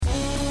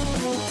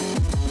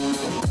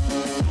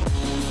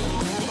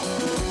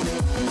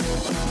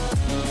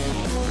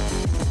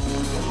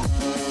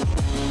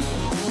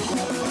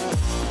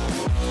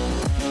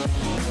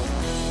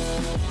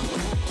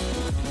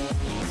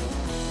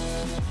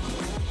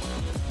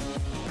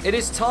it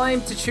is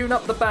time to tune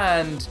up the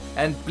band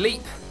and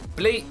bleep,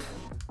 bleep.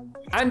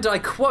 And I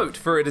quote,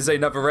 for it is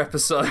another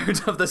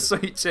episode of the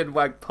Sweet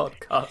Chinwag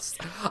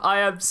podcast. I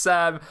am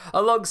Sam,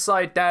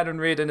 alongside Dan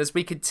and Riordan, as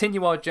we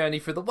continue our journey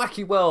through the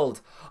wacky world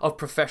of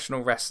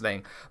professional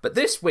wrestling. But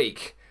this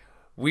week,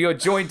 we are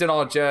joined in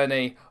our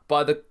journey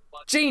by the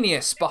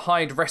genius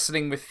behind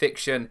Wrestling with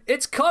Fiction.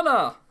 It's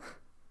Connor!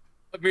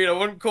 I mean, I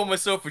wouldn't call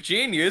myself a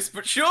genius,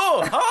 but sure,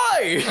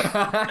 hi!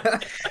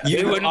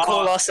 We wouldn't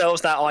call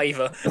ourselves that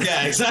either.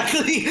 Yeah,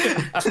 exactly.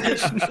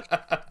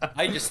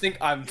 I just think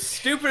I'm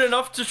stupid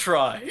enough to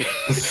try.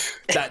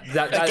 That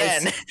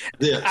Again,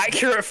 is...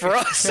 accurate for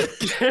us.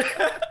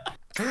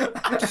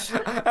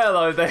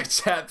 Hello there,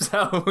 chaps.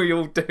 How are we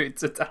all doing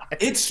today?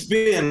 It's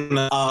been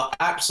an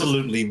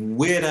absolutely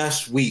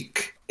weird-ass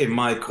week in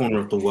my corner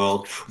of the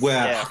world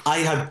where I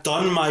have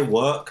done my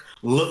work,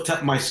 looked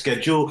at my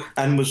schedule,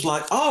 and was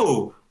like,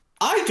 oh,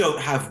 I don't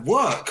have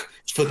work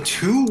for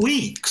 2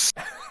 weeks.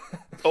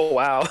 Oh,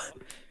 wow.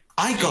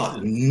 I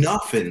got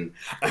nothing.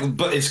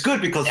 But it's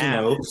good because,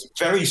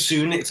 very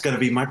soon it's going to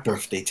be my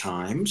birthday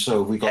time,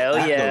 so we got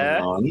that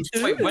going on.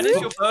 Wait, when is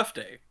your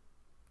birthday?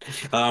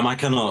 I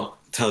cannot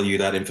tell you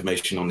that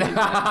information on the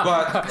internet,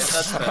 but,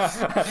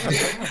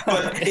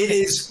 but it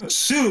is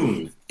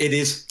soon. It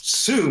is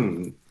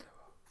soon.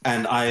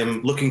 And I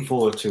am looking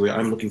forward to it.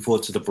 I'm looking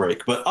forward to the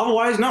break. But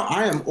otherwise, no,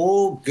 I am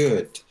all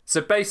good.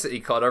 So basically,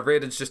 Connor,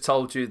 Riordan's just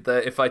told you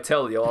that if I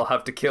tell you, I'll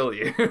have to kill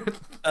you.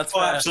 That's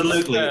fair.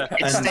 Absolutely.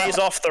 It stays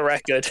off the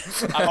record.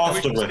 I'm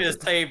just going to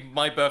say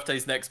my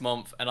birthday's next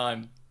month, and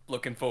I'm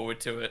looking forward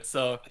to it.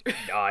 So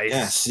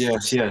nice.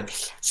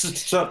 Yes.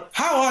 So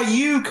how are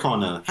you,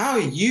 Connor? How are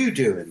you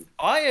doing?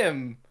 I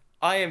am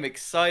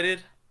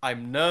excited.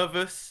 I'm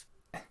nervous.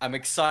 I'm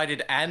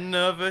excited and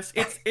nervous.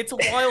 It's a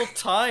wild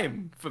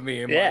time for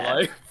me in my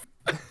life.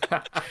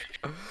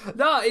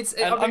 No, it's...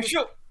 I'm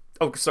sure...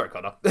 Oh, sorry,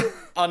 Connor.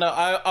 Oh, no,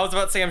 I was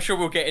about to say I'm sure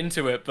we'll get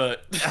into it,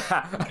 but...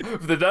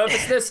 The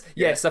nervousness?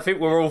 Yes, I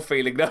think we're all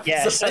feeling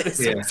nervous.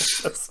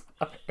 Yes.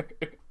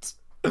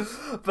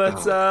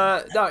 But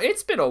no,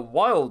 it's been a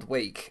wild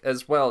week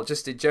as well,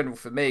 just in general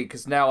for me,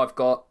 because now I've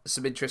got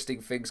some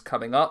interesting things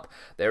coming up.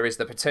 There is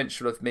the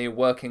potential of me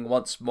working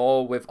once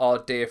more with our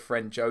dear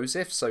friend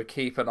Joseph, so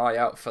keep an eye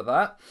out for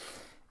that.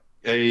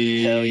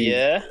 Hey. Hell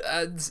yeah.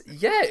 And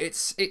yeah,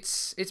 it's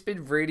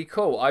been really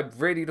cool. I'm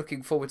really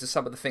looking forward to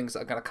some of the things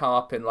that are going to come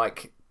up in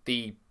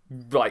the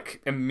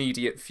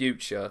immediate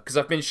future, because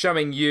I've been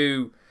showing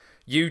you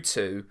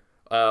two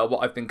what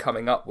I've been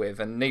coming up with,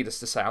 and needless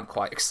to say, I'm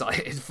quite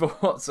excited for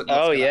what's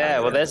Oh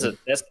yeah, happen.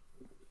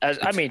 Well,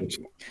 I mean,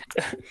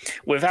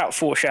 without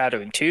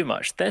foreshadowing too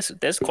much,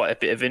 there's quite a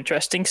bit of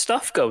interesting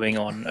stuff going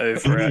on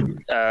over at.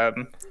 Are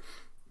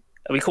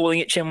we calling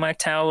it Chinwag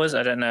Towers?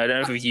 I don't know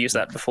if we've used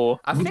that before.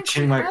 I think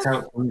Chinwag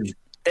Towers.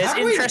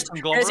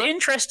 There's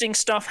interesting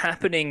stuff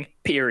happening,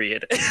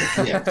 period.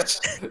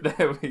 Yes.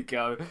 There we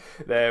go.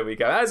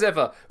 As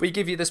ever, we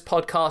give you this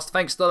podcast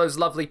thanks to those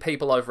lovely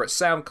people over at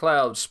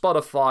SoundCloud,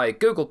 Spotify,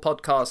 Google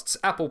Podcasts,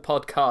 Apple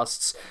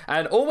Podcasts,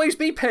 and always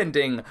be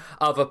pending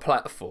other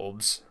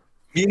platforms.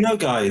 You know,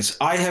 guys,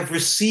 I have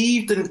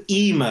received an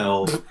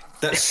email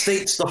that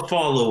states the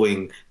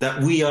following,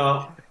 that we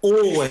are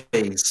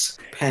always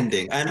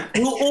pending and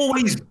will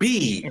always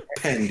be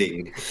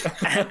pending.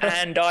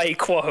 And I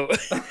quote.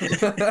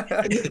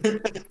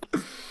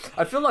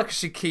 I feel like I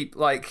should keep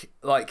like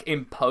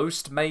in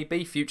post,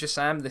 maybe future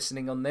Sam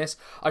listening on this,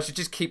 I should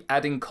just keep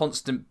adding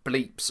constant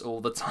bleeps all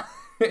the time.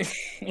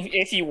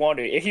 If you want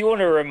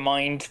to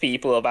remind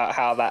people about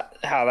how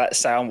that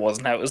sound was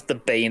and how it was the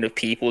bane of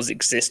people's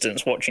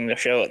existence watching the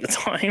show at the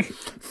time.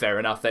 Fair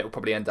enough. That will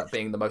probably end up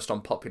being the most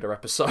unpopular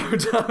episode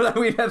that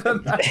we've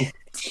ever made.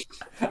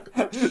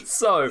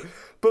 So,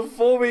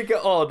 before we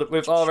get on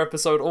with our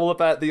episode all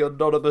about the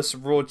anonymous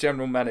Raw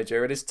General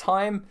Manager, it is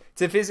time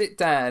to visit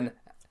Dan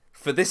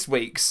for this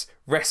week's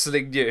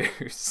wrestling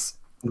news.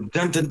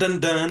 Dun dun dun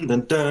dun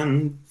dun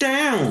dun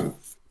down.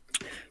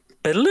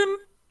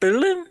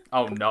 Boom.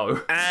 Oh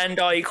no. And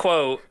I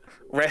quote,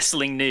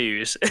 wrestling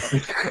news.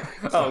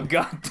 Oh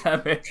god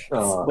damn it.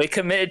 Oh. We're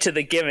committed to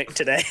the gimmick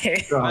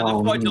today. I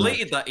never quite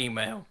deleted that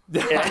email.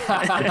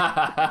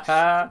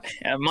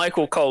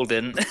 Michael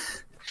Colden.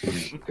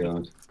 Oh,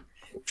 God.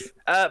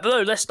 But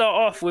no, let's start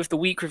off with the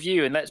week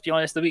review, and let's be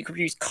honest, the week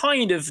review is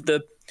kind of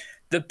the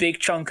big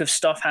chunk of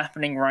stuff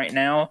happening right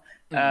now.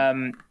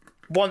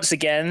 Once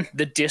again,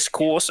 the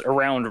discourse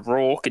around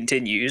Raw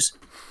continues.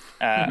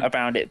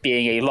 Around it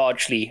being a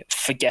largely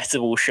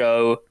forgettable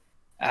show.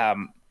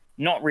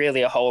 Not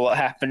really a whole lot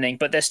happening,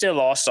 but there still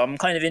are some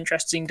kind of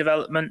interesting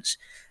developments.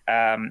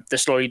 The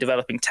slowly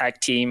developing tag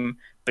team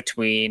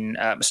between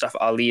Mustafa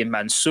Ali and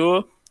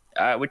Mansoor,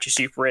 which is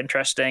super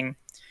interesting.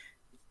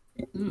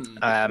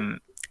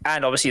 And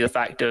obviously the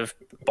fact of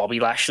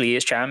Bobby Lashley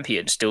as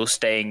champion still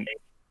staying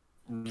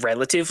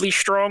relatively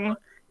strong,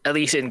 at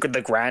least in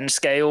the grand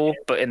scale,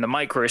 but in the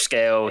micro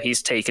scale,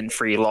 he's taken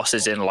 3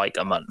 losses in like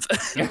a month.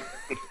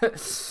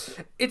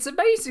 It's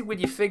amazing when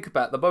you think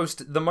about the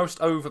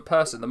most over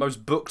person, the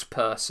most booked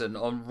person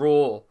on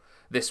Raw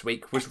this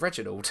week was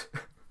Reginald.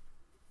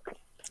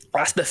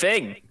 That's the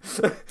thing.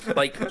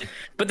 Like,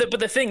 but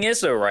the thing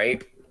is though,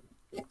 right?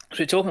 So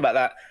we're talking about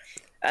that,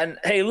 and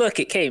hey, look,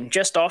 it came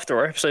just after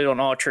our episode on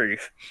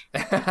R-Truth.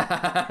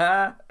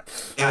 That's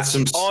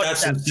some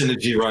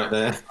synergy right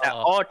there.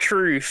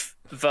 R-Truth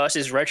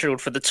versus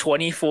Reginald for the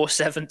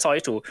 24/7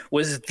 title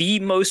was the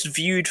most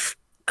viewed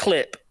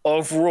clip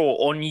of Raw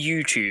on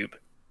YouTube.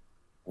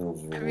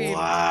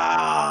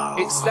 Wow.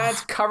 It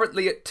stands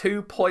currently at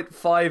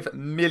 2.5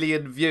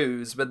 million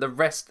views, when the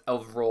rest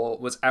of Raw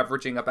was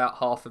averaging about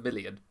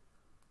 500,000.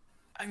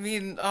 I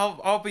mean,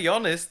 I'll be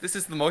honest. This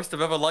is the most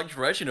I've ever liked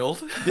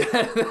Reginald.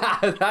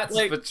 That's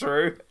for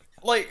true.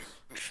 Like,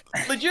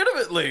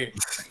 legitimately.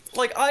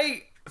 Like,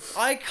 I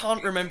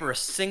can't remember a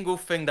single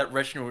thing that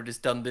Reginald has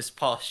done this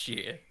past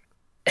year.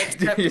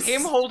 Except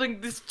him holding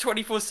this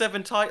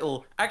 24/7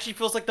 title actually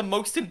feels like the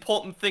most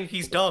important thing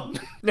he's done.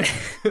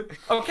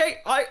 Okay,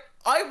 I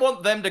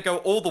want them to go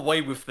all the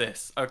way with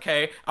this,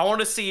 okay? I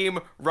want to see him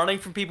running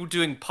from people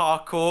doing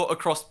parkour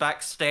across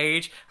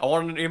backstage. I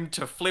want him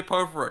to flip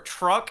over a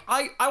truck.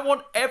 I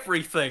want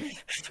everything.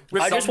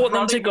 I just want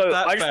them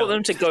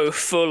to go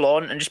full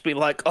on and just be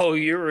like, "Oh,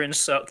 you're in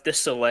Cirque du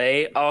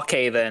Soleil.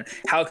 Okay, then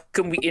how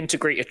can we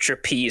integrate a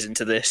trapeze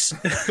into this?"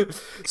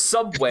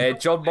 Somewhere,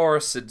 John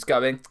Morrison's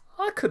going,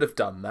 I could have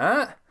done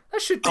that.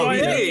 That should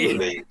be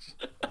me.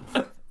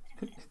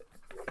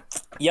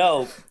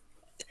 Yo,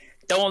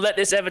 don't let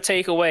this ever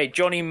take away.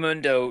 Johnny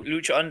Mundo,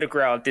 Lucha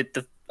Underground, did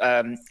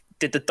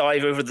the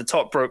dive over the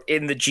top rope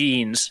in the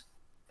jeans.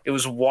 It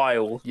was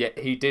wild. Yeah,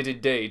 he did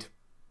indeed.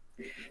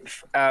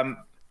 But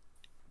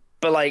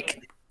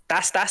like,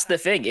 that's the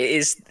thing. It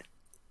is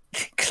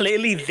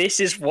clearly this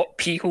is what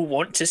people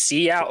want to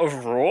see out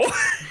of Raw.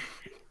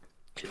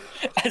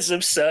 As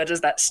absurd as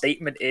that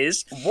statement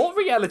is, what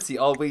reality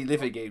are we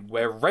living in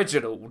where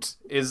Reginald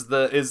is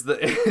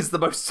the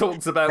most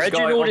talked about guy on the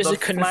Reginald is a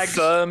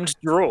confirmed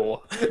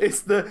draw.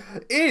 It's the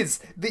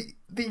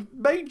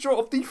main draw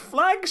of the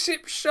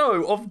flagship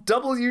show of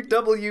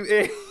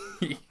WWE.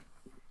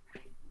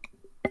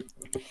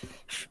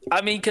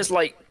 I mean, because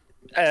like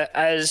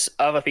as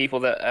other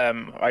people that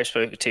I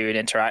spoke to and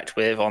interact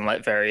with on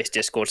like various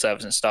Discord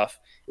servers and stuff,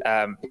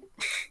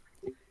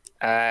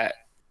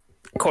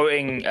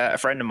 quoting a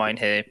friend of mine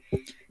here,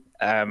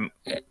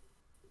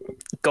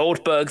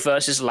 Goldberg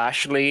versus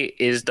Lashley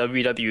is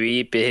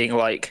WWE being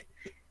like,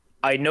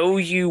 I know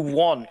you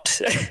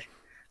want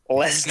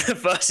Lesnar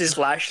versus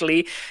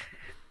Lashley,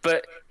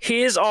 but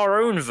here's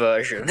our own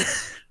version.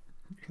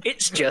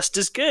 It's just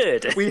as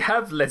good. We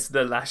have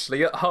Lesnar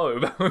Lashley at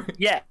home.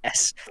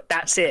 Yes,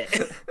 that's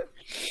it.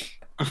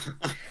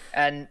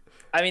 And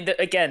I mean,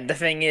 again, the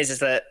thing is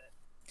that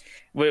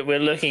we're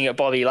looking at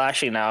Bobby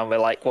Lashley now, and we're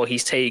like, well,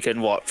 he's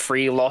taken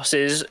 3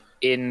 losses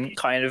in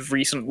kind of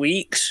recent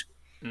weeks.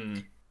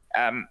 And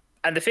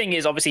the thing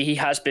is, obviously, he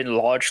has been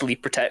largely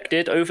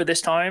protected over this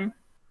time.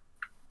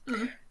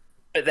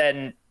 But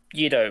then,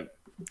 you know,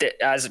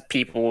 as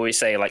people always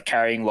say, like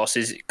carrying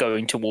losses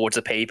going towards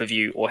a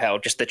pay-per-view, or hell,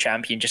 just the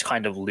champion just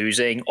kind of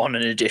losing on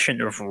an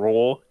edition of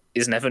Raw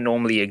is never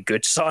normally a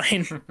good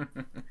sign.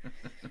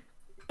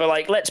 But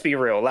like, let's be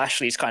real,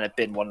 Lashley's kind of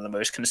been one of the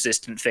most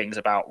consistent things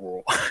about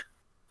Raw.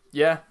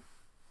 Yeah.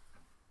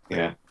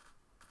 Yeah.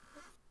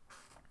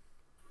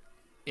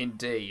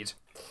 Indeed.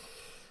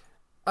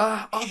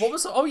 What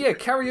was it? Oh yeah,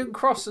 Karrion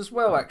Kross as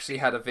well actually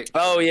had a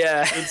victory. Oh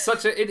yeah. In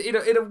such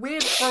in a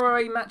weird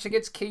throwaway match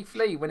against Keith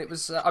Lee, when it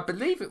was I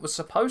believe it was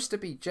supposed to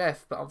be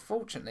Jeff, but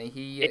unfortunately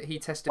he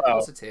tested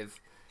positive.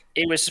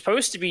 It was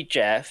supposed to be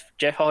Jeff.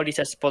 Jeff Hardy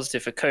tested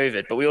positive for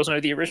COVID, but we also know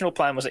the original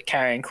plan was that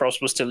Karrion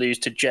Kross was to lose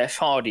to Jeff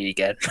Hardy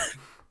again.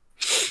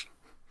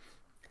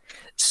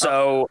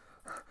 So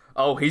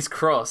oh, he's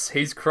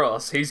Karrion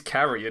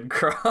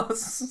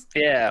Kross.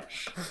 Yeah.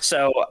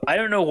 So I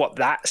don't know what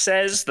that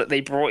says, that they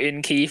brought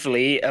in Keith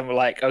Lee and were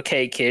like,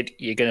 okay, kid,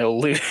 you're going to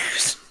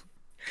lose.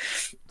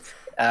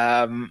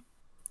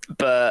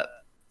 But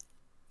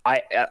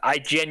I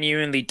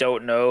genuinely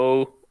don't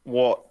know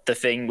what the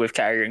thing with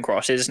Karrion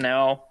Kross is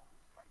now.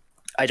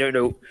 I don't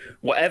know.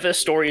 Whatever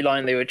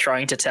storyline they were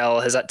trying to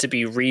tell has had to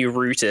be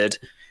rerouted.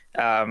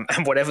 And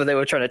whatever they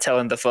were trying to tell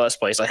in the first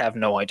place, I have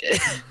no idea.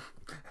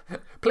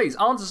 Please,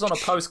 answers on a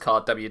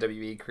postcard,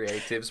 WWE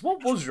creatives.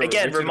 What was your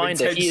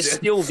reminder, intention? he is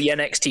still the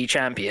NXT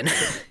champion.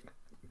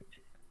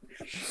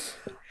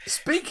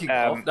 Speaking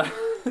of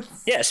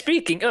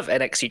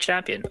NXT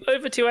champion,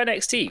 over to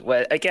NXT,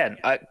 where, again,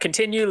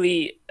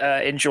 continually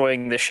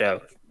enjoying the show.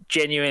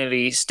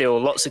 Genuinely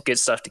still lots of good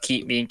stuff to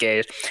keep me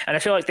engaged. And I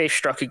feel like they've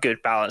struck a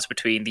good balance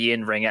between the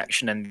in-ring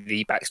action and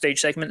the backstage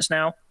segments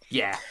now.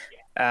 Yeah.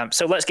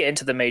 So let's get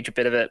into the major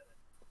bit of it.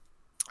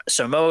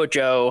 Samoa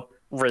Joe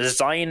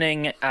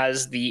resigning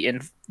as the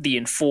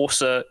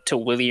enforcer to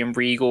William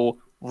Regal,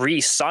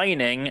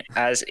 re-signing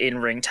as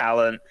in-ring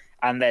talent,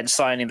 and then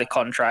signing the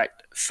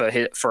contract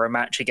for a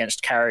match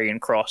against Karrion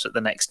Kross at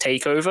the next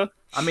Takeover.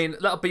 I mean,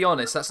 let's be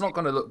honest, that's not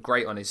going to look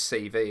great on his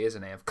CV,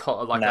 isn't it? I've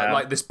got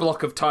like this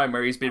block of time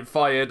where he's been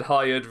fired,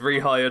 hired,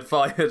 rehired,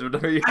 fired.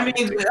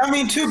 I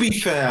mean, to be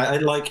fair,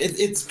 like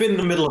it's been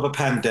the middle of a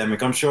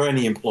pandemic. I'm sure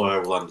any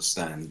employer will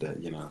understand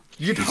that.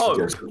 You'd hope.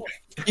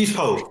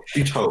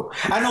 You'd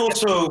hope. And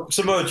also,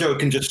 Samoa Joe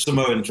can just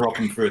Samoan drop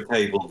him through a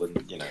table,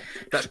 and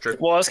That's true.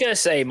 Well, I was gonna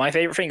say my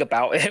favorite thing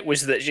about it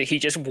was that he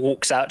just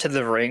walks out to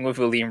the ring with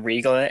William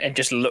Regal in it and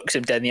just looks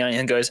him dead in the eye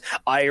and goes,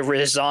 "I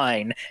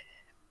resign.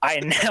 I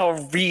now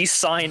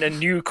re-sign a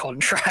new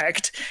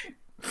contract.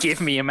 Give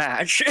me a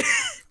match."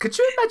 Could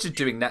you imagine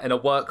doing that in a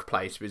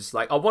workplace? Where it's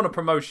like, I want a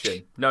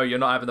promotion. No, you're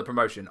not having the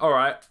promotion. All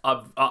right,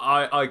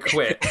 I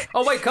quit.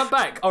 Oh wait, come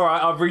back. All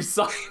right, I've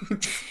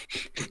resigned.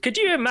 Could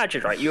you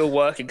imagine, right? You're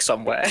working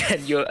somewhere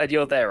and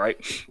you're there, right?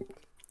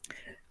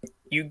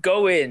 You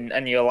go in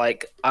and you're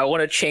like, I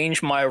want to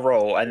change my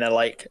role, and they're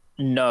like,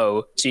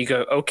 no. So you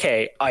go,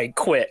 okay, I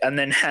quit, and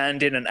then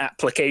hand in an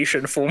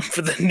application form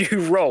for the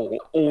new role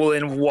all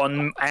in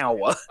 1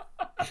 hour.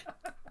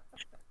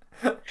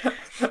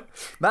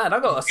 Man, I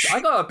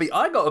gotta be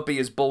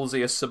as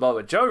ballsy as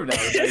Samoa Joe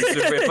nowadays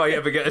if I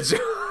ever get a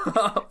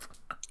job.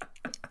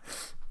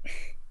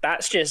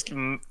 That's just.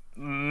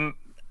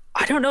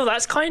 I don't know.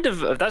 That's kind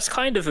of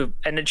an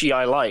energy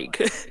I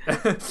like.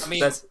 I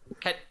mean,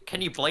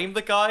 can you blame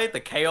the guy? The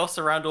chaos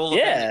around all of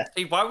Yeah.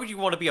 it. Why would you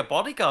want to be a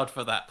bodyguard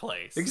for that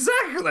place?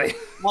 Exactly.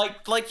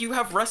 Like you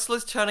have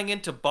wrestlers turning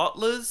into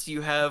butlers.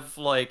 You have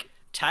like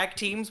tag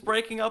teams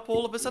breaking up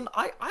all of a sudden.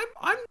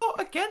 I'm not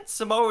against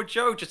Samoa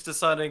Joe just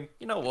deciding,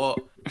 you know what?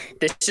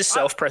 This is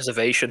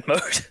self-preservation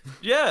mode.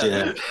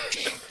 Yeah.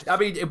 I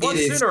mean,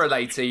 sooner or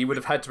later, you would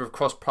have had to have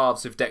crossed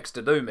paths with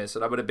Dexter Lumis,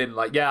 and I would have been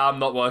like, yeah, I'm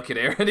not working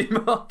here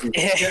anymore.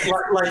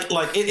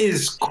 like it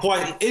is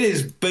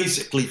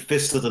basically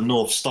Fist of the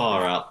North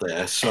Star out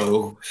there.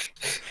 So,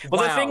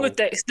 well, the thing with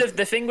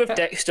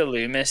Dexter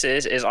Lumis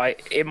is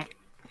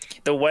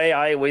the way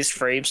I always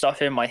frame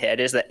stuff in my head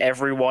is that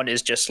everyone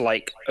is just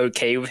like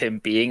okay with him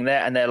being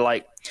there, and they're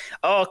like,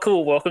 "Oh,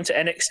 cool, welcome to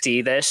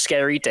NXT. There's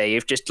Scary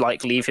Dave. Just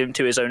like leave him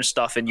to his own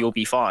stuff, and you'll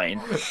be fine."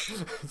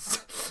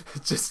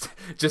 just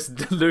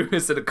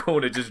Lewis in a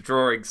corner, just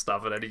drawing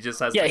stuff, and then he just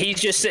has. Yeah, he's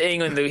just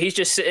sitting in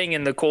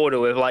the corner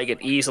with like an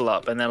easel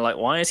up, and they're like,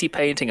 "Why is he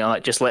painting?" I'm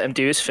like, "Just let him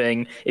do his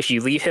thing. If you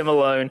leave him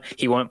alone,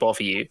 he won't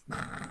bother you."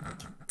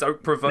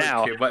 Don't provoke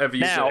him. Whatever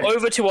you say. Now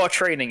over to our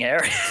training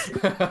area.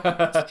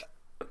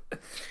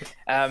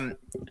 But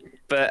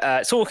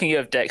talking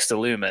of Dexter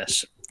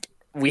Lumis,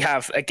 we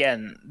have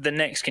again the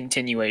next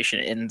continuation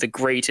in the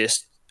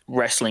greatest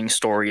wrestling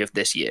story of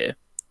this year,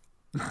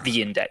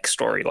 the Index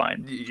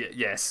storyline.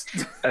 Yes,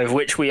 of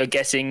which we are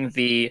getting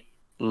the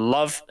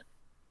love.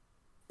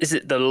 Is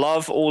it the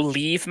love or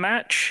leave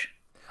match?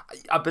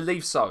 I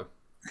believe so.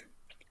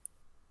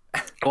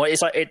 Well,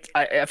 it's like it.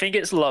 I think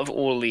it's love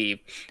or leave.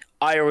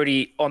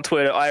 On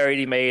Twitter, I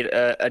already made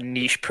a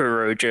niche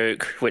Puro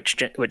joke, which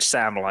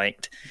Sam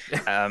liked.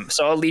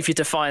 So I'll leave you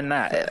to find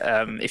that.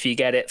 If you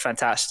get it,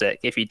 fantastic.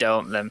 If you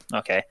don't, then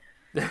okay.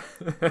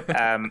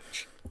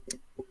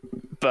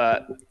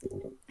 But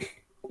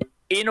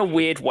in a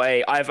weird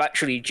way, I've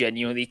actually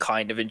genuinely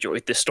kind of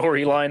enjoyed this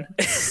storyline.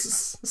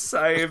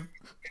 Same.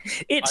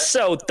 It's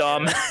so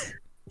dumb.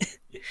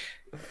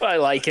 But I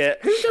like it.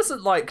 Who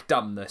doesn't like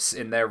dumbness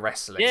in their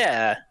wrestling?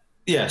 Yeah.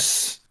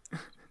 yes.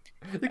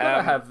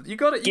 You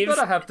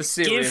gotta have the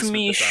serious.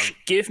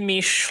 Give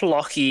me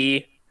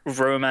schlocky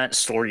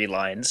romance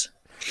storylines.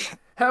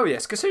 Hell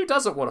yes, because who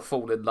doesn't want to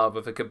fall in love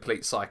with a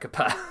complete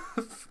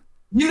psychopath?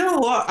 You know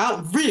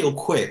what? Real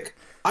quick,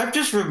 I've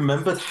just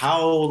remembered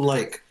how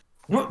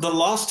the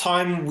last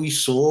time we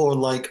saw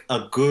I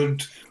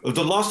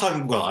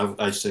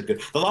said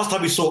good. The last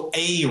time we saw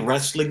a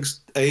wedding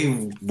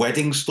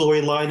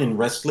storyline in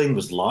wrestling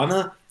was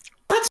Lana.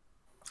 That's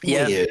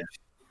weird.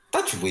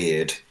 That's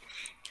weird.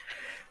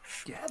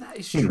 Yeah, that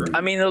is true.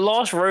 I mean, the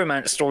last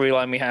romance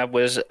storyline we had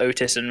was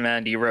Otis and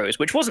Mandy Rose,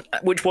 which wasn't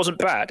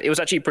bad. It was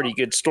actually a pretty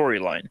good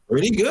storyline.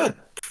 Pretty good,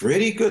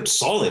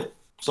 solid.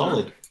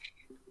 But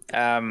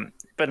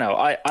no,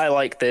 I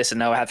like this, and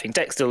now we're having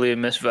Dexter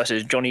Lumis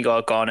versus Johnny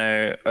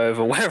Gargano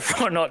over whether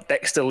or not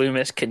Dexter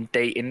Lumis can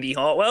date Indy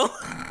Hartwell.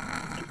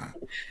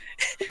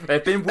 There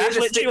have been weird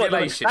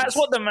stipulations. That's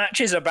what the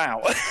match is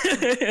about.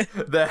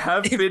 There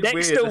have been weird. If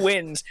Dexter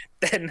wins,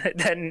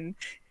 then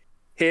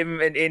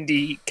him and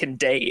Indy can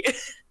date.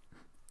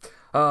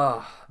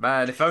 Oh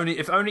man, if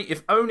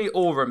only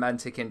all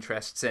romantic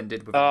interests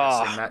ended with a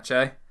wrestling match,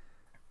 eh?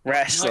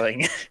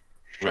 Wrestling.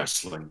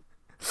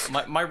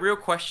 My real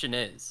question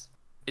is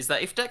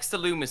that if Dexter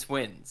Lumis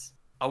wins,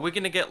 are we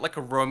gonna get like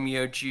a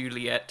Romeo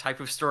Juliet type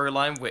of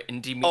storyline where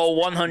Indy meets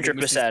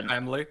 100%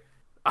 family?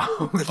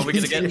 Are we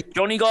gonna get it?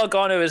 Johnny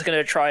Gargano is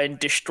gonna try and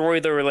destroy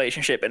the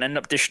relationship and end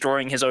up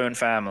destroying his own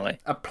family.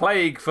 A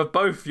plague for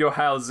both your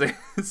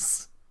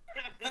houses.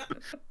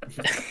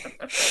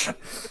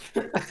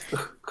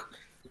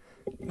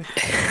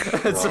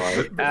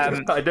 Otherwise,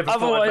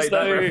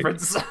 that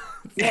reference.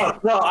 No,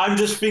 I'm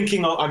just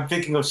thinking of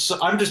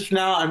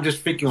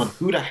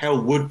who the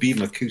hell would be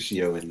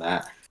Mercutio in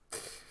that?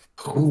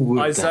 Who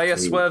would Isaiah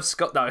that be? Swerve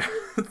Scott? No.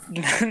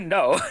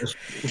 No.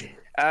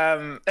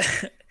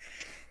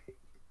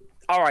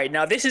 All right,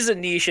 now this is a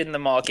niche in the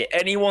market.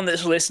 Anyone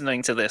that's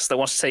listening to this that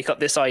wants to take up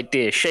this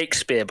idea,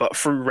 Shakespeare, but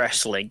through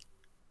wrestling.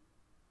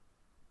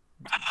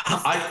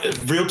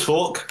 Real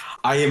talk,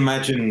 I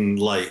imagine,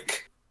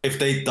 like, if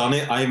they'd done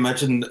it, I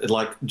imagine,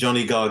 like,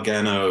 Johnny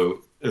Gargano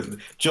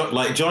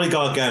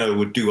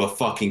would do a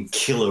fucking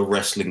killer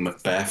wrestling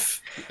Macbeth.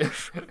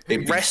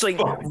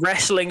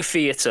 Wrestling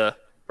theater,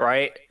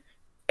 right?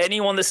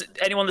 Anyone that's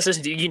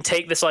listening to you can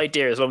take this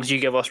idea as long as you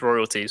give us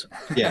royalties.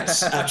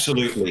 Yes,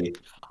 absolutely.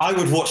 I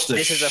would watch the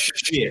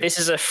shit. This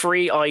is a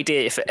free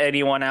idea for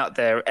anyone out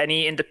there.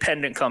 Any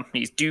independent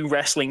companies do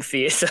wrestling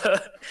theater.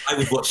 I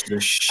would watch the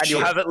shit. And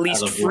you'll have at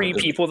least 3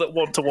 people that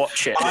want to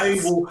watch it. I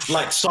will,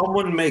 like,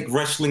 someone make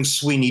wrestling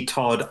Sweeney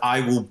Todd.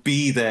 I will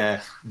be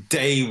there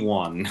day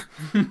one.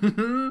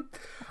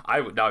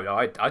 I'd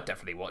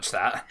definitely watch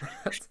that.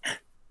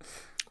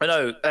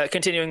 No,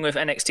 continuing with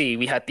NXT,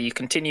 we had the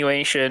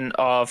continuation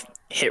of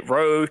Hit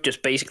Row,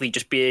 just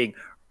being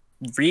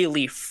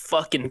really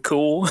fucking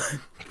cool.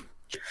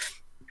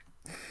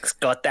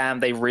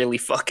 Goddamn, they really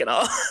fucking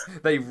are.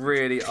 They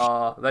really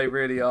are.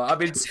 I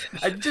mean,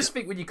 I just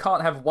think when you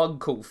can't have one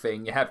cool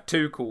thing, you have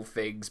 2 cool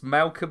things.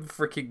 Malcolm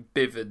freaking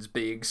Bivens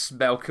being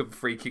Malcolm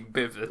freaking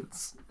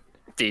Bivens.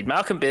 Dude,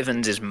 Malcolm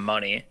Bivens is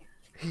money.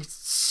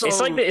 It's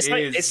like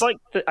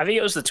I think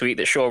it was the tweet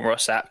that Sean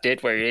Ross Sapp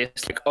did where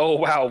he's like, "Oh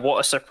wow, what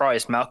a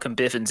surprise! Malcolm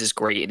Bivens is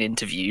great in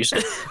interviews."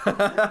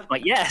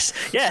 Like, yes,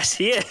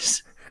 he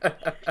is.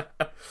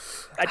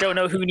 I don't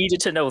know who needed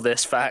to know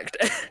this fact.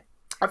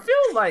 I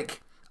feel like,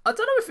 I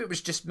don't know if it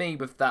was just me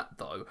with that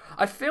though.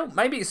 I feel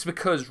maybe it's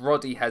because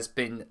Roddy has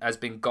been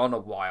gone a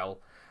while,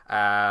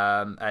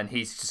 and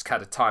he's just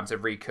had a time to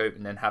recoup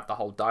and then have the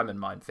whole Diamond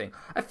Mine thing.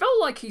 I felt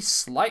like he's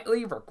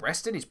slightly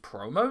regressed in his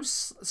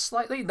promos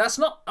slightly. That's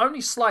not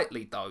only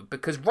slightly though,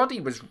 because Roddy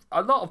was,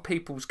 a lot of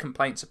people's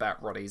complaints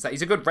about Roddy is that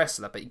he's a good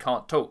wrestler but he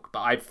can't talk.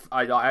 But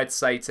I'd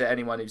say to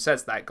anyone who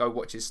says that, go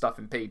watch his stuff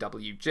in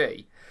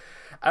PWG.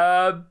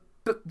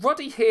 But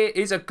Roddy here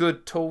is a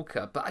good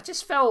talker, but I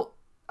just felt,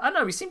 I don't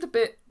know, he seemed a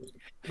bit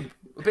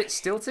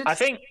stilted. I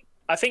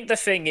think the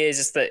thing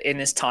is that in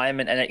his time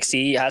in NXT,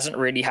 he hasn't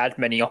really had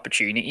many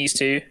opportunities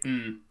to.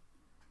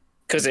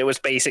 Because it was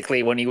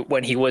basically when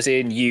he was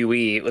in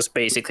UE, it was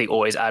basically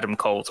always Adam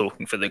Cole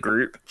talking for the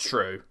group.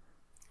 True.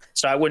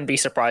 So I wouldn't be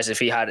surprised if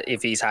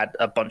he's had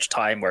a bunch of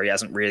time where he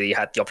hasn't really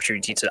had the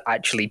opportunity to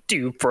actually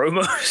do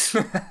promos.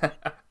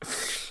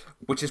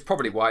 Which is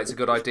probably why it's a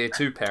good idea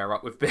to pair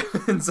up with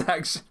Bivens,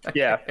 actually.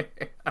 Yeah.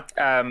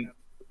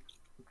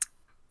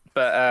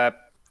 But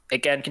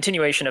again,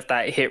 continuation of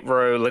that Hit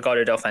Row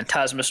Legado del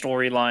Fantasma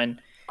storyline.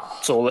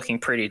 It's all looking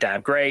pretty damn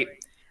great.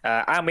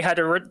 And we had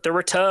the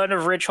return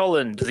of Ridge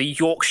Holland, the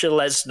Yorkshire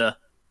Lesnar.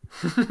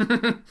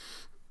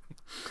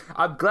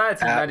 I'm glad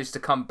he managed to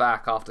come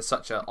back after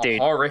such a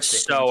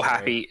horrific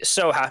injury.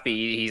 So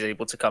happy he's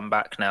able to come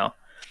back now.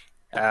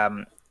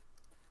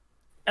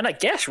 And I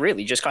guess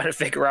really just kind of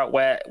figure out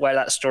where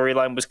that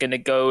storyline was going to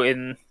go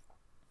in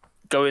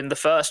the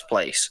first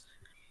place.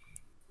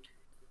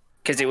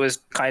 Because it was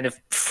kind of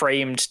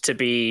framed to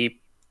be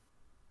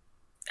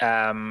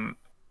McAfee's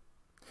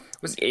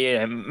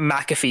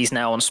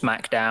now on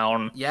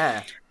SmackDown.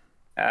 Yeah.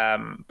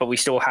 But we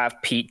still have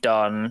Pete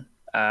Dunne,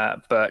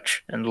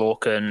 Birch and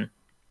Lorcan,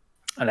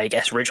 and I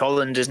guess Ridge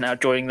Holland is now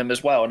joining them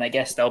as well, and I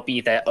guess they'll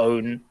be their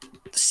own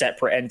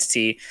separate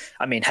entity.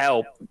 I mean,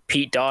 hell,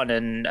 Pete Dunne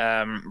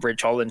and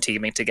Ridge Holland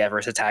teaming together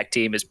as a tag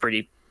team is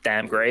pretty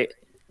damn great.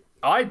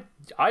 I'd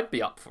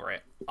be up for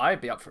it.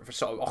 I'd be up for it.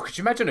 Could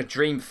you imagine a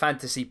dream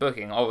fantasy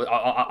booking?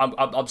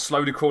 I'm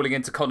slowly crawling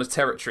into Connor's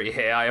territory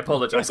here. I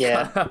apologise.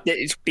 Yeah,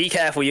 be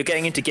careful. You're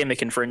getting into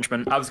gimmick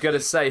infringement. I was going to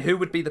say, who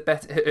would be the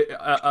better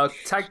a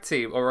tag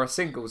team or a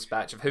singles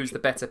match of who's the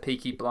better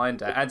Peaky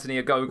Blinder,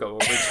 Anthony Ogogo or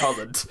Ridge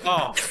Holland?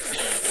 Oh,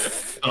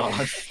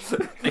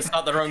 they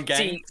start their own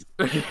gang.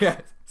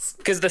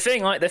 Because the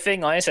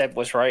thing I said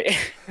was right.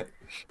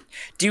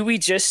 Do we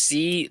just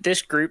see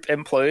this group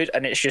implode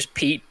and it's just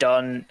Pete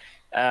Dunne,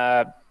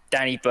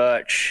 Danny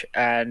Burch,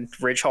 and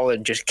Ridge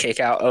Holland just kick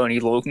out Oney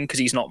Lorcan because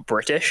he's not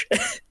British?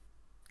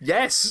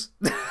 Yes.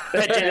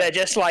 They're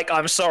just like,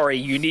 I'm sorry,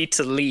 you need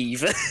to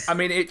leave. I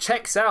mean, it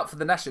checks out for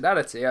the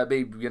nationality. I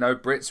mean,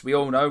 Brits, we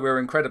all know we're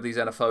incredibly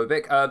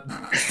xenophobic. I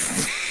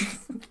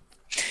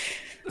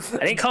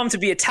didn't come to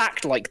be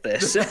attacked like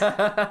this.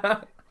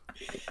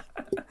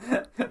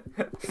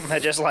 They're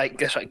just like,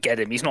 get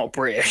him, he's not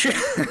British.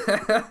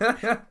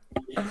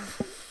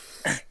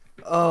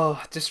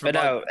 But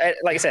no,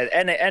 like I said,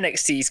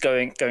 NXT's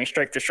going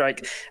strike for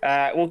strike.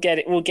 We'll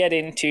get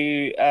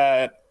into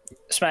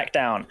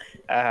SmackDown.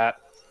 A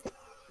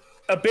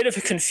bit of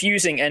a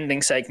confusing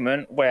ending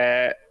segment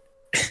where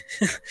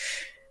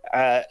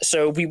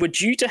so we were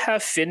due to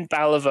have Finn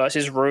Balor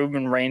versus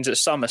Roman Reigns at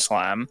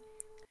SummerSlam.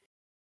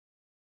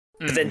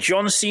 But then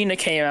John Cena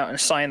came out and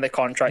signed the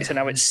contract, and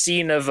now it's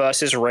Cena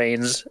versus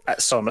Reigns at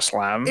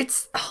SummerSlam.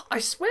 I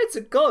swear to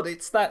God,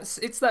 it's that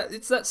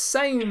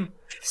same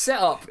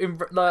setup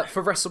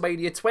for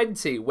WrestleMania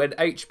 20 when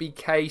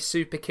HBK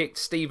superkicked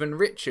Steven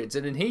Richards,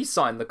 and then he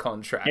signed the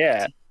contract.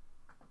 Yeah.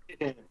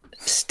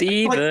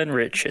 Steven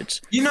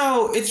Richards. You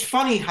know, it's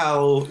funny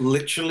how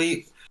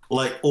literally,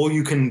 like, all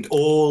you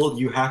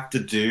have to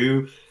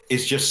do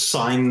is just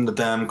sign the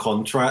damn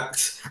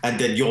contract, and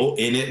then you're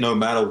in it no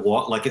matter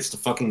what. Like it's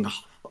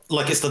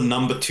the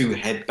number 2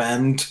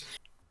 headband.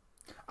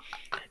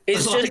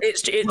 It's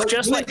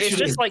just like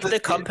the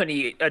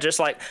company are just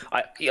like,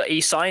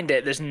 he signed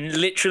it. There's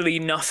literally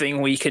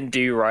nothing we can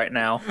do right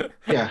now.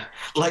 Yeah,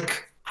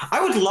 like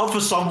I would love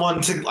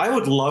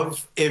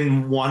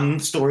in one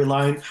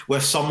storyline where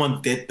someone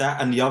did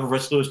that and the other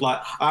wrestler was like,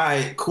 all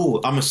right,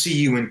 cool, I'm gonna see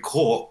you in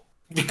court.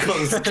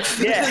 Because it's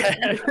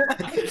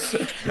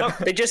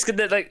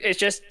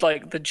just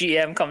like the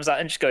GM comes out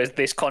and just goes,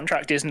 this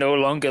contract is no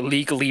longer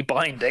legally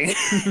binding.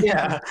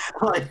 Yeah,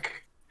 like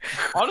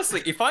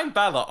honestly, if I'm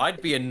Balor,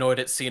 I'd be annoyed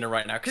at Cena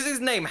right now because his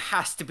name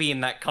has to be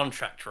in that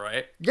contract,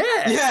 right?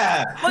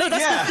 Yeah. No,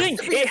 that's the thing.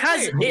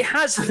 It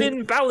has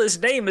Finn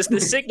Balor's name as the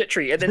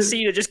signatory, and then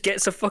Cena just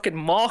gets a fucking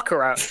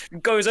marker out,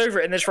 goes over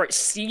it, and just writes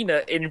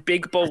Cena in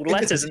big bold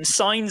letters and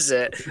signs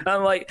it. And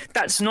I'm like,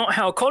 that's not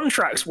how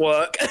contracts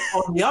work.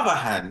 On the other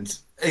hand,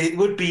 it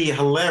would be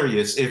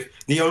hilarious if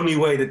the only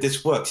way that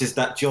this works is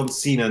that John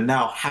Cena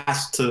now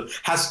has to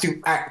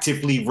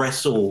actively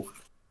wrestle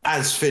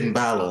as Finn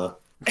Balor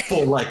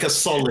for like a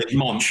solid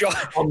month.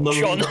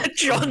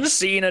 John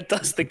Cena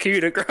does the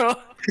coup de grace.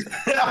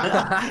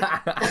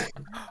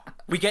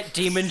 We get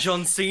Demon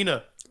John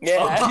Cena.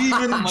 Yeah.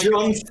 Demon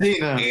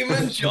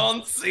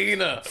John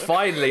Cena.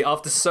 Finally,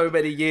 after so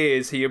many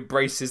years, he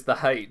embraces the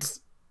hate.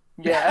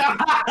 Yeah.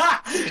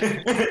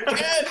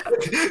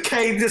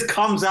 Kane just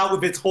comes out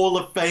with its Hall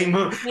of Fame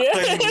ring.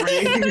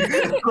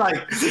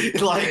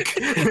 like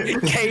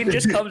Kane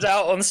just comes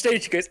out on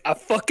stage and goes, I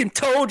fucking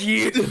told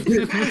you.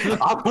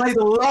 I play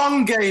the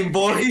long game,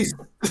 boys.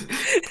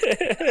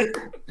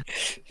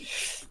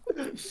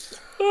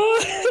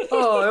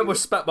 I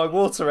almost spat my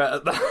water out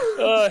at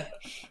that.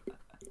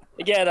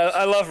 Again,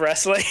 I love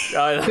wrestling.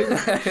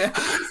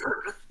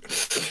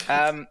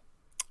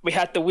 We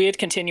had the weird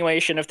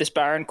continuation of this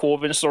Baron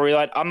Corbin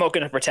storyline. I'm not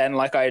going to pretend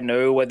like I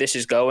know where this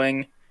is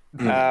going.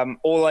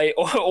 All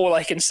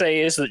I can say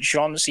is that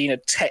John Cena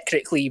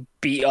technically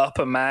beat up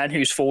a man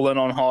who's fallen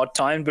on hard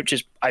times, which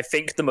is, I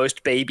think, the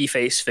most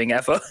babyface thing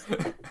ever.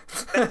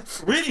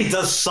 Really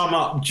does sum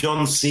up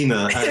John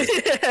Cena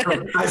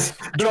as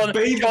John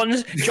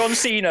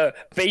Cena,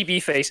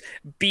 babyface,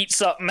 beats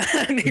up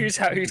man who's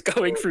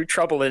going through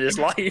trouble in his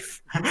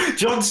life.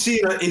 John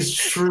Cena is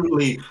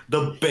truly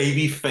the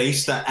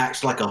babyface that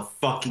acts like a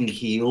fucking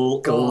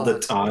heel all the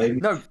time.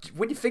 No,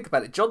 when you think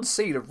about it, John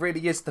Cena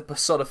really is the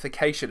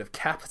personification of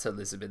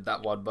capitalism in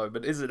that one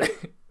moment, isn't he?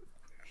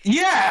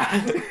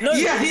 Yeah! No,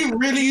 yeah, he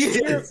really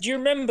is. Do you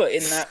remember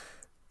in that?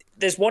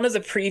 There's one of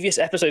the previous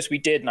episodes we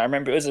did, and I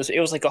remember it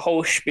was like a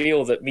whole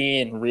spiel that me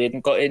and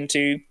Riordan got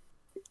into,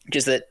 which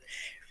is that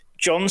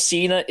John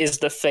Cena is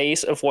the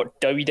face of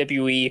what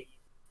WWE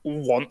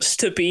wants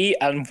to be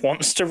and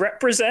wants to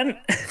represent,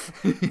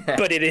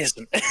 but it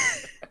isn't.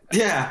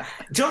 Yeah,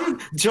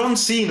 John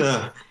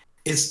Cena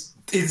is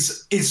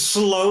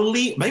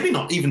slowly, maybe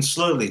not even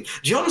slowly.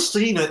 John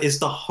Cena is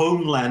the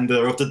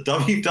Homelander of the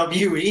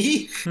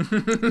WWE.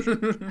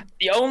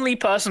 The only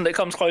person that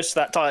comes close to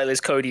that title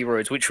is Cody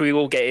Rhodes, which we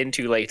will get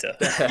into later.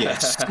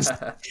 Yes.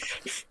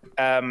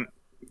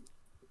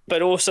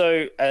 But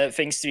also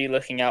things to be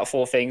looking out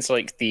for, things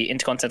like the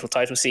Intercontinental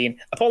title scene.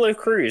 Apollo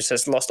Crews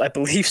has lost, I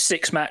believe,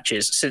 6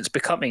 matches since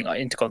becoming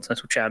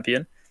Intercontinental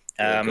Champion.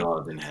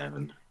 God in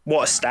heaven.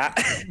 What a stat.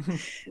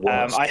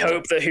 I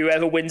hope that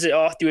whoever wins it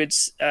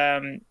afterwards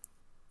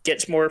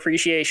gets more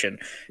appreciation,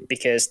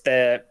 because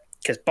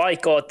by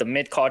God, the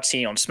mid-card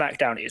scene on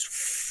SmackDown is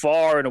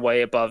far and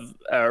away above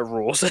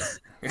Raw's.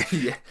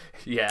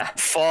 Yeah.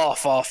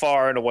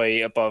 Far and away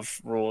above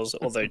Raw's.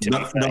 Although to be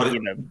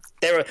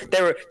fair,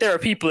 there are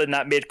people in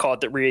that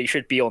mid-card that really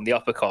should be on the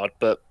upper card,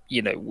 but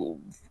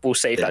we'll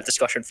save that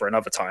discussion for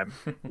another time.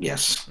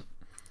 Yes.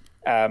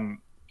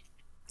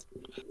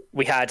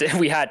 We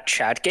had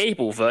Chad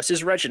Gable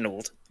versus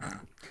Reginald.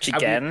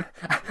 Again,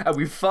 and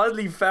we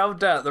finally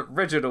found out that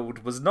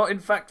Reginald was not in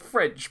fact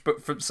French,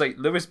 but from St.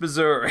 Louis,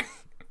 Missouri.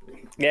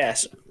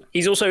 Yes,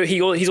 he's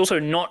also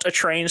not a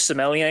trained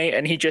sommelier,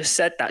 and he just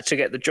said that to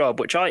get the job,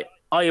 which I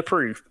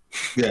approve.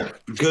 Yeah,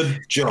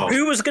 good job.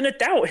 Who was going to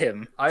doubt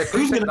him? I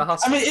appreciate the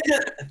hustle. I mean,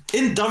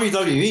 in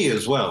WWE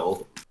as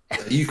well,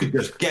 you could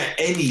just get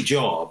any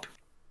job.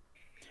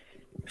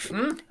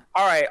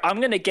 All right, I'm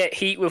going to get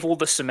heat with all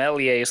the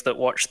sommeliers that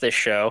watch this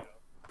show.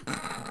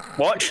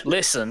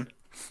 Listen.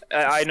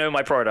 I know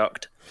my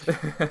product.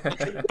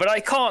 But I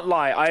can't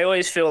lie. I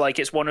always feel like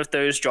it's one of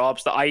those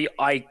jobs that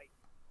I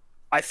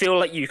feel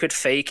like you could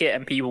fake it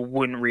and people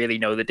wouldn't really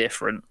know the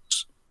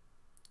difference.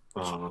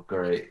 Oh,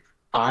 great.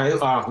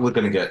 We're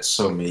going to get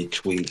so many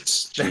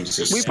tweets.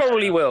 Jesus. We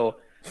probably will.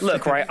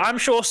 Look, right, I'm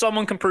sure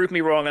someone can prove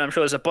me wrong, and I'm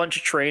sure there's a bunch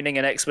of training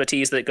and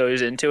expertise that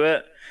goes into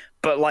it.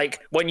 But, like,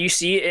 when you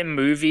see it in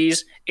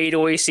movies, it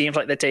always seems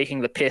like they're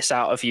taking the piss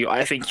out of you.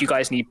 I think you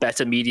guys need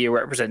better media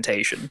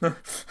representation.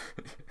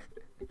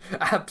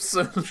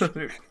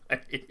 Absolutely.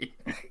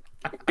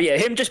 But yeah,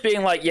 him just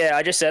being like, yeah,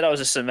 I just said I was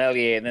a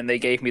sommelier, and then they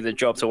gave me the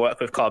job to work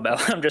with Carmel.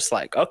 I'm just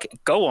like, okay,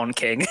 go on,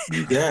 King.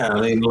 Yeah,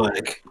 I mean,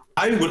 like,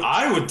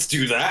 I would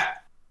do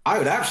that. I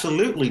would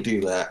absolutely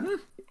do that.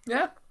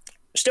 Yeah.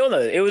 Still, though,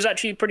 it was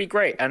actually pretty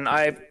great, and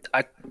I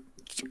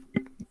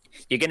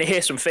you're gonna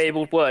hear some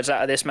fabled words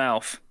out of this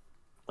mouth.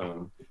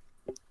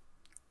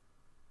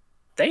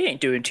 They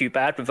ain't doing too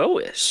bad with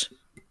Otis.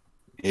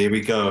 Here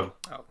we go.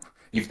 Oh.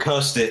 You've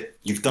cursed it.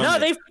 You've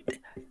done it.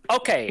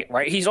 Okay,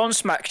 right. He's on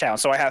SmackDown,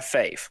 so I have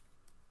faith.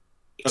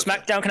 Okay.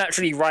 SmackDown can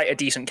actually write a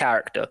decent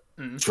character.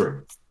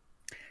 True.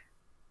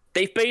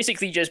 They've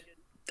basically just,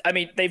 I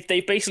mean, they've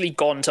basically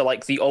gone to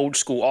like the old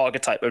school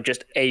archetype of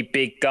just a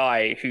big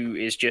guy who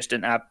is just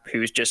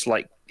who's just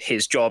like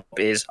his job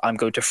is I'm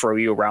going to throw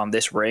you around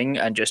this ring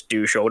and just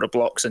do shoulder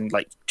blocks and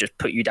like just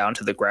put you down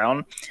to the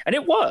ground, and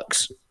it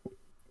works.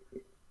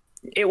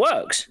 It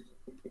works.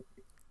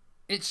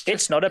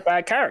 It's not a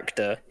bad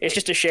character. It's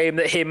just a shame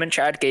that him and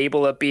Chad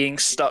Gable are being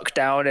stuck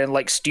down in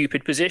like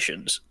stupid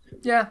positions.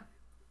 Yeah.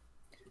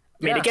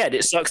 I mean, again,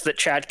 it sucks that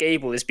Chad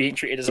Gable is being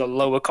treated as a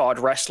lower card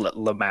wrestler,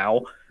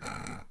 Lamau.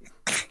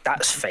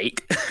 That's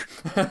fake.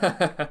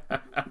 Yeah,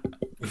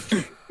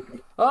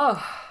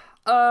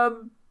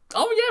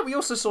 we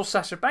also saw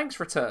Sasha Banks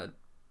return.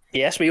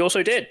 Yes, we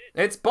also did.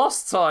 It's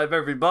boss time,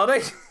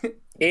 everybody.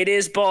 It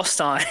is boss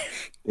time.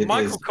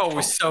 Michael Cole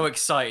was so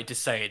excited to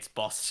say it's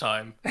boss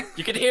time.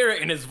 You could hear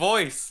it in his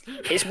voice.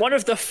 It's one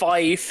of the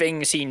 5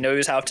 things he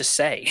knows how to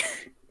say.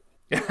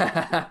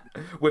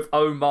 With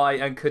oh my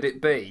and could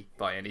it be,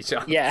 by any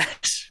chance?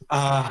 Yes.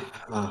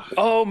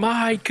 Oh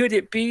my, could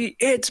it be?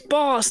 It's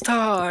boss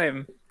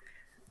time.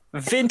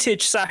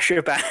 Vintage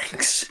Sasha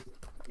Banks.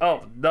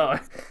 Oh no.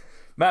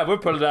 Man, we're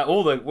playing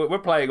all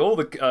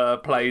the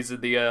plays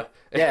in the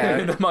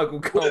in the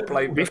Michael Cole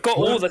play. We've got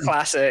all the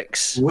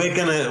classics. We're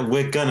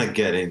gonna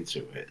get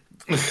into it.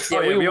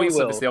 We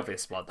also missed the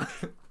obvious one.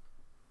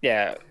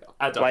 Yeah,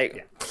 that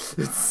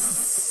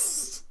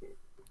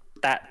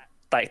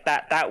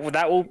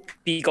will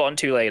be gotten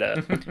to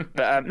later.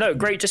 But no,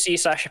 great to see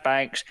Sasha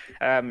Banks.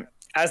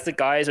 As the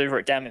guys over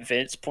at Damn It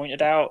Vince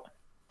pointed out,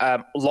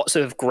 lots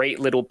of great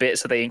little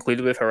bits that they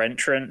included with her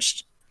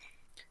entrance.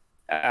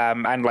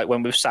 And like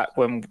when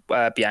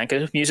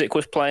Bianca's music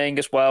was playing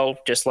as well,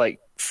 just like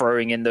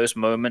throwing in those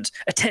moments,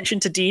 attention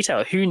to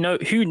detail. Who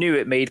knew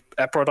it made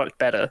a product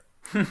better?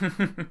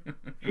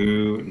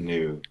 Who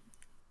knew?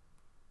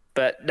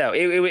 But no,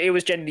 it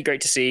was genuinely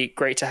great to see.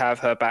 Great to have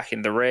her back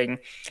in the ring.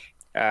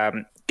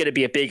 Going to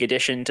be a big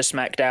addition to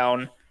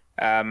SmackDown.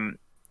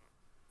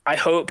 I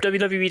hope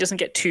WWE doesn't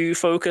get too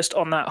focused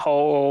on that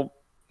whole,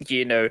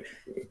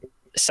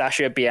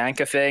 Sasha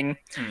Bianca thing,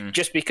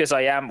 just because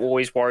I am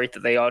always worried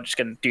that they are just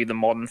going to do the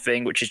modern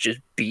thing, which is just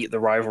beat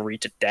the rivalry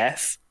to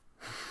death.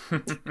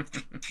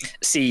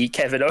 See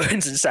Kevin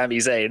Owens and Sami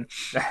Zayn.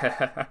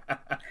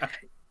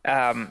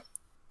 And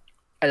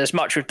as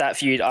much with that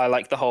feud, I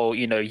like the whole,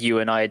 you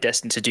and I are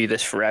destined to do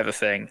this forever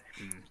thing.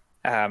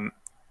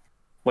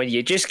 When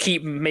you just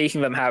keep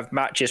making them have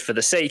matches for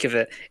the sake of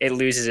it, it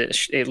loses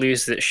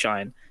its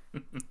shine.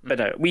 But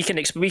no, we can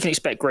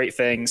expect great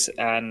things,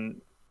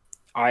 and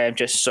I am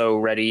just so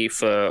ready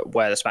for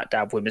where the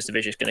SmackDown Women's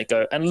Division is going to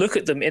go, and look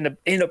at them in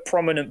a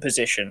prominent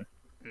position,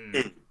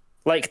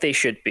 like they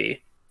should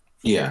be.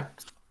 Yeah.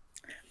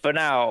 But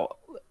now,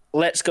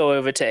 let's go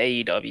over to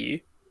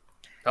AEW.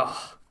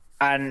 Oh.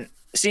 And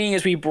seeing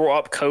as we brought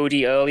up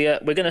Cody earlier,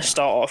 we're going to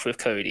start off with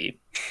Cody,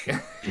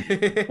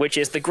 which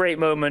is the great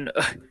moment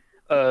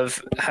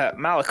of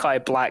Malachi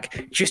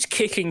Black just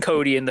kicking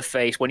Cody in the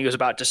face when he was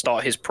about to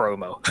start his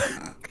promo.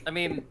 I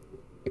mean,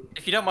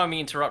 if you don't mind me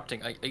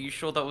interrupting, are you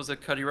sure that was a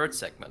Cody Rhodes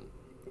segment?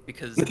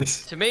 Because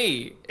to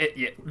me,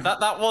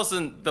 that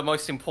wasn't the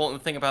most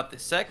important thing about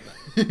this segment.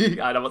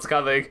 I know what's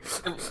coming.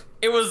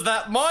 It was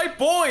that my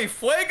boy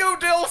Fuego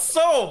del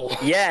Sol,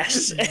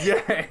 yes,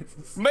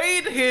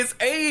 made his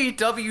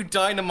AEW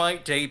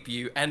Dynamite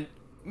debut, and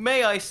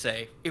may I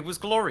say, it was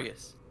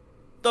glorious.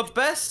 The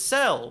best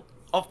sell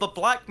of the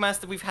Black Mass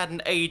that we've had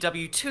in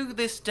AEW to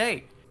this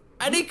day.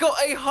 And he got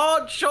a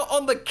hard shot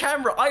on the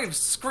camera. I have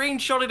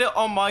screenshotted it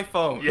on my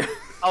phone. Yeah.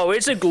 Oh,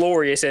 it's a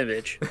glorious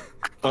image.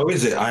 Oh,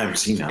 is it? I haven't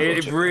seen that.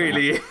 It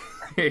really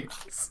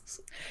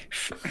is.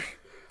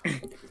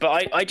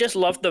 But I just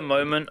love the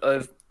moment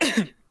of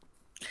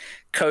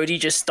Cody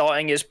just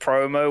starting his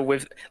promo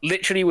with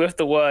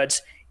the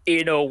words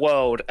 "inner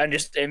world" and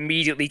just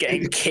immediately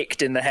getting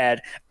kicked in the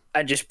head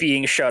and just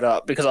being shut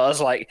up, because I was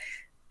like,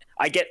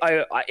 I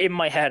in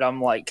my head I'm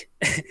like,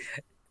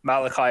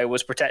 Malachi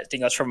was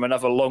protecting us from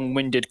another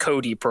long-winded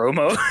Cody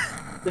promo.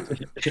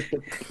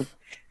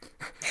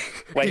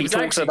 where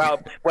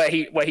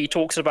he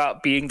talks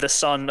about being the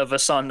son of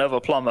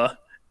a plumber.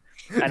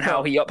 and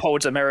how he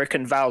upholds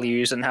American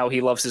values and how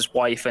he loves his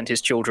wife and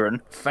his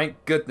children.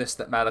 Thank goodness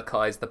that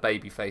Malachi's the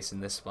babyface in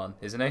this one,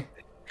 isn't he?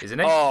 Isn't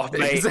he? Oh,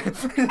 mate.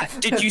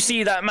 Did you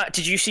see that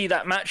Did you see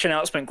that match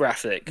announcement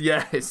graphic?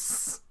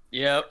 Yes.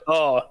 Yep.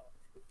 Oh,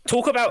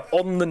 talk about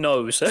on the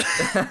nose.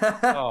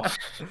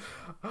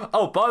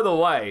 Oh, by the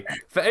way,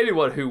 for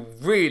anyone who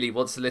really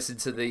wants to listen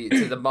to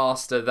the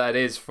master that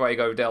is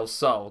Fuego del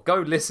Sol, go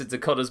listen to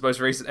Connor's most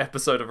recent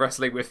episode of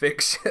Wrestling with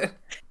Fiction.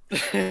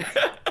 That's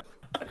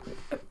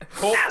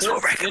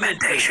what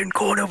recommendation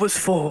corner was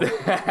for.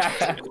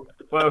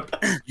 Well,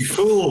 You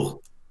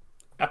fool!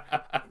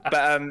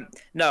 But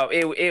no,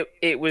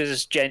 it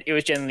was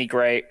genuinely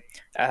great.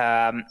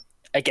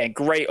 Again,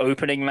 great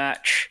opening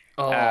match.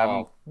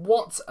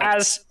 what an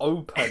as-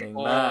 opening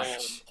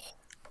match.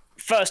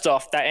 First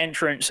off, that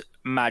entrance,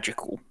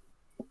 magical.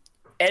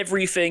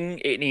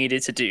 Everything it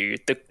needed to do.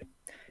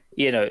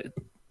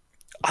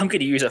 I'm going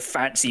to use a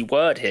fancy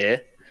word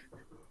here.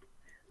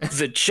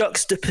 The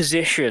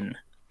juxtaposition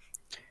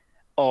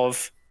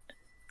of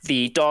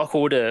the Dark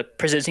Order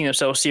presenting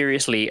themselves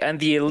seriously and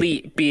the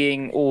Elite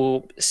being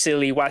all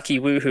silly,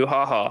 wacky, woohoo,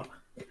 haha.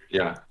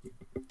 Yeah.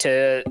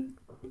 To,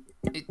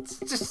 It's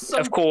just so...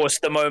 of course,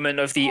 the moment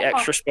of the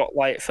extra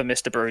spotlight for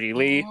Mr. Brody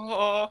Lee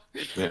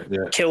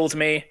Yeah. killed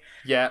me.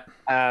 Yeah.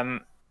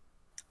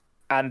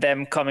 And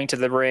them coming to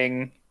the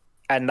ring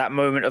and that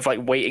moment of like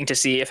waiting to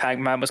see if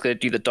Hangman was going to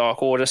do the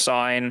Dark Order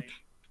sign,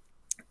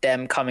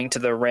 them coming to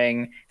the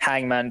ring,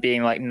 Hangman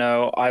being like,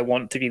 no, I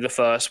want to be the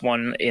first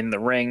one in the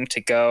ring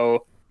to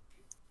go.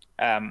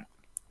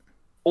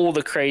 All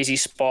the crazy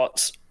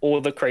spots, all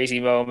the crazy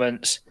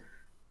moments.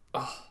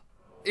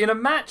 In a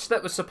match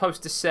that was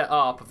supposed to set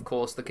up, of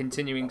course, the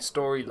continuing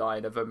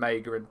storyline of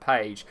Omega and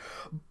Page,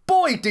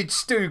 boy, did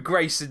Stu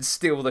Grayson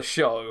steal the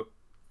show.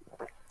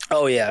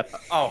 Oh, yeah.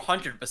 Oh,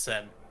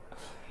 100%.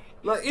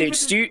 Like,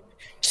 Dude,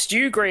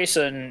 Stu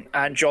Grayson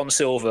and John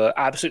Silver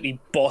absolutely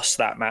bossed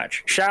that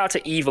match. Shout out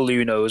to Evil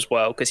Uno as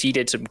well, because he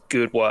did some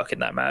good work in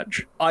that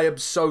match. I am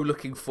so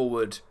looking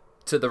forward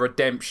to the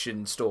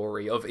redemption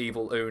story of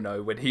Evil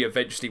Uno when he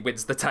eventually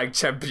wins the tag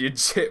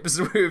championships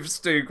with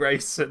Stu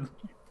Grayson.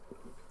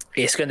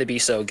 It's going to be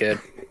so good.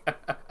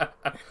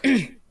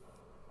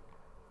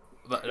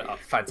 But,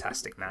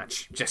 fantastic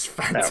match. Just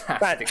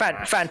fantastic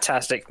match.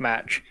 Fantastic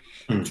match.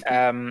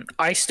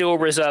 I still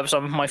reserve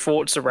some of my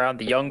thoughts around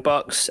the Young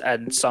Bucks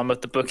and some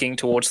of the booking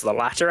towards the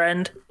latter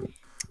end.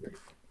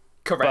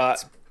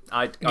 Correct.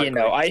 I agree.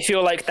 I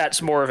feel like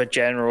that's more of a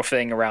general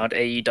thing around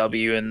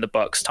AEW and the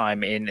Bucks'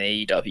 time in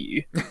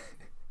AEW.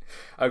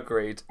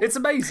 Agreed. It's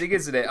amazing,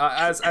 isn't it?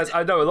 As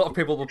I know a lot of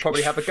people will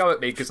probably have a go at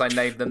me because I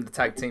named them the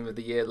tag team of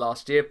the year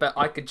last year, but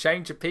I can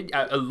change opinion.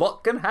 A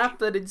lot can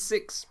happen in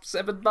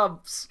 6-7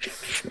 months.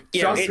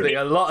 Trust me,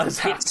 a lot has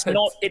happened.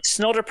 It's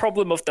not a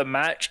problem of the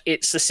match.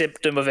 It's a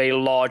symptom of a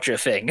larger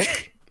thing.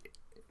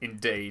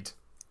 Indeed.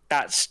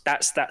 That's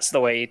the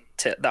way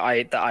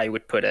that I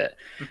would put it.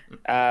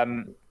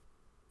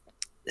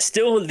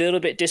 Still a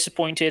little bit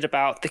disappointed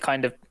about the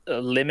kind of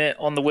limit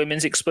on the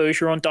women's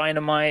exposure on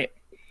Dynamite.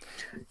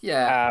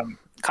 Yeah.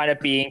 Kind of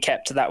being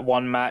kept to that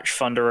one match,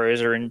 Thunder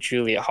Rosa and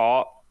Julia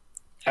Hart.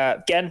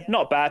 Again,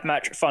 not a bad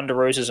match. Thunder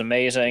Rosa's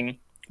amazing.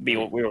 We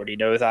already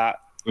know that.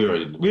 We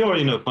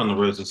already know Thunder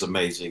Rosa is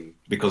amazing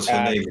because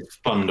her name is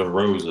Thunder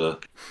Rosa.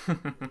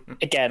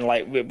 Again,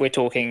 like we're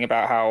talking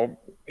about how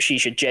she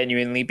should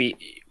genuinely be.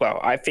 Well,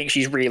 I think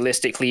she's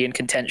realistically in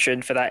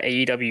contention for that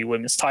AEW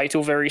Women's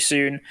title very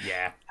soon.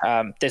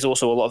 Yeah. There's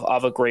also a lot of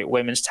other great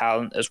women's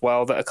talent as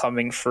well that are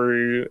coming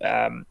through.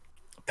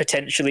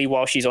 Potentially,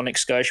 while she's on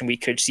excursion, we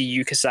could see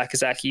Yuka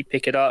Sakazaki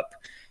pick it up.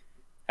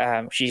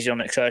 She's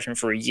on excursion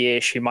for a year.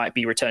 She might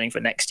be returning for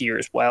next year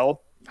as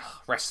well.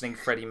 Wrestling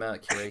Freddie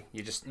Mercury.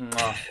 You just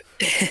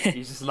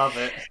love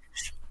it.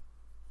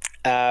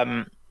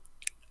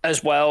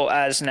 As well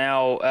as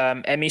now,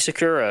 Emi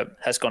Sakura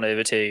has gone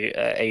over to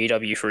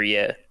AEW for a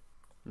year.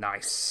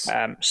 Nice.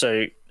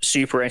 So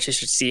super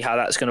interested to see how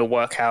that's going to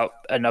work out.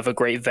 Another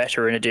great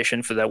veteran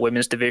addition for their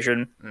women's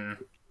division.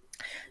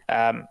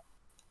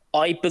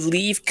 I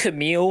believe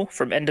Camille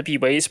from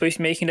NWA is supposed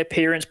to make an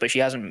appearance, but she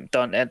hasn't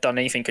done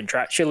anything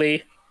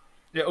contractually.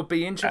 It'll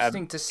be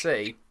interesting to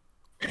see.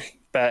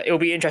 But it'll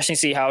be interesting to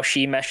see how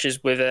she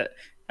meshes with it.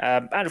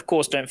 And of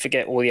course, don't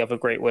forget all the other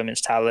great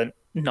women's talent.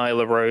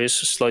 Nyla Rose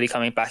slowly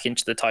coming back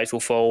into the title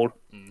fold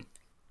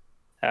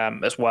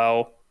as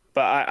well.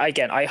 But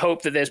I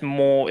hope that there's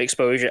more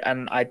exposure,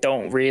 and I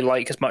don't really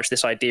like as much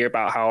this idea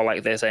about how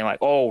like they're saying like,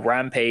 oh,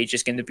 Rampage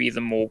is going to be it's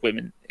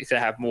going to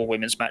have more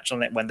women's matches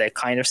on it when they're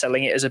kind of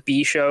selling it as a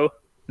B show,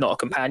 not a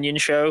companion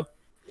show.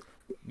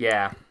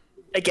 Yeah.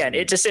 Again,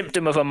 it's a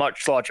symptom of a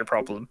much larger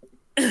problem.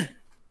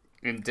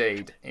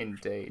 Indeed.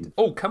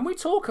 Oh, can we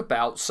talk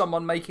about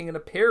someone making an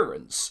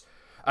appearance?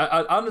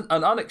 An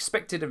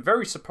unexpected and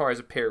very surprise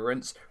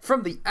appearance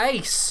from the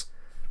Ace.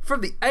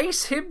 From the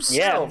Ace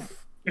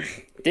himself. Yeah.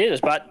 Dude, I was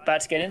about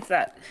to get into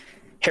that.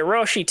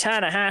 Hiroshi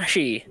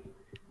Tanahashi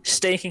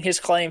staking his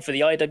claim for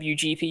the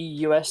IWGP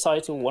US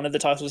title, one of the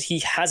titles he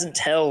hasn't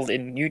held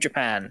in New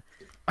Japan.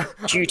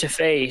 due to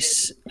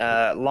face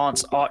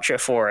Lance Archer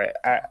for it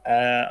at,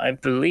 I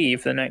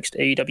believe, the next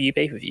AEW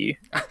pay-per-view.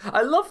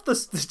 I love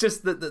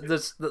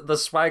the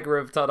swagger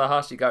of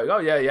Tanahashi going, oh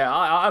yeah,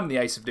 I'm the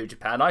ace of New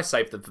Japan. I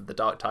saved them from the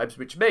dark times,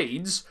 which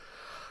means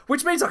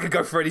I can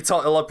go for any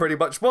title I pretty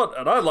much want,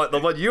 and I like the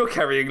one you're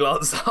carrying,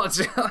 Lance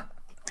Archer.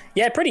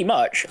 Yeah, pretty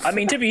much. I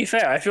mean, to be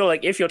fair, I feel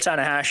like if you're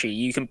Tanahashi,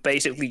 you can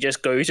basically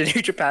just go to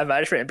New Japan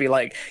management and be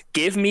like,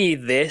 give me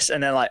this,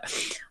 and then like,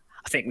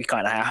 I think we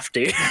kind of have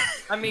to.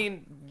 I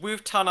mean,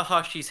 with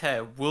Tanahashi's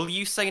hair, will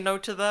you say no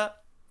to that?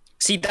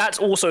 See, that's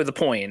also the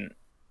point.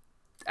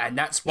 And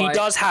that's why... He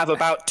does have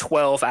about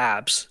 12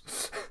 abs.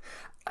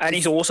 And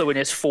he's also in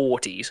his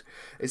 40s.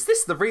 Is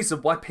this the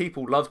reason why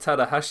people love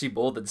Tanahashi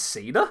more than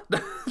Cena?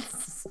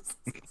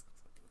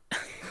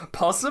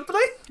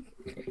 Possibly?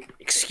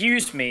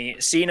 Excuse me,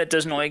 Cena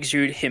does not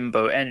exude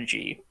himbo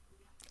energy.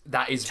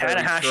 That is very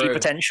true. Tanahashi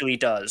potentially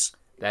does,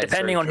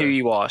 depending on true. who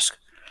you ask.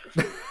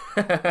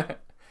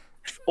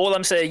 All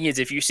I'm saying is,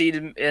 if you see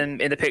him in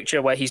the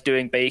picture where he's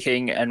doing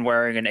baking and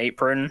wearing an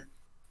apron,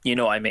 you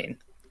know what I mean.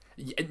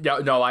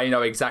 No, I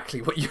know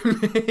exactly what you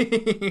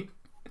mean.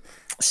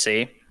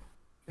 See?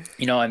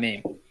 You know what I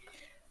mean.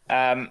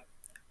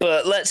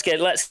 But let's get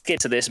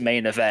to this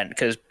main event,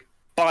 because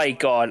by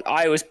God,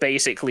 I was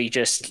basically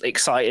just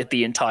excited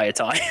the entire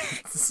time.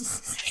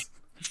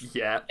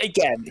 Yeah.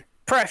 Again,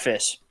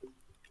 preface.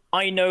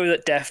 I know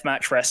that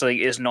deathmatch wrestling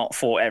is not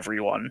for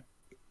everyone.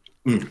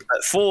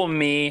 But for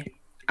me,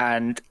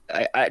 and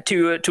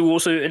to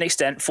also an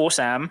extent for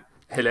Sam.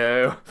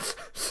 Hello.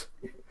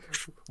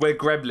 We're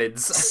gremlins.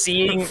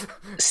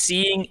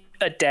 Seeing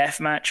a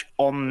deathmatch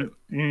on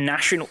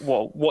national,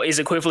 what is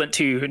equivalent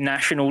to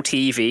national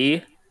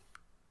TV,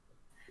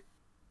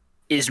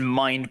 is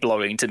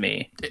mind-blowing to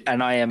me.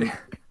 And I am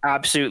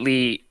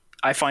absolutely...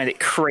 I find it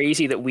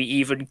crazy that we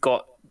even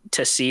got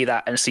to see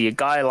that and see a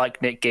guy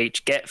like Nick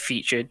Gage get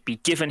featured, be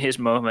given his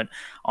moment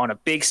on a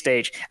big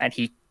stage, and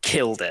he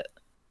killed it.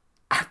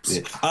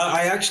 Yeah.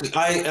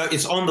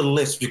 It's on the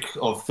list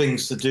of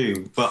things to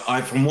do, but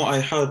from what I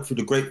heard through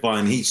the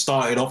grapevine, he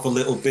started off a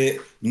little bit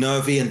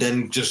nervy and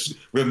then just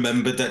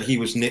remembered that he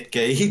was Nick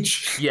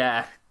Gage.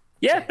 Yeah.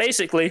 Yeah,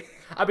 basically.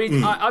 I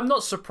mean, I'm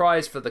not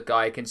surprised for the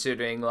guy,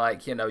 considering,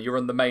 like, you know, you're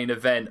on the main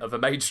event of a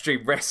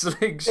mainstream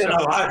wrestling show. You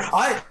know,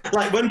 I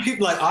like when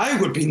people I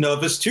would be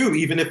nervous too,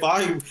 even if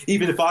I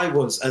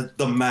was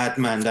the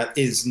madman that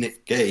is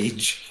Nick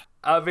Gage.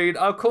 I mean,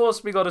 of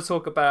course, we got to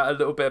talk about a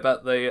little bit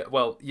about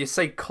you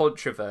say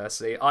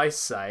controversy. I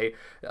say,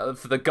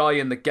 for the guy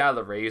in the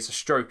gallery, is a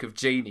stroke of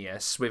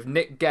genius, with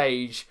Nick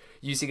Gage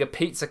using a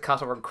pizza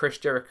cutter on Chris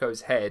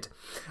Jericho's head.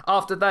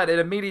 After that, it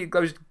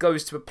immediately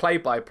goes to a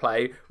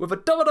play-by-play with a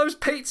Domino's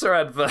pizza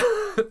advert.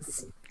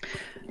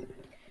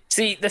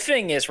 See, the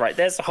thing is, right,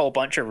 there's a whole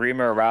bunch of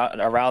rumor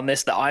around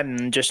this that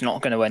I'm just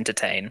not going to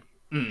entertain.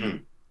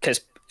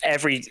 Because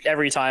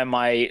every time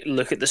I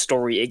look at the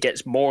story, it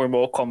gets more and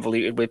more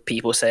convoluted with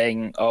people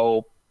saying,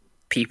 oh,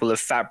 people have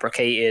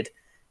fabricated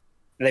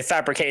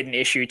an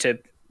issue to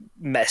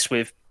mess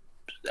with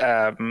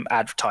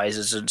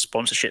advertisers and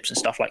sponsorships and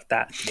stuff like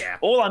that. Yeah.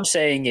 All I'm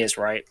saying is,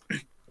 right,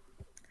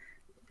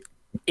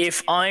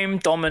 if I'm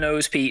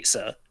Domino's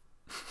Pizza,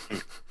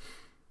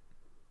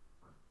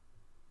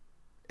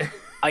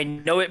 I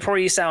know it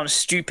probably sounds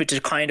stupid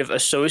to kind of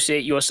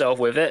associate yourself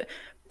with it,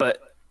 but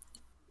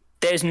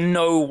there's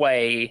no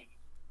way,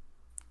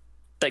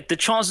 like, the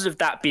chances of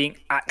that being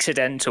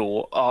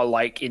accidental are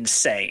like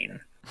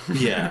insane.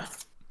 Yeah.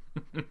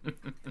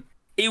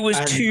 It was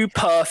too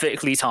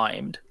perfectly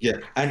timed. Yeah,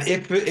 and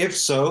if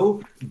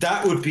so,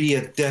 that would be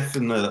a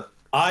definite.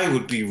 I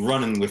would be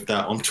running with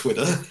that on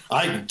Twitter.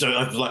 I'd be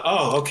like,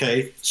 oh,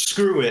 okay,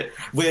 screw it.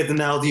 We are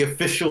now the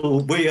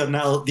official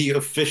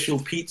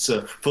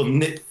pizza for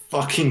Nick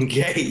fucking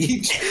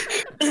Gage.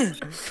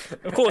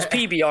 Of course,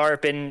 PBR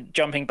have been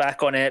jumping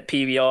back on it.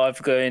 PBR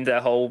have going their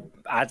whole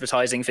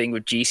advertising thing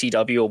with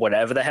GCW or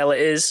whatever the hell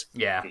it is.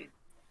 Yeah.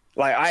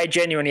 Like, I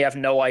genuinely have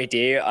no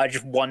idea. I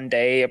just, one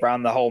day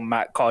around the whole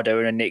Matt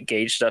Cardona and Nick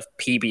Gage stuff,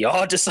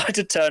 PBR decided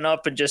to turn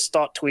up and just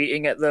start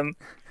tweeting at them.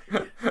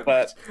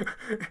 But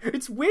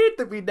it's weird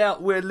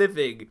that we're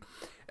living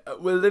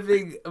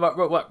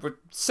we're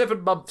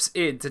 7 months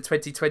into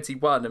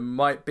 2021, and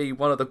might be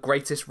one of the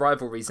greatest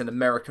rivalries in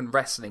American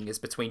wrestling is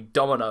between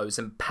Domino's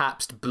and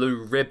Pabst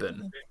Blue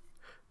Ribbon.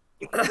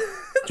 That's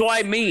what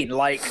I mean.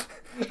 Like,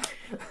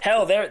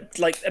 hell, they're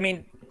like, I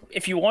mean,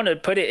 if you want to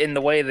put it in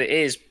the way that it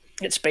is,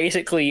 it's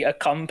basically a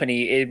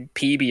company in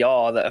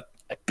PBR that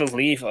I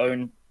believe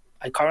I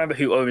can't remember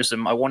who owns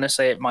them. I want to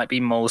say it might be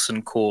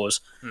Molson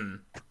Coors.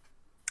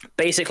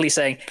 Basically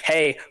saying,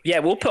 hey, yeah,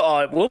 we'll put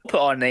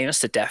our names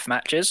to death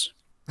matches.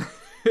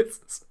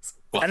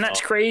 And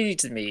that's crazy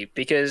to me,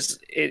 because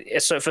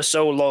it's for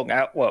so long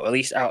at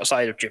least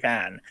outside of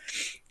Japan,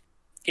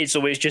 it's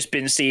always just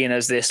been seen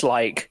as this,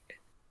 like,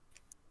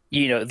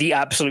 you know, the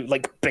absolute,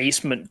 like,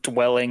 basement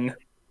dwelling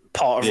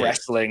part of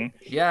wrestling.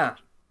 Yeah.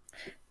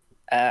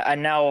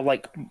 And now,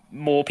 like,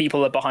 more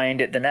people are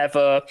behind it than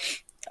ever.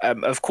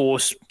 Of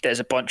course, there's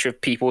a bunch of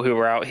people who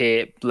are out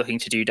here looking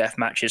to do death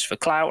matches for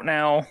clout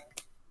now.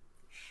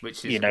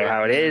 Which is, you know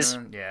how it is.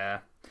 Yeah.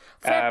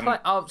 Fair play.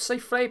 I'll say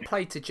fair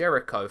play to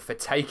Jericho for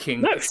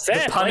taking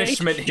the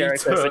punishment he took.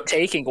 For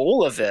taking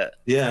all of it.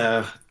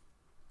 Yeah.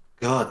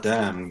 God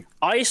damn.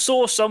 I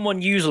saw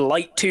someone use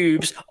light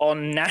tubes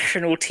on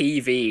national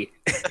TV.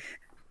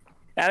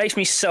 That makes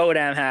me so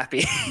damn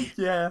happy.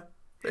 Yeah.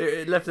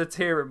 It left a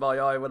tear in my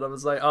eye when I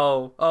was like,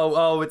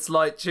 oh, it's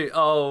light tube.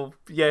 Oh,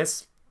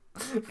 yes.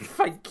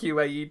 Thank you,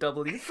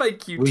 AEW.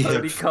 Thank you,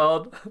 Tony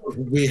Khan.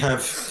 We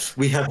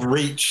have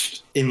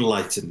reached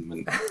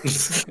enlightenment.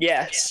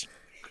 Yes.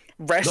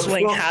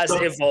 Wrestling has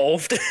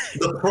evolved.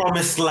 The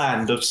promised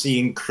land of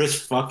seeing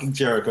Chris fucking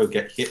Jericho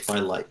get hit by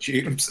light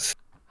tubes.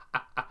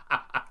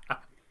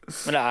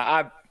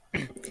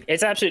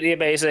 It's absolutely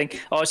amazing.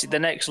 Obviously, the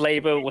next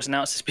label was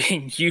announced as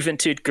being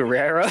Juventud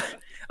Guerrera,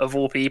 of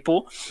all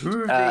people.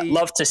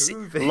 Love to see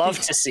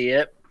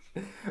it.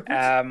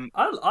 I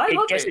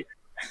love it.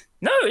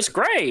 No, it's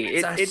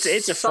great.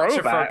 It's a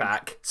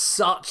throwback.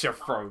 Such a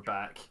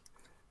throwback.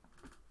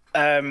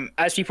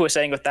 As people were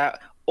saying with that,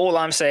 all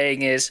I'm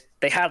saying is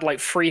they had like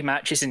 3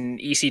 matches in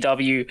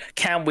ECW.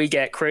 Can we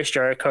get Chris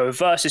Jericho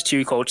versus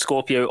Too Cold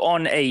Scorpio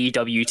on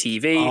AEW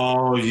TV?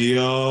 Oh,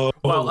 yo.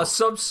 Well,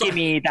 give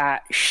me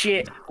that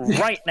shit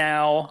right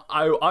now.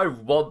 I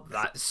want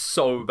that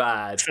so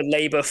bad. For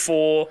Labor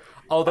 4.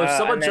 Although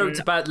someone joked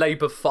about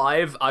Labor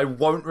 5, I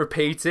won't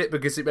repeat it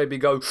because it made me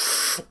go,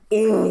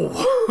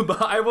 oh.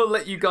 But I will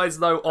let you guys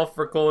know off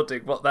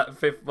recording what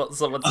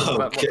someone said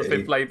about what the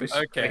 5th Labor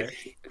should be.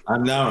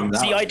 I'm down.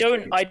 See, I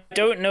don't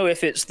know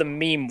if it's the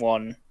meme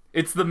one.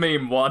 It's the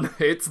meme one.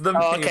 It's the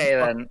meme okay,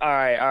 one. then. All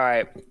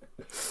right.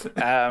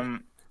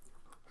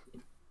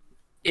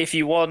 If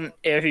you want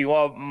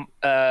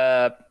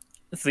the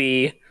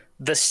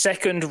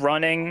second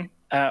running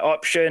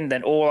option,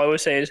 then all I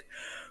would say is,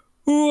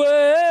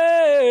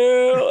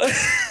 well.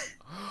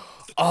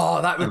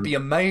 Oh, that would be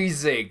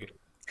amazing.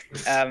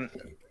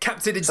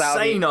 Captain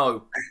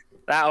Insano.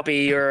 That'll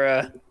be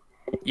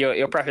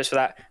your preface for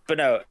that. But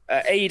no,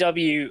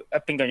 AEW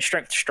have been going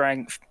strength to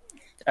strength.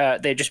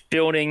 They're just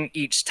building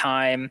each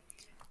time,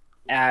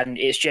 and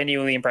it's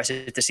genuinely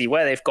impressive to see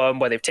where they've gone,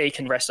 where they've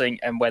taken wrestling,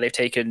 and where they've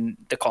taken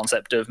the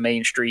concept of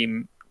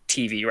mainstream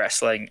TV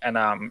wrestling, and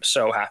I'm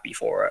so happy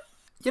for it.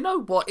 You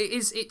know what?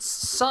 It's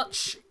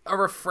such a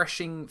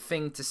refreshing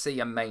thing to see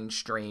a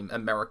mainstream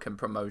American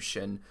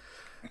promotion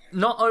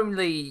not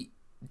only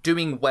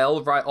doing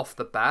well right off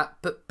the bat,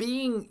 but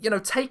being,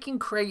 taking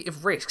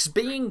creative risks,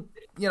 being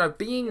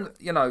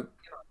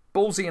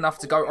ballsy enough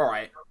to go, all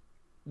right,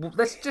 well,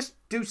 let's just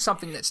do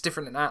something that's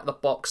different and out of the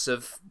box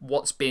of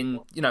what's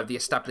been, the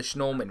established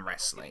norm in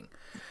wrestling.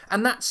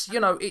 And that's,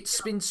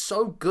 it's been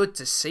so good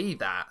to see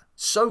that.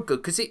 So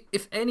good. Because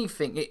if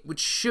anything,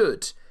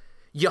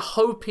 you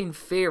hope in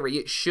theory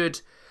it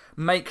should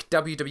make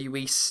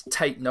WWE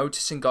take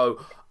notice and go,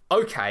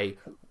 okay,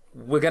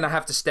 we're going to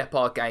have to step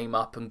our game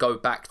up and go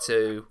back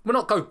to, well,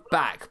 not go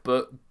back,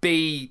 but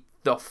be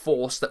the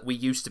force that we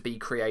used to be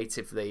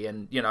creatively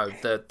and,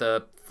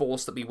 the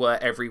force that we were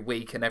every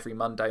week and every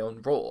Monday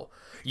on Raw.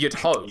 You'd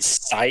hope.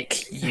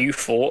 Psych, you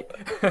thought.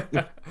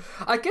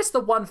 I guess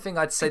the one thing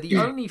I'd say, the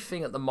only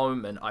thing at the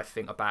moment I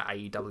think about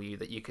AEW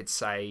that you could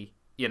say,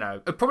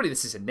 probably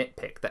this is a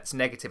nitpick that's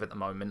negative at the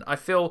moment. I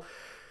feel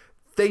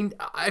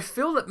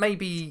that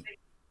maybe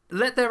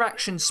let their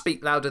actions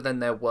speak louder than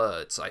their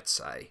words, I'd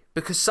say.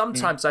 Because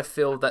sometimes I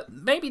feel that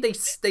maybe they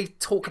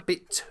talk a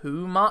bit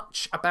too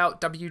much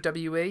about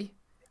WWE.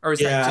 Or is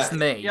that just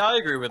me? Yeah, I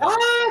agree with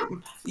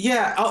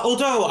that.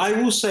 Although I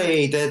will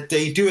say that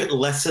they do it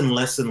less and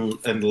less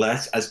and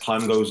less as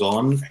time goes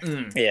on.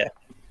 Yeah.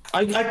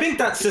 I think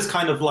that's just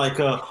kind of like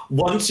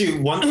once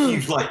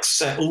you've like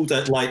settled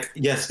that, like,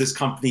 yes, this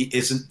company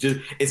isn't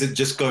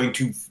just going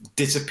to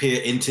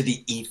disappear into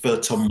the ether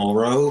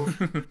tomorrow.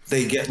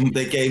 they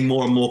gain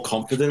more and more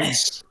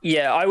confidence.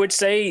 Yeah, I would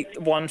say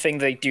one thing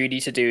they do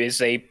need to do is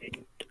they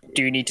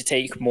do need to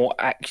take more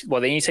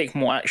they need to take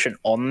more action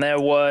on their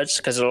words,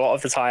 because a lot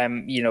of the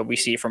time, we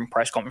see from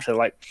press conferences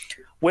like,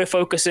 we're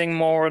focusing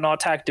more on our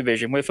tag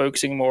division, we're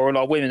focusing more on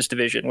our women's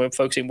division, we're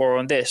focusing more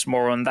on this,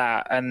 more on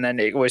that, and then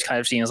it always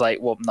kind of seems like,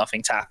 well,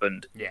 nothing's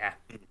happened. Yeah.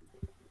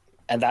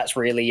 And that's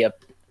really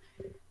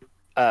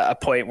a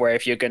point where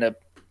if you're gonna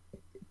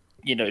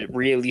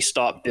really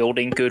start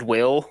building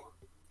goodwill,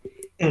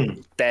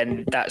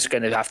 then that's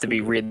going to have to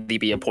really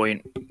be a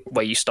point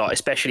where you start,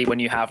 especially when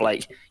you have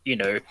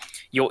you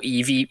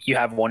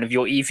have one of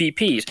your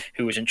EVPs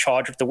who is in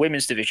charge of the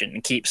women's division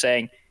and keeps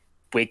saying,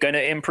 we're going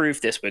to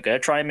improve this, we're going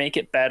to try and make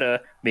it better,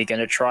 we're going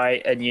to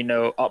try and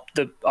up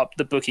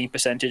the booking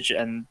percentage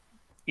and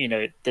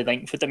the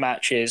length of the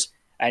matches,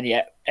 and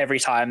yet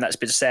every time that's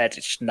been said,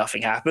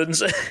 nothing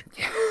happens.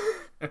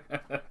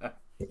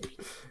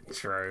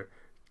 True.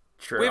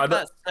 With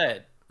that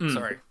said,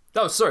 sorry.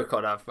 Oh, sorry,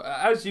 Connor.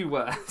 As you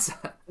were.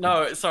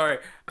 No, sorry.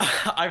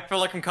 I feel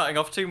like I'm cutting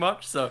off too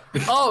much, so...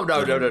 Oh,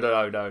 no.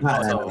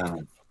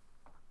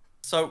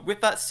 So,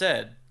 with that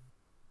said,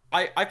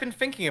 I've been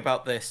thinking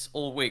about this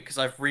all week because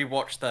I've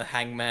rewatched the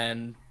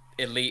Hangman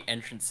Elite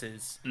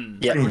entrances.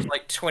 Yeah.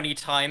 Like 20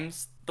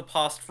 times the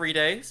past 3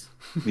 days.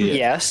 Yeah.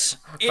 Yes.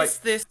 Is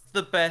this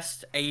the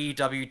best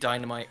AEW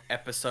Dynamite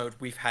episode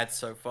we've had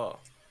so far?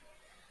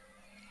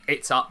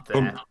 It's up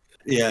there.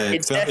 Yeah,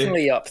 It's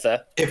definitely up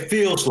there. It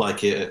feels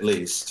like it, at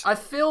least. I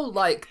feel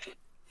like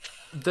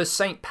the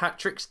St.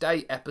 Patrick's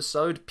Day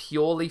episode,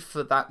 purely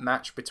for that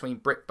match between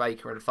Britt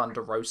Baker and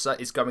Thunder Rosa,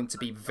 is going to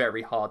be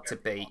very hard to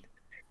beat.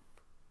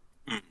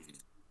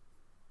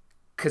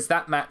 Because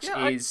that match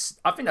is,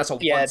 I think that's a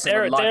once in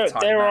a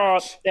lifetime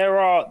match. There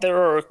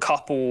are a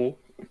couple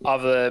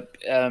other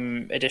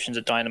editions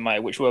of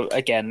Dynamite which were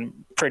again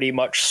pretty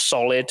much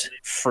solid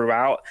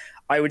throughout.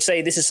 I would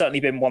say this has certainly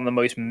been one of the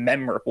most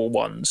memorable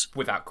ones,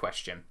 without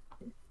question.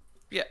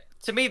 Yeah,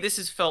 to me, this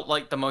has felt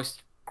like the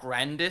most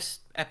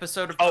grandest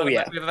episode of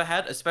Dynamite we've ever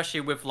had,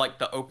 especially with like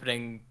the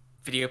opening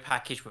video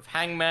package with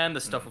Hangman,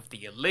 the stuff with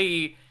the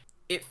Elite.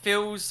 It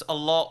feels a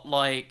lot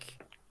like,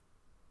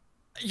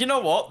 you know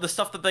what, the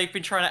stuff that they've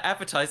been trying to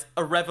advertise,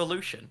 a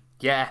revolution.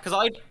 Yeah.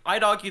 Because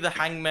I'd argue the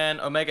Hangman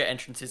Omega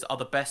entrances are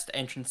the best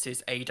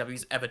entrances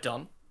AEW's ever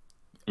done.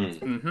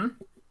 Mm-hmm.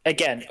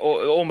 Again,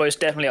 almost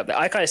definitely up there.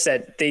 Like I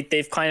said,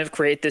 they've kind of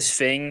created this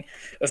thing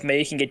of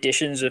making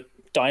editions of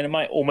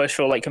Dynamite almost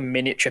feel like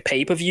miniature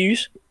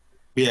pay-per-views.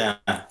 Yeah.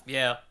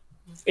 Yeah.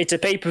 It's a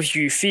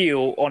pay-per-view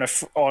feel on a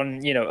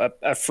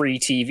free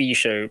TV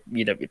show,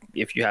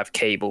 if you have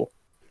cable.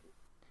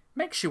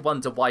 Makes you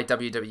wonder why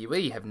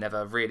WWE have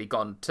never really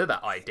gone to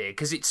that idea,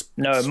 because it's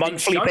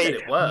monthly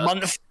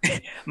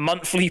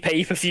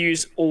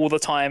pay-per-views all the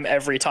time,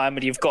 every time,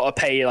 and you've got to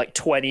pay like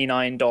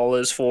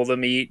 $29 for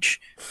them each.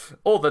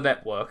 Or the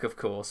network, of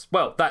course.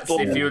 Well, that's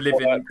if you live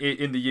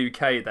in the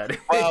UK, then.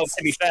 Well,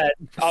 to be fair,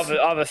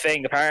 other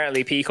thing,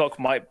 apparently Peacock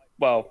might,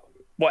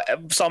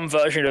 some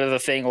version of the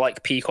thing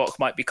like Peacock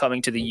might be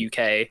coming to the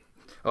UK.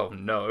 Oh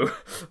no!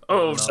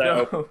 Oh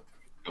no!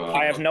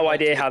 I have no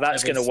idea how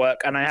that's going to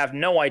work, and I have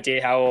no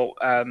idea how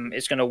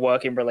it's going to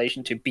work in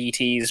relation to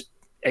BT's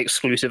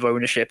exclusive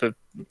ownership of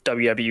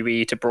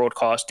WWE to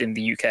broadcast in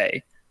the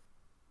UK.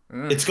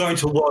 It's going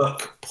to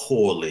work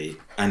poorly,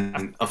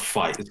 and a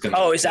fight is going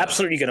to... Oh, it's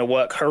absolutely going to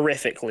work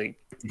horrifically.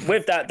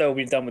 With that, though,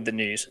 we're done with the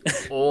news.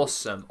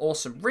 Awesome.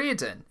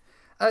 Riordan,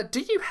 do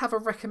you have a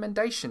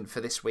recommendation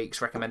for this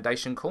week's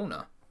Recommendation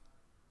Corner?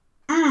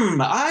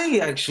 I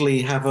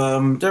actually have...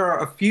 there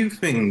are a few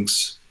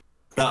things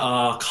that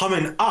are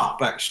coming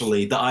up,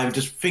 actually, that I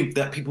just think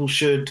that people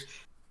should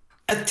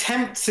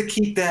attempt to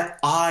keep their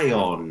eye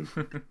on.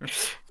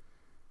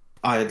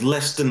 I had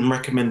less than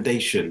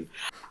recommendation.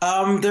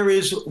 There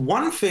is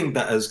one thing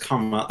that has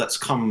come up, that's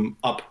come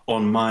up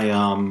on my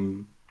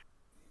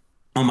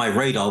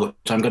radar, which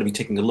I'm going to be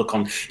taking a look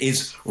on,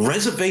 is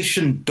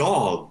Reservation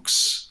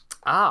Dogs.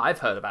 Ah, I've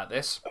heard about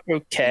this.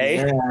 Okay.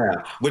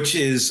 Yeah, which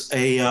is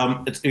a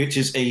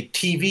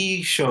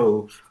TV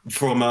show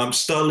from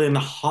Sterling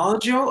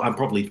Harjo. I'm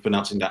probably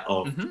pronouncing that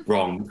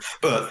wrong,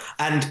 but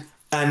and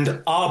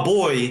our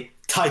boy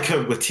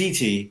Taika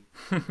Waititi.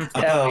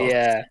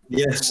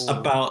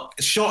 About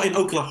shot in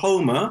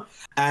Oklahoma,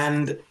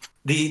 and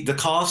the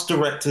cast,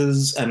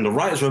 directors, and the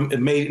writers were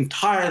made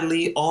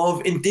entirely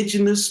of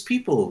indigenous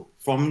people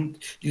from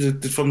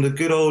the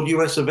good old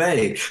US of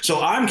A.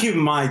 So I'm keeping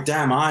my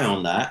damn eye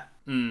on that.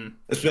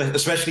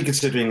 Especially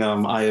considering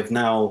I have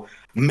now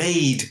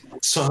made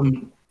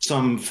some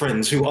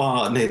friends who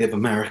are Native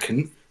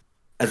American,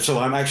 and so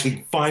I'm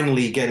actually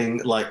finally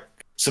getting like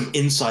some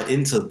insight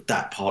into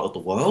that part of the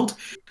world.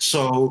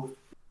 So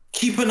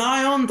keep an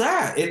eye on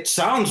that. It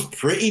sounds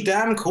pretty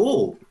damn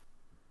cool.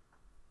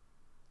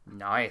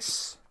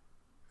 Nice.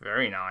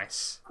 Very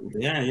nice.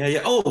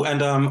 Yeah. Oh,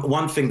 and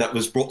one thing that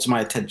was brought to my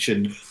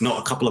attention not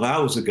a couple of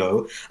hours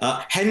ago,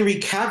 Henry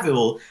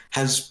Cavill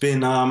has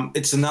been,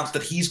 it's announced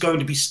that he's going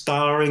to be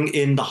starring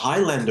in the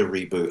Highlander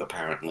reboot,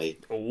 apparently.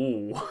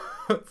 Ooh.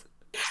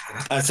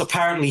 So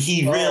apparently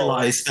he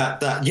realized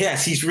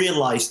he's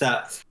realized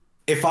that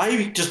if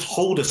I just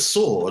hold a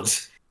sword,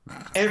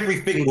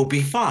 everything will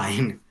be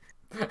fine.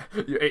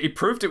 He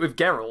proved it with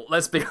Geralt,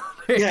 let's be honest.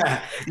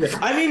 Yeah.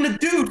 I mean, the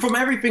dude, from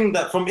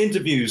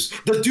interviews,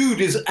 the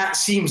dude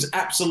seems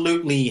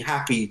absolutely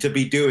happy to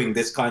be doing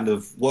this kind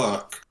of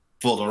work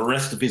for the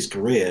rest of his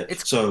career.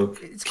 It's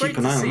keep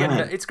an eye on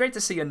that. It's great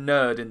to see a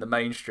nerd in the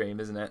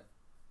mainstream, isn't it?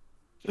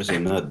 There's a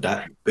nerd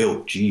that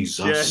built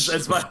Jesus. Yes,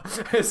 as well.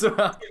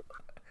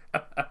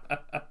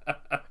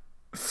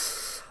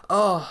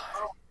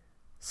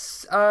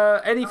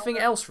 Anything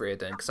else,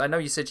 Riordan? Because I know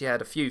you said you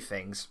had a few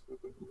things.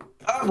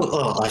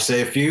 I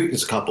say a few.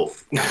 It's a couple.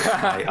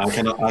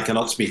 I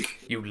cannot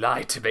speak. You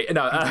lied to me.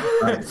 No,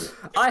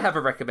 I have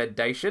a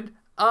recommendation.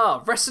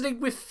 Wrestling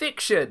with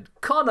Fiction,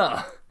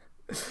 Connor.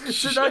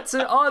 So that's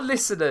our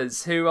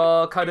listeners who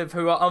are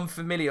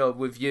unfamiliar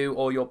with you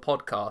or your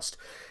podcast.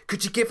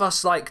 Could you give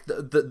us like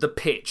the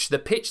pitch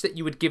that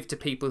you would give to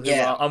people who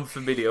are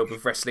unfamiliar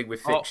with Wrestling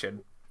with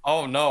Fiction?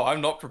 Oh no,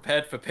 I'm not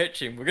prepared for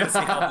pitching. We're gonna see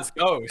how this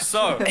goes.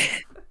 So,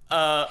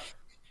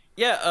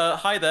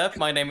 hi there.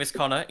 My name is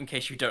Connor. In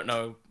case you don't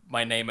know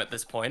my name at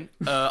this point.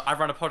 I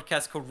run a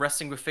podcast called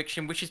Wrestling with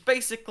Fiction, which is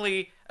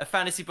basically a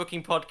fantasy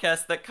booking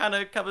podcast that kind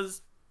of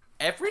covers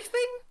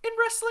everything in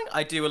wrestling.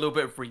 I do a little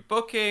bit of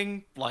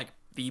rebooking, like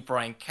the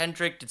Brian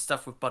Kendrick, did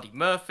stuff with Buddy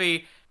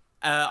Murphy.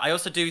 I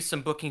also do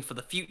some booking for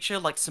the future,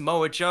 like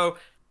Samoa Joe.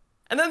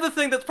 And then the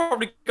thing that's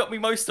probably got me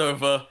most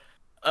over,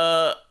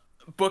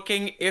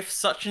 booking if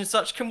such and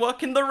such can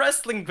work in the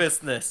wrestling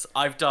business.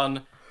 I've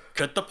done,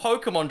 could the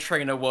Pokemon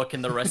trainer work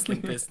in the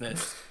wrestling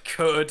business?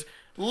 Could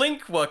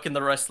Link work in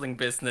the wrestling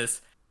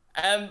business?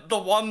 And the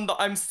one that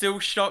I'm still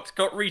shocked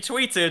got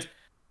retweeted,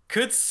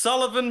 could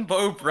Sullivan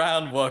Bo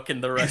Brown work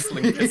in the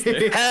wrestling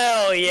business?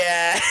 Hell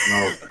yeah!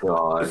 Oh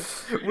god.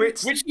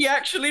 Which he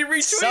actually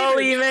retweeted.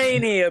 Sully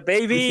Mania,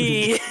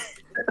 baby!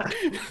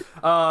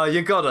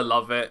 You gotta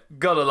love it.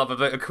 Gotta love a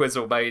bit of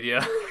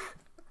Quizzlemania.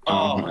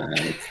 Oh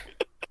man.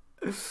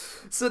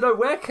 So no,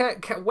 where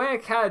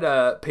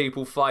can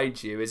people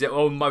find you? Is it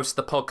on most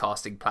of the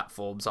podcasting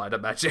platforms, I'd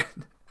imagine?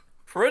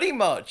 Pretty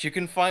much. You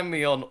can find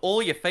me on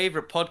all your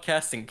favorite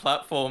podcasting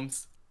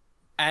platforms.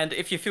 And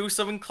if you feel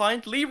so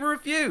inclined, leave a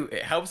review.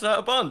 It helps out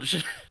a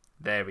bunch.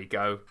 There we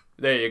go.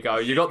 There you go.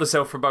 You got the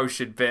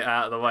self-promotion bit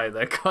out of the way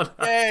there, Connor.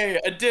 Hey,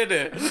 I did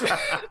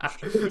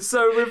it.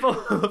 So with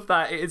all of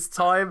that, it's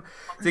time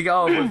to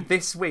go on with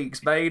this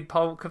week's main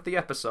bulk of the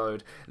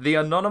episode, the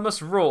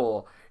Anonymous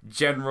Raw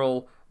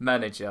General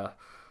Manager.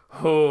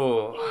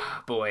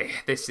 Oh, boy.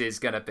 This is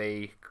going to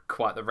be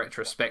quite the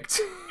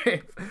retrospective.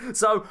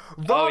 So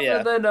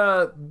rather than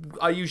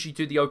I usually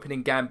do the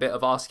opening gambit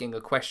of asking a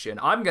question,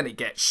 I'm going to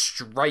get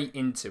straight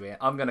into it.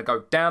 I'm going to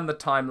go down the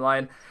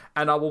timeline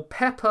and I will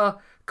pepper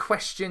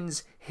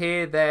questions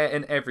here, there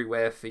and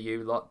everywhere for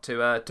you lot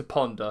to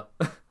ponder.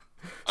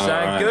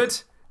 Sound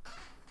good?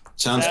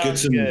 Sounds good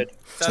to me.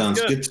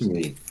 Sounds good to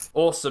me.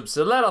 Awesome.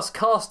 So let us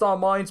cast our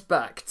minds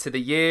back to the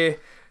year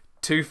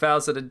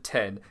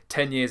 2010,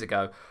 10 years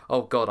ago.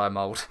 Oh god, I'm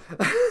old.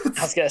 I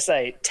was going to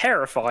say,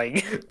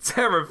 terrifying.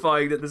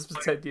 Terrifying that this was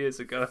 10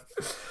 years ago.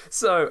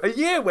 So, a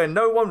year when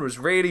no one was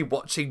really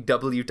watching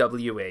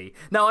WWE.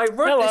 Now, I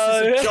wrote this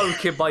as a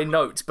joke in my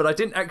notes, but I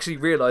didn't actually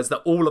realise that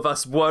all of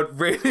us weren't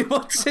really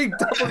watching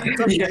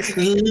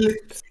WWE.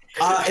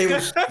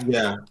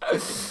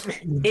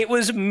 It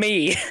was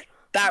me.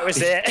 That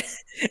was it.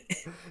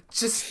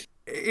 Just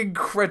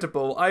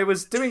incredible. I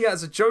was doing it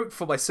as a joke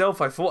for myself.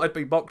 I thought I'd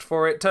be mocked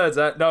for it. Turns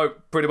out, no,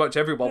 pretty much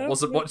everyone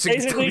wasn't watching.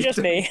 Basically, just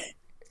me.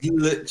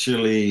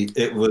 Literally,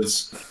 it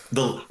was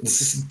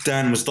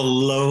Dan was the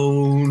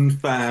lone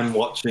fan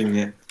watching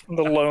it.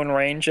 The Lone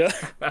Ranger.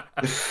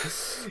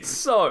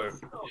 So,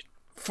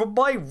 from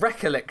my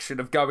recollection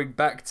of going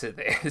back to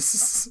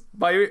this,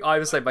 I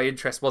would say my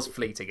interest was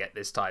fleeting at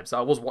this time, so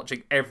I was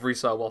watching every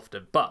so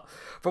often. But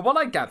from what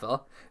I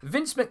gather,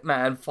 Vince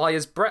McMahon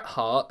fires Bret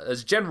Hart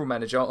as general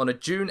manager on a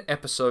June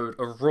episode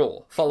of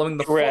Raw, following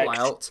the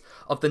fallout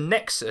of the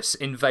Nexus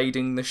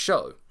invading the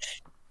show.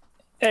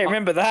 Hey,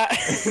 remember that?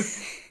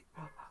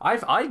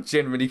 I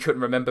genuinely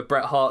couldn't remember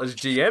Bret Hart as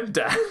GM,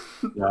 Dan.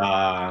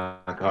 I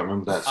can't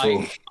remember that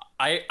song.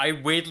 I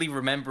weirdly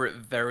remember it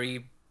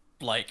very,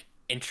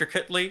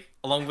 intricately,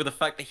 along with the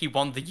fact that he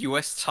won the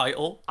US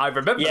title. I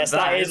remember yes,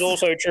 that is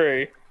also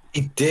true.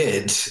 He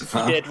did.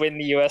 He did win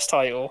the US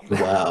title.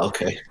 Wow,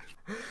 okay.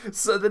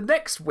 So the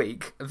next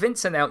week,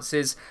 Vince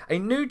announces a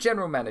new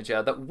general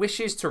manager that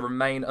wishes to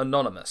remain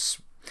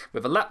anonymous,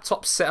 with a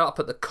laptop set up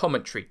at the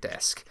commentary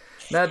desk.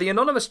 Now, the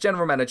anonymous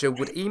general manager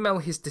would email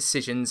his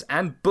decisions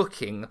and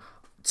booking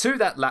to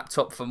that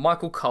laptop for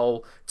Michael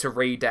Cole to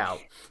read out.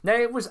 Now,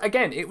 it was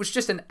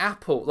just an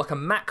Apple, like a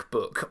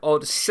MacBook,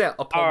 odd set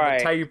upon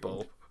the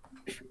table.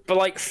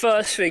 But,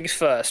 first things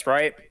first,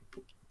 right?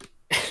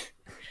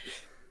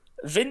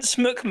 Vince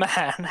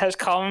McMahon has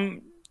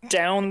come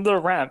down the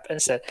ramp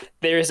and said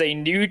there is a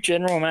new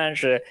general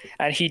manager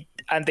and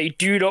they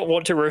do not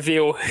want to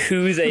reveal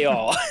who they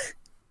are.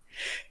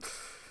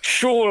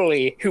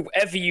 Surely,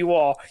 whoever you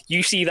are,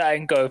 you see that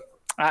and go,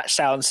 that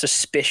sounds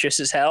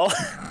suspicious as hell.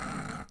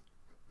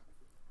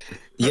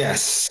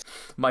 Yes.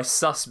 My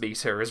sus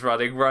meter is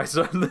running right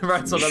on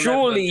the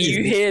Surely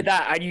you hear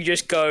that and you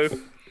just go,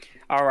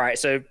 all right,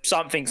 so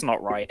something's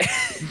not right.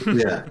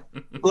 Yeah.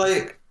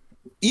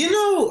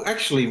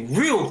 Actually,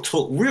 real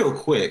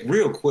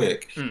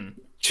quick.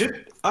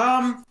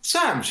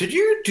 Sam, should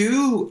you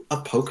do a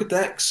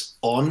Pokedex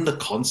on the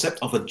concept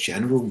of a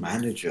general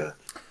manager?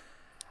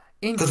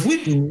 Because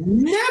we've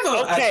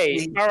never.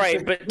 Okay, all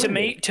right, but to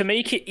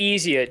make it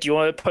easier, do you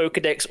want a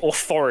Pokedex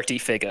authority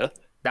figure?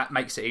 That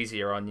makes it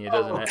easier on you,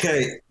 doesn't it?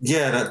 Okay,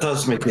 yeah, that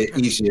does make it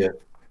easier.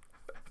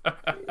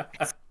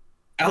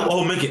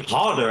 I'll make it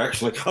harder,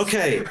 actually.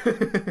 Okay.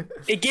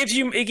 It gives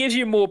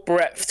you more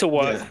breadth to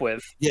work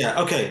with. Yeah.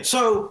 Okay.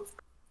 So,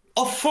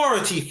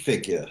 authority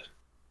figure.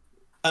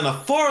 An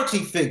authority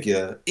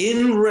figure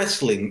in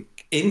wrestling,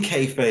 in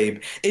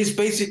kayfabe, is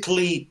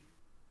basically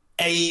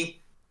a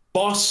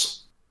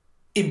boss,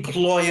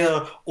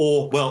 employer,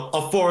 or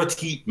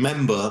authority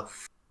member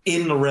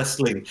in the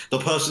wrestling. The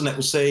person that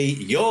will say,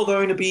 "You're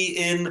going to be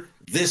in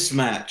this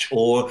match,"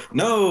 or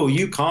 "No,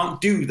 you can't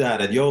do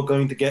that, and you're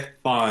going to get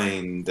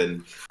fined."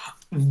 And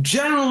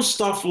general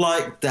stuff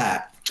like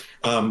that.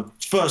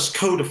 First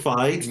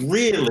codified,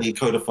 really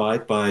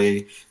codified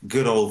by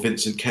good old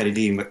Vincent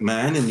Kennedy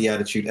McMahon in the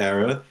Attitude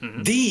Era,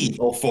 the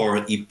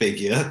authority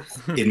figure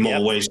in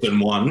more ways than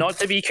one. Not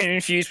to be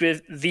confused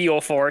with The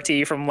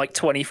Authority from like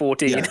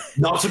 2014. Yeah,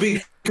 not to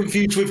be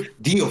confused with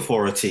the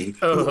authority,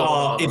 who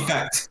are in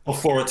fact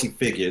authority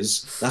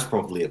figures. That's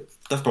probably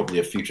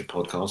a future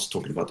podcast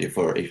talking about the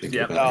authority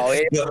figure. Oh,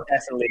 it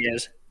definitely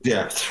is.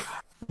 Yeah.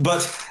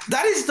 But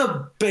that is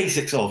the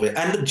basics of it.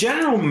 And the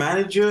general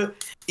manager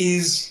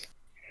is,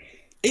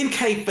 in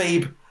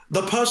kayfabe,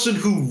 the person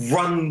who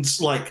runs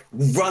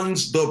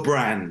the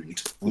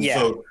brand. Yeah.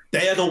 So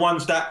they are the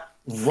ones that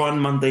run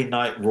Monday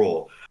Night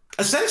Raw.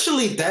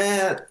 Essentially,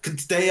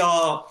 they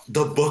are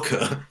the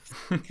booker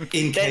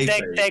in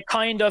kayfabe. They're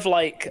kind of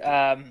like,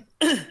 they're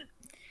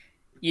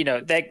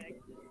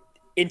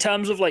in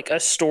terms of like a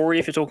story.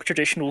 If you're talking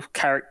traditional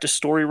character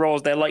story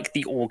roles, they're like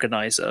the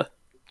organizer.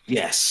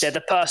 Yes. They're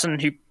the person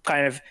who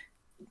kind of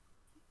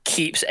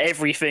keeps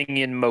everything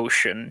in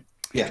motion.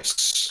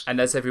 Yes. And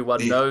as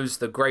everyone knows,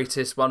 the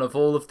greatest one of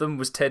all of them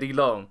was Teddy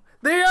Long.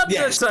 The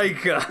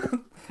Undertaker! Yes.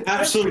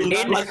 Absolutely.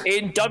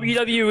 In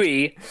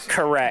WWE,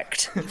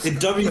 correct. In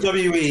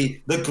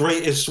WWE, the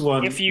greatest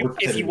one. If you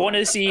want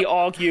to see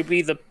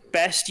arguably the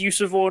best use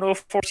of an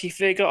authority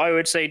figure, I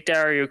would say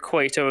Dario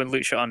Cueto and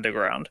Lucha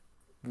Underground.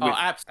 Oh,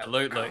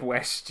 absolutely.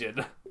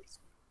 Question.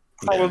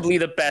 Probably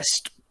the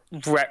best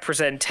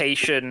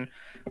representation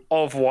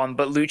of one,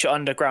 but Lucha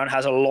Underground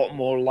has a lot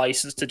more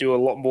license to do a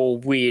lot more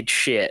weird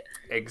shit.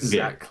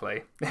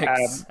 Exactly.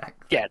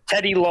 Yeah,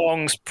 Teddy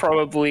Long's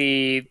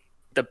probably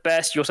the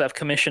best. You also have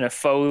Commissioner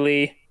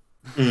Foley,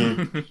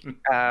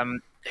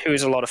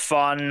 who's a lot of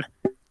fun.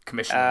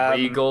 Commissioner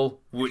Regal,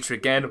 which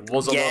again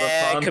was a lot of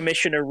fun.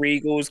 Commissioner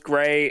Regal's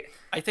great.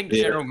 I think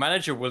General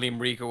Manager William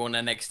Regal on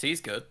NXT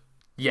is good.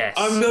 Yes.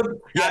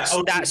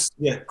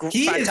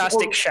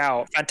 Fantastic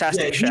shout.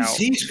 Fantastic shout.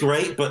 He's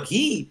great, but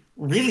he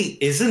really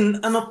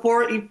isn't an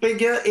authority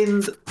figure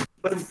in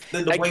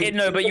the way.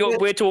 No, but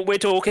we're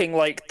talking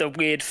like the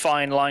weird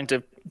fine line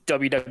to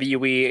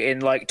WWE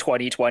in like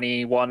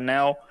 2021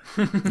 now.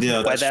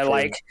 Yeah, where they're true.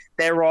 Like,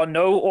 there are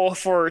no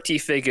authority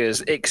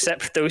figures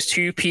except those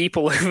two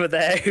people over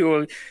there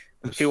who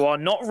are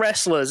not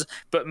wrestlers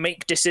but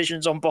make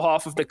decisions on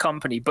behalf of the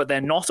company, but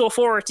they're not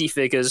authority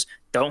figures.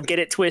 Don't get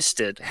it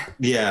twisted.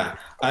 Yeah,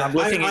 I'm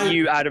looking at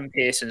you, Adam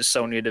Pearce and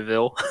Sonya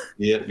Deville.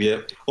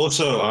 Yeah.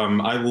 Also,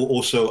 I will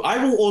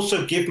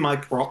also give my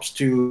props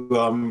to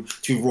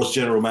Raw's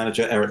general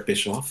manager Eric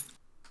Bischoff.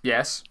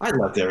 Yes, I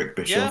loved Eric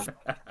Bischoff.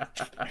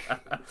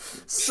 Yeah.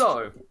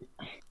 So,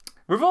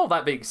 with all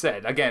that being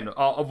said, again,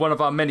 one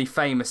of our many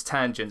famous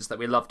tangents that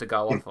we love to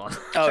go off on.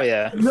 Oh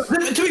yeah.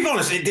 To be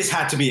honest, this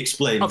had to be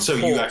explained, of so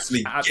course,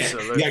 you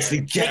actually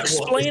get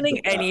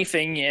explaining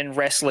anything in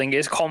wrestling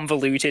is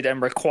convoluted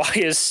and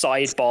requires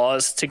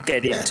sidebars to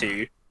get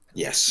into.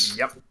 Yes.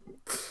 Yep.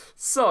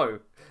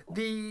 So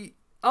the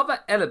other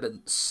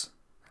elements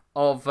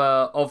of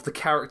the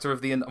character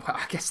of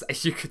I guess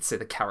you could say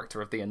the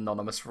character of the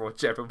anonymous Raw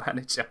general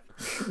manager.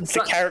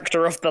 The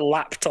character of the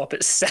laptop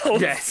itself.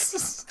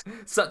 Yes.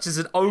 Such as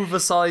an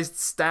oversized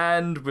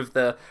stand with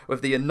the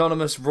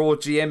anonymous Raw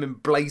GM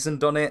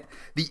emblazoned on it,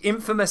 the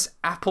infamous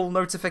Apple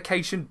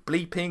notification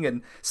bleeping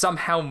and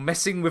somehow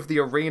messing with the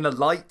arena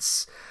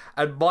lights,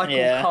 and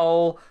Michael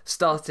Cole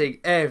starting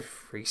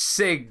every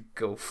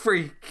single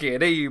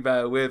freaking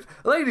email with,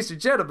 "Ladies and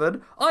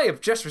gentlemen, I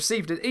have just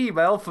received an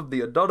email from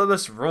the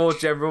anonymous Raw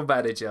general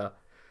manager."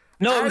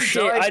 No and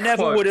shit, I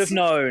never would have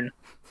known.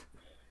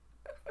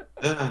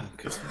 Oh,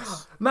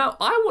 goodness. Now,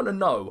 I want to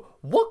know,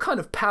 what kind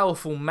of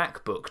powerful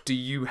MacBook do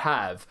you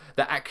have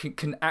that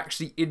can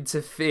actually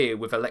interfere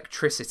with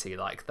electricity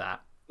like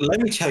that?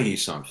 Let me tell you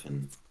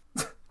something.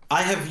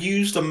 I have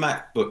used a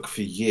MacBook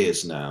for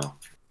years now.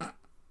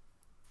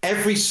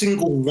 Every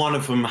single one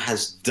of them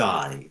has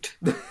died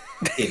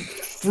in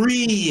 3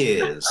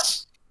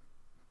 years.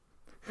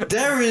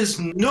 There is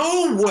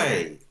no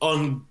way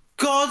on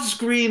God's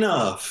green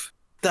earth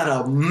that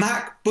a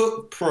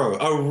MacBook Pro,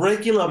 a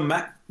regular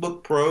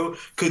MacBook Pro,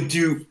 could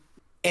do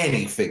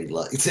anything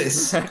like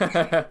this.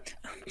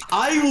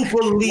 I will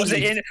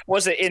believe.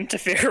 Was it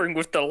interfering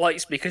with the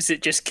lights because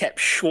it just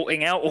kept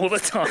shorting out all the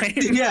time?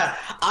 Yeah,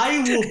 I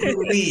will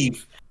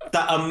believe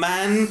that a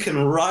man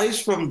can rise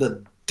from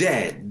the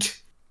dead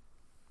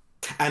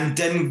and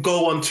then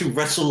go on to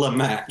wrestle a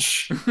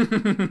match.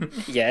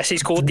 Yes,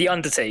 he's called The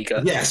Undertaker.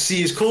 Yes,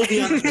 he is called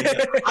The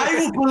Undertaker. I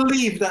will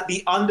believe that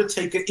The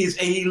Undertaker is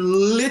a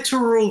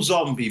literal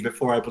zombie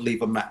before I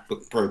believe a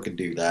MacBook Pro can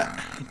do that.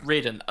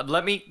 Riordan,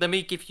 let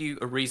me give you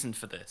a reason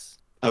for this.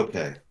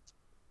 Okay.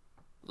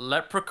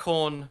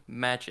 Leprechaun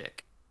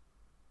magic.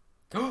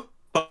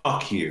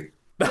 Fuck you.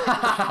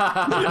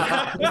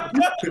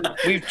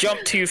 We've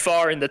jumped too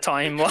far in the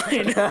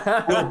timeline.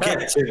 We'll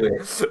get to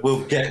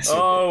it.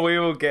 Oh, we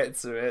will get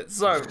to it.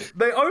 So,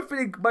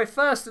 my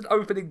first and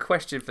opening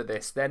question for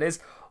this then is,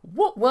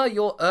 what were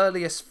your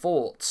earliest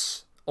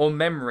thoughts or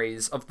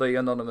memories of the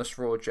anonymous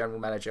Raw general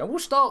manager? And we'll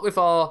start with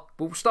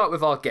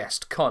our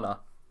guest, Connor.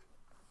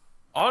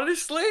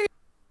 Honestly,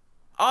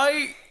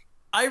 I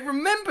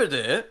remembered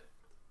it,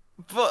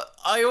 but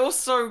I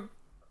also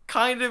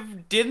kind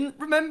of didn't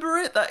remember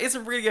it. That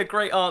isn't really a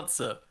great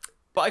answer.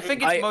 But I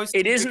think it's mostly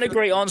It isn't a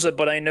great answer,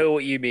 but I know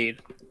what you mean.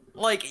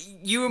 Like,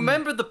 you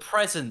remember the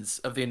presence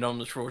of the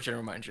anonymous Raw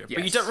General Manager, but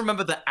you Yes. don't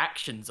remember the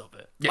actions of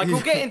it. Yeah. Like,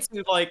 we'll get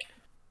into, like,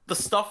 the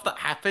stuff that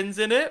happens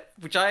in it,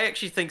 which I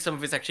actually think some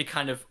of it's actually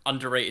kind of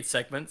underrated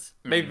segments.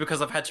 Maybe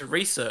because I've had to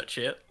research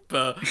it,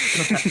 but...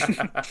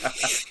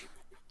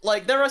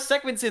 like, there are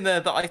segments in there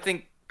that I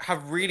think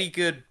have really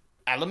good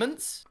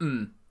elements,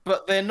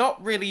 but they're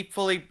not really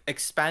fully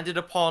expanded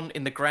upon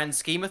in the grand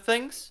scheme of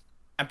things.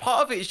 And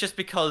part of it is just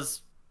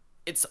because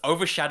it's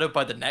overshadowed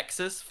by the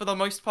Nexus for the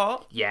most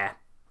part. Yeah.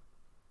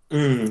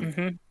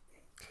 Mm.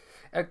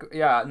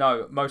 Yeah,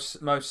 no, most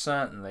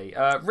certainly.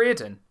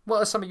 Riordan, what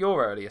are some of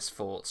your earliest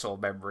thoughts or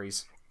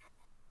memories?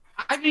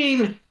 I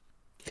mean,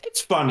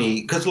 it's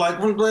funny because like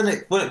when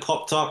it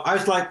popped up, I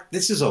was like,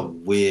 "This is a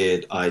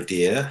weird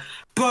idea,"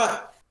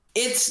 but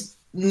it's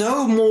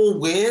no more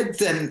weird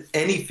than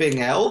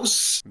anything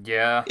else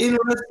Yeah. in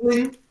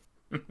wrestling.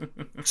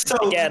 So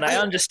Again, I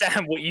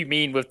understand what you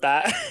mean with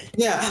that.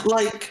 yeah,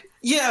 like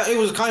it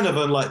was kind of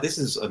like this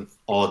is an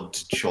odd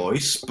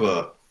choice,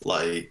 but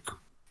like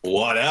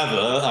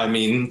whatever. I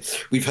mean,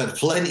 we've had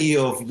plenty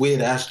of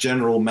weird ass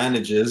general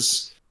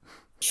managers.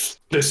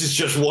 This is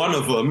just one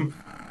of them.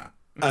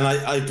 And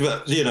I,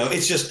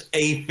 it's just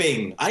a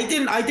thing. I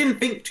didn't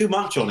think too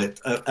much on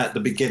it at the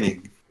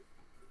beginning.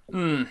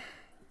 No,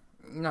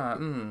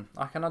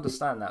 I can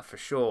understand that for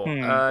sure.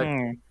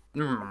 Dan,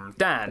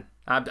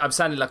 I'm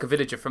sounding like a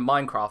villager from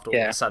Minecraft all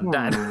of a sudden.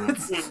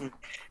 Dan.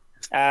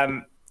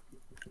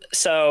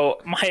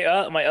 So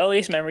my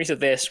earliest memories of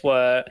this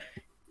were,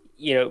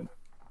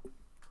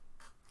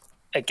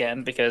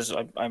 again, because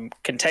I'm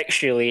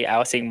contextually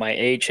outing my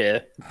age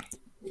here,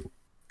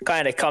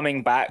 kind of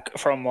coming back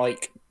from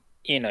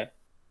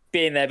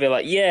being there, be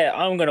like, yeah,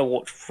 I'm gonna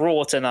watch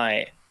Raw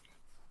tonight,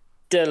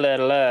 and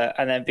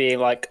then being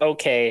like,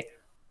 okay,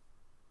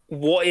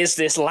 what is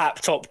this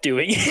laptop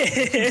doing?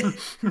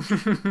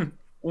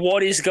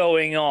 What is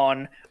going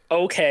on?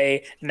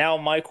 Okay, now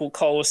Michael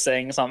Cole's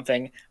saying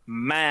something.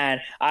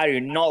 Man, I do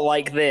not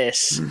like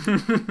this.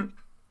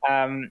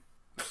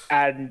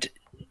 And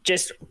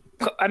just,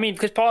 I mean,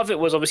 because part of it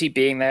was obviously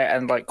being there,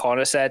 and like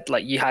Connor said,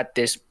 like you had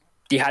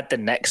the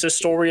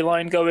Nexus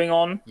storyline going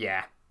on.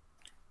 Yeah.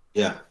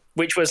 Yeah.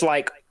 Which was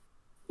like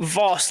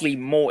vastly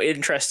more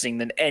interesting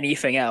than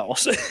anything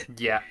else.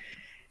 Yeah.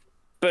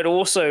 But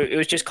also, it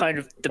was just kind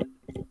of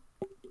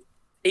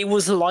it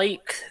was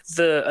like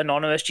the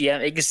anonymous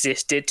GM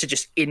existed to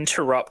just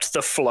interrupt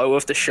the flow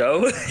of the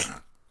show.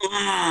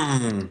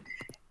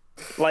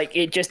 Like,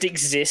 it just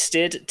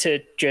existed to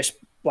just,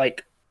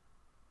 like,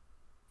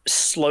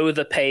 slow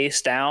the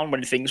pace down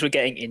when things were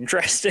getting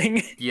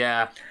interesting.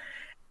 Yeah.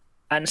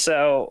 And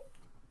so,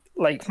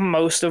 like,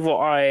 most of what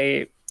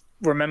I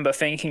remember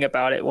thinking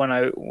about it when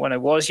I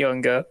was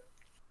younger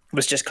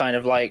was just kind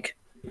of like,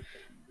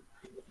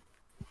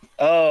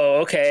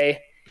 oh,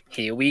 okay,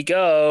 here we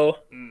go.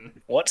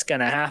 What's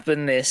gonna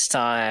happen this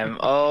time?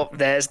 Oh,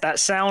 there's that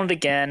sound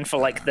again for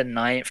like the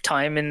 9th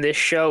time in this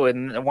show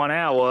in 1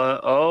 hour.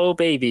 Oh,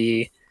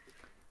 baby.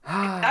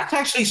 That's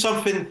actually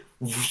something.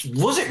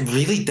 Was it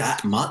really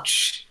that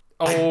much?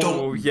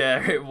 Oh,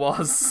 yeah, it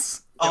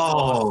was.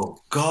 Oh,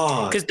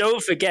 God. Because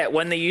don't forget,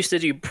 when they used to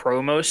do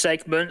promo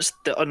segments,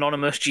 the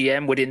anonymous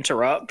GM would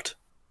interrupt.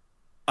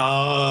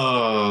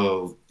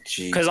 Oh,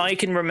 geez. Because I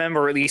can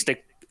remember at least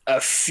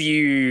a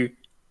few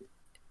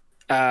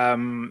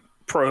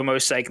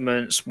promo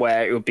segments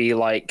where it would be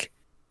like,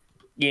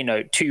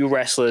 two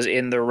wrestlers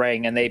in the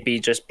ring and they'd be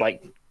just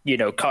like,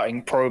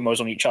 cutting promos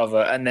on each other,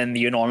 and then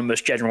the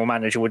anonymous general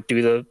manager would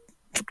do the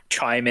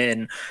chime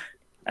in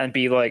and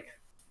be like,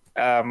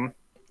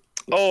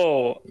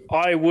 oh,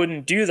 I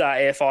wouldn't do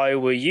that if I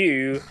were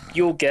you.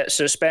 You'll get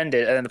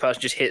suspended. And then the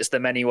person just hits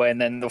them anyway.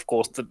 And then, of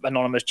course, the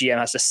anonymous GM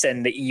has to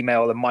send the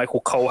email and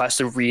Michael Cole has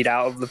to read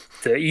out of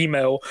the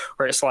email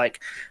where it's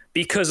like,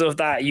 because of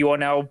that, you're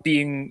now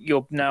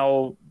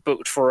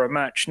booked for a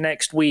match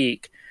next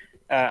week.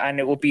 And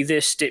it will be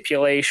this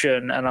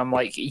stipulation. And I'm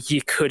like,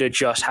 you could have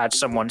just had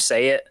someone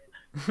say it.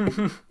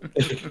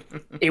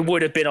 It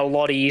would have been a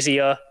lot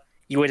easier.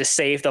 You would have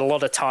saved a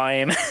lot of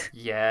time.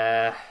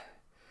 Yeah.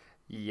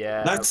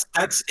 Yeah. That's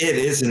it,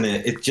 isn't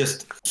it? It's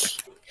just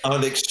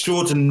an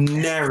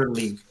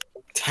extraordinarily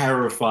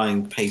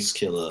terrifying pace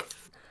killer.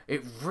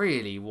 It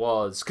really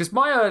was. Because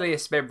my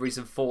earliest memories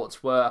and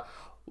thoughts were...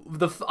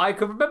 I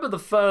can remember the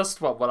first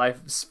one when I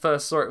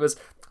first saw it was,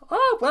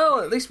 oh,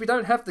 well, at least we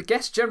don't have the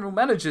guest general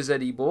managers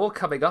anymore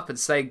coming up and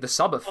saying the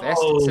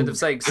Summerfest instead of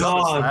saying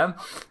SummerSlam.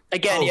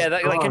 Again,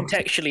 like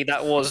contextually,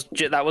 that was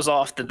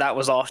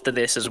after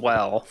this as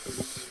well.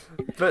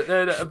 But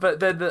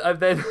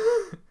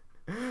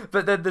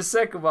then the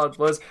second one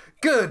was,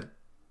 good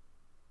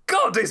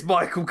God, is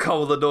Michael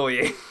Cole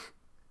annoying?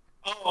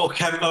 Oh,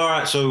 okay. All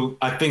right. So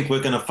I think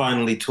we're going to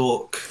finally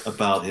talk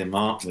about him,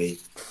 aren't we?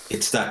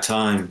 It's that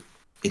time.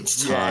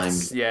 It's time.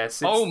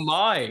 Yes. Oh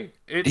my!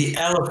 The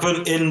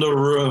elephant in the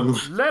room.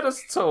 Let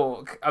us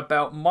talk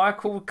about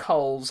Michael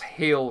Cole's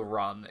heel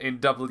run in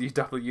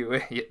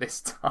WWE at this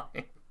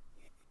time.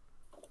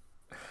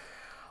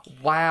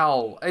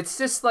 Wow. It's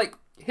just like,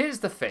 here's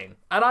the thing,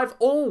 and I've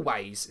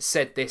always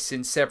said this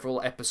in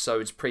several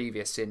episodes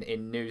previous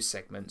in news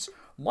segments.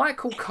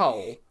 Michael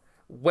Cole,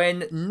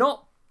 when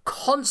not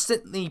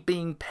constantly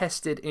being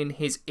pestered in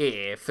his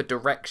ear for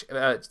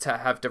to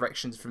have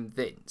directions from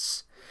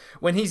Vince,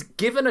 when he's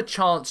given a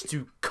chance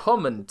to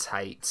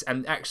commentate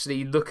and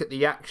actually look at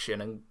the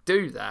action and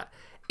do that,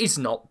 is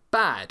not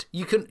bad.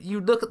 You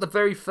look at the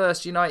very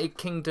first United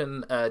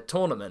Kingdom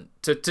tournament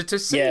to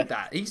see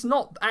that he's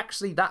not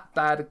actually that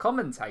bad a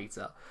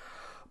commentator.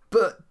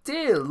 But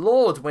dear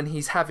Lord, when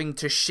he's having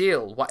to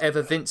shield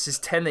whatever Vince is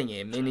telling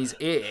him in his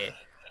ear,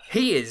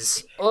 he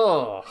is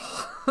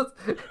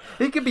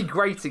he can be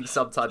grating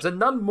sometimes, and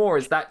none more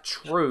is that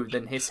true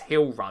than his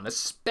heel run,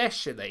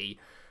 especially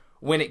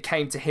when it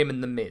came to him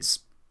and The Miz.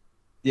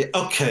 Yeah.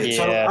 Okay.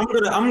 So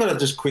I'm gonna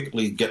just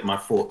quickly get my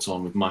thoughts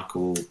on with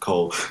Michael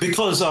Cole,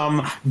 because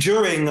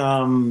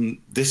during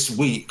this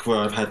week where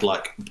I've had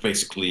like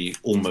basically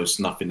almost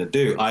nothing to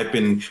do, I've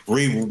been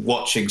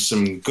re-watching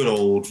some good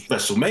old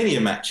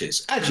WrestleMania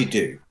matches, as you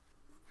do.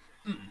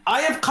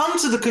 I have come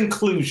to the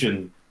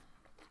conclusion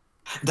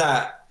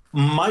that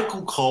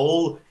Michael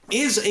Cole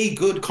is a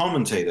good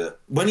commentator.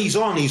 When he's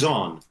on, he's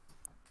on.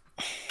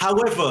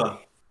 However,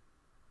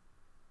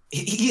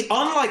 he,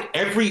 unlike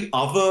every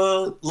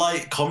other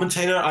like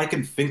commentator I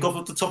can think of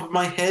at the top of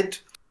my head,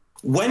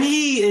 when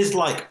he is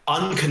like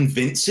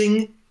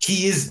unconvincing,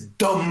 he is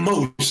the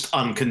most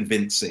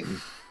unconvincing.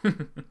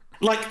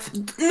 Like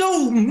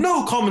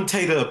no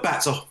commentator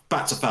bats a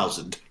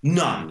thousand.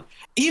 None.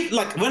 Even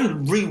like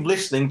when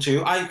re-listening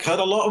to, I heard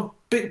a lot of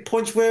big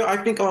points where I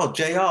think, oh,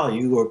 JR,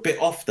 you were a bit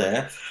off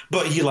there,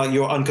 but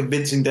you're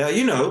unconvincing there.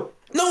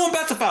 No one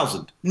bats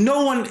 1,000.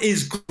 No one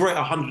is great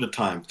 100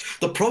 times.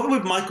 The problem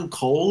with Michael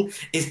Cole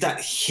is that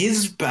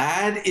his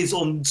bad is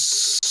on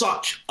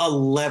such a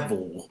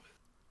level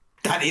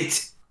that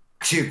it's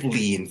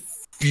actively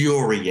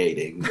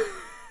infuriating.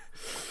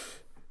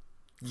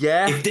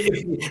 Yeah.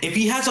 If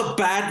he has a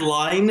bad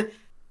line,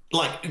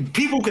 like,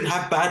 people can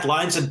have bad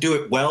lines and do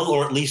it well,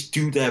 or at least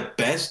do their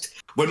best.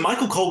 When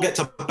Michael Cole gets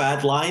a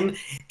bad line,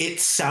 it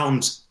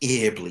sounds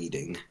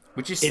ear-bleeding.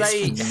 Would you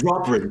say it's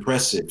rather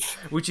impressive?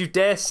 Would you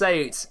dare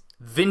say it's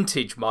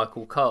vintage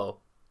Michael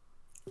Cole?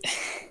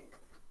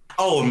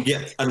 Oh,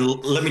 yeah. And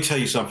let me tell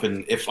you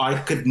something. If I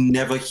could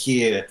never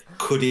hear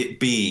 "Could It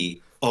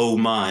Be, Oh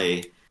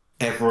My"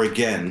 ever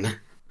again,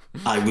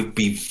 I would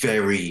be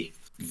very,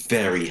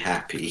 very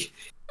happy.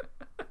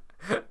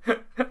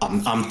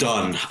 I'm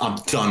done. I'm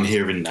done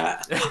hearing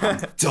that.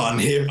 I'm done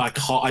here.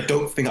 I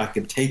don't think I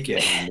can take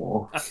it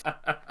anymore.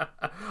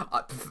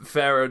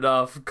 Fair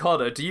enough.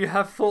 Connor, do you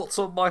have thoughts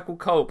on Michael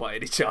Cole by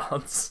any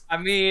chance? I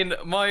mean,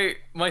 my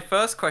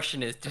first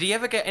question is, did he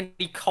ever get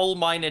any coal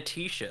miner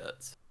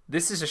t-shirts?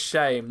 This is a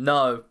shame.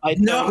 No. I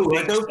don't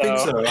think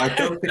so.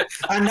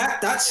 And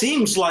that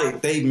seems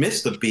like they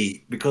missed a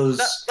beat, because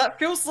that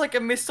feels like a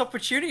missed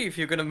opportunity if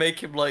you're going to make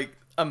him like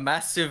a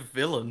massive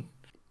villain.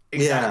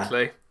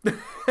 Exactly.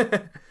 Yeah.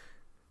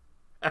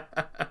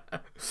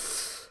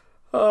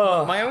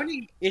 My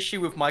only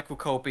issue with Michael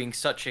Cole being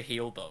such a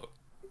heel, though,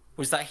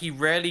 was that he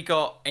rarely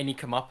got any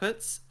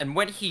comeuppance, and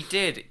when he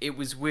did, it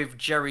was with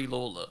Jerry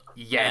Lawler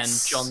and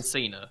John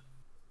Cena.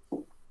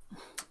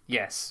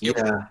 Yes.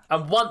 Yeah.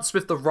 And once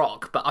with The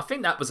Rock, but I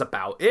think that was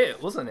about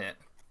it, wasn't it?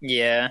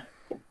 Yeah.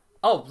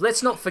 Oh,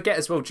 let's not forget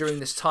as well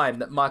during this time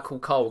that Michael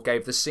Cole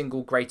gave the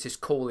single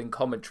greatest call-in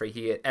commentary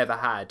he had ever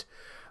had,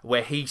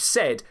 where he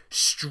said,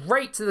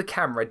 straight to the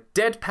camera,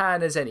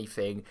 deadpan as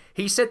anything,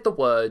 he said the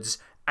words,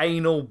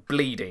 anal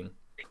bleeding.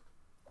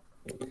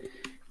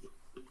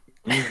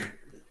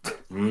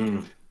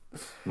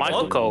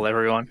 Michael Cole,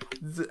 everyone.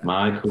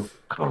 Michael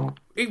Cole.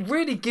 It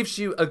really gives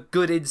you a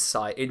good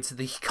insight into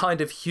the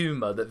kind of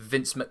humour that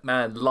Vince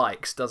McMahon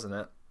likes, doesn't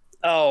it?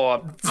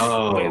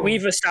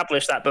 We've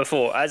established that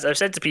before. As I've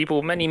said to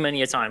people many,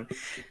 many a time,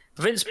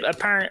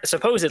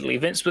 supposedly,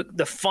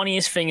 the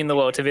funniest thing in the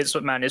world to Vince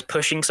McMahon is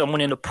pushing someone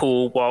in a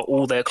pool while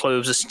all their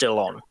clothes are still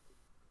on.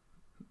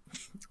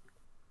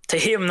 To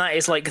him, that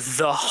is like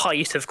the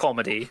height of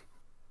comedy.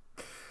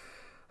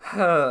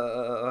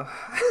 All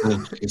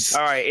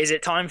right, is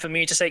it time for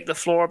me to take the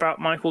floor about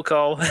Michael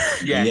Cole?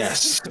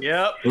 Yes.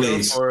 Yep.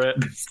 Please. Go for it.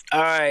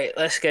 All right,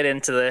 let's get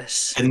into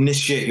this.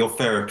 Initiate your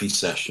therapy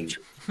session.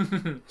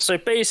 So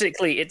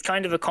basically, it's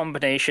kind of a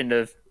combination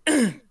of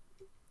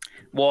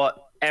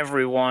what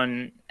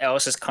everyone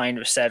else has kind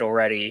of said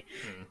already,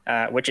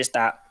 which is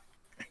that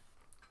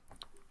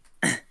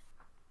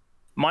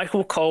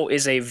Michael Cole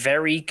is a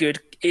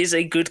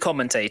good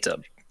commentator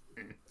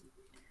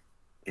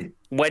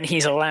when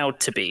he's allowed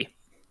to be.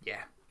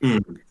 Yeah.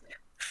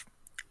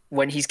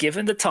 When he's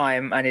given the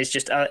time and is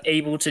just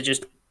able to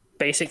just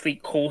basically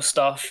call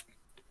stuff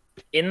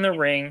in the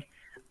ring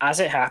as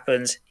it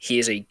happens, he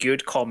is a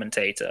good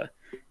commentator.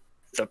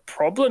 The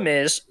problem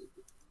is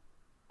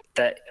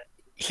that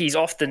he's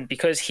often,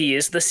 because he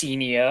is the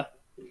senior,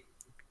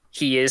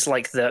 he is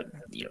like the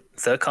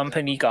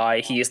company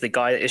guy. He is the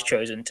guy that is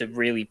chosen to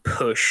really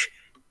push,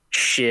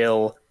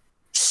 shill,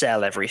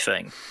 sell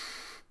everything.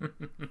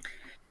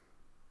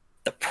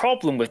 The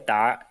problem with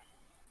that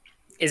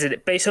is that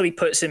it basically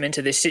puts him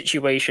into this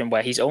situation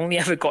where he's only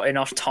ever got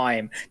enough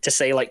time to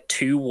say like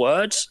 2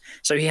 words.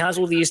 So he has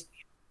all these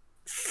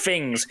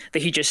things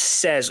that he just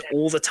says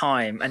all the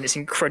time, and it's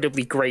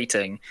incredibly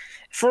grating.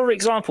 For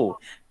example,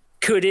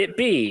 could it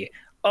be,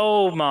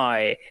 "Oh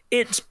my,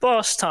 it's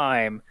boss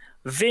time,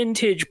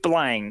 vintage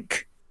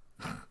blank"?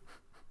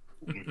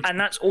 And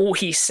that's all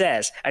he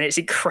says, and it's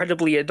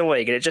incredibly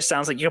annoying, and it just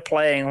sounds like you're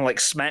playing like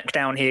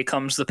SmackDown Here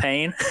Comes the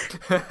Pain.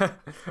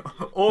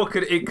 Or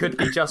it could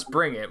be Just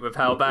Bring It, with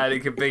how bad it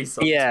could be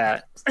sometimes.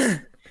 Yeah.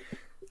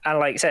 And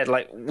like I said,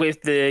 like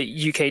with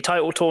the UK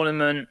title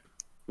tournament,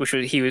 which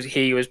was he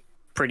was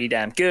pretty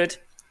damn good.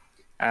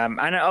 And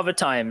at other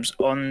times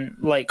on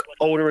like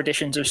older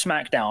editions of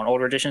SmackDown,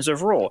 older editions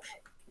of Raw,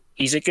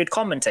 he's a good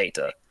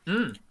commentator.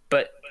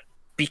 But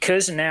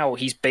because now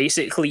he's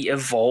basically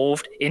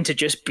evolved into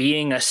just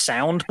being a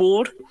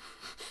soundboard,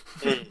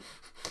 that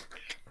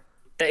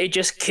it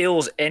just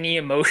kills any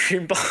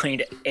emotion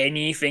behind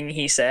anything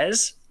he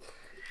says.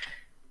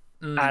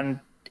 And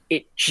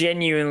it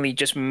genuinely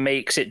just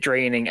makes it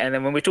draining. And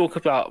then when we talk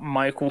about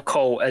Michael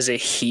Cole as a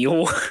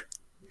heel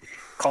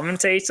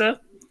commentator,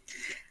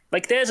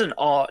 like there's an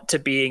art to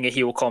being a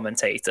heel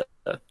commentator.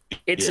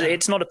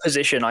 It's not a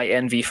position I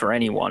envy for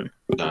anyone.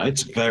 No,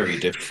 it's very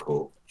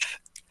difficult.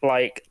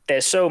 Like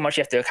there's so much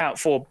you have to account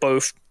for,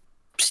 both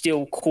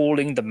still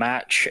calling the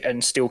match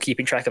and still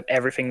keeping track of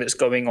everything that's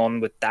going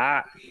on with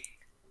that,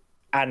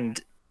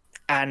 and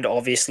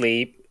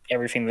obviously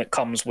everything that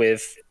comes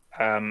with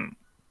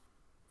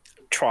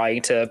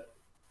trying to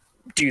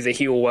do the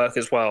heel work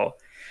as well.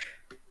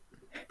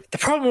 The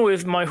problem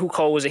with Michael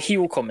Cole as a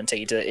heel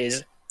commentator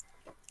is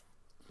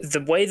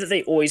the way that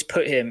they always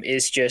put him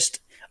is just,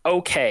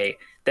 okay,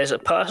 there's a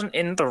person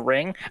in the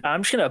ring, and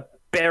I'm just going to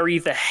bury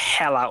the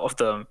hell out of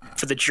them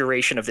for the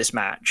duration of this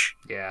match.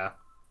 Yeah.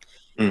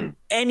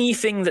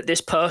 Anything that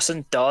this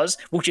person does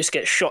will just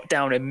get shot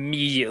down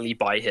immediately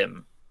by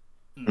him.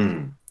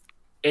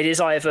 It is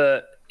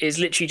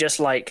literally just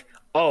like,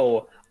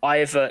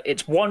 either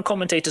it's one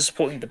commentator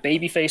supporting the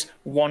babyface,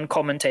 one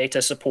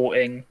commentator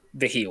supporting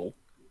the heel.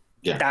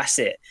 Yeah. That's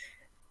it.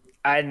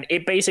 And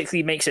it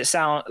basically makes it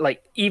sound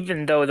like,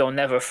 even though they'll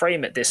never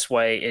frame it this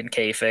way in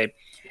kayfabe,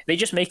 they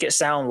just make it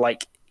sound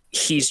like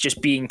he's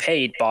just being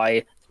paid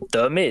by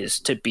The Miz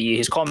to be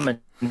his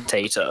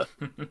commentator.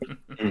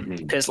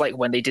 Because like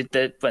when they did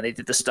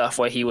the stuff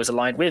where he was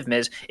aligned with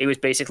Miz, it was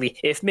basically,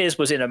 if Miz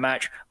was in a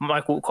match,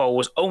 Michael Cole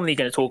was only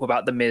going to talk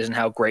about The Miz and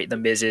how great The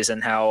Miz is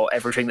and how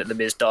everything that The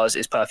Miz does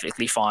is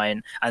perfectly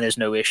fine and there's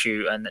no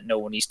issue and that no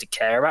one needs to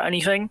care about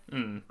anything.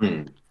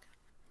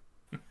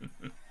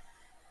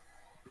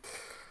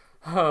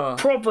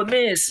 Problem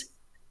is,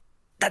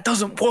 that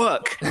doesn't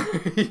work.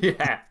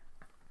 Yeah.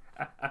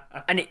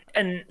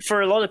 And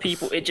for a lot of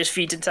people, it just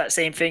feeds into that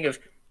same thing of,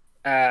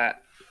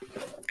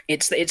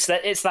 it's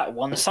that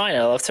one sign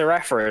I love to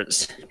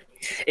reference.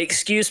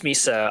 Excuse me,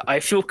 sir. I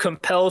feel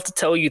compelled to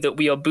tell you that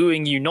we are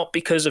booing you not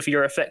because of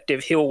your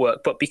effective heel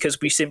work, but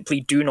because we simply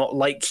do not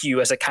like you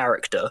as a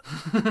character.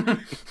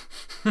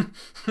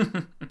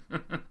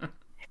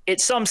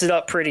 It sums it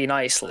up pretty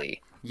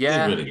nicely.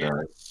 Yeah. It really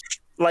does.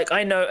 Like,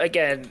 I know,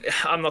 again,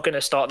 I'm not going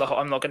to start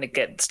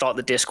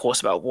the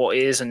discourse about what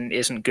is and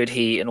isn't good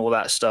heat and all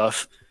that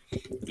stuff.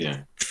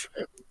 Yeah.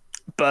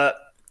 But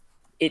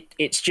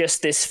it's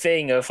just this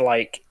thing of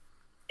like,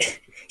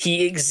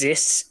 he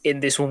exists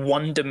in this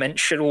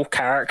one-dimensional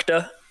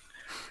character,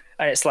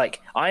 and it's like,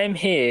 I am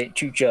here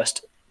to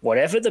just,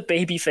 whatever the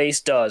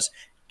babyface does,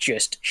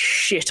 just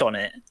shit on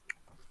it,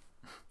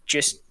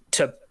 just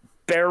to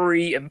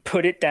bury and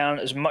put it down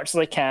as much as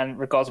I can,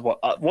 regardless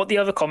of what the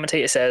other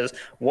commentator says,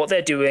 what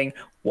they're doing,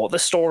 what the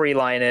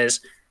storyline is.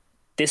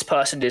 This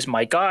person is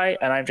my guy,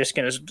 and I'm just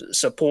going to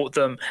support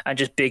them and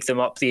just big them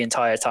up the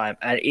entire time.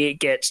 And it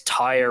gets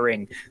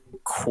tiring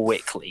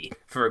quickly.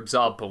 For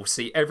example,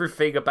 see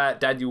everything about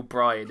Daniel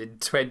Bryan in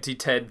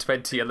 2010,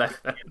 2011.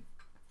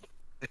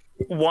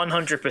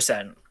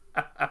 100%.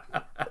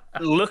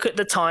 Look at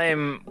the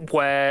time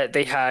where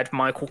they had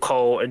Michael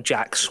Cole and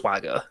Jack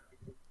Swagger.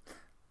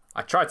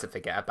 I tried to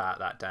forget about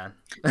that, Dan.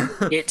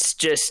 It's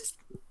just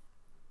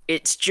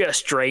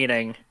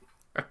draining.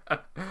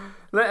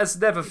 Let us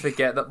never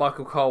forget that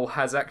Michael Cole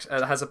has a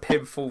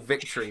pinfall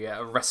victory at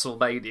a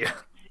WrestleMania.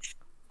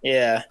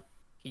 Yeah.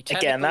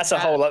 Again, that's a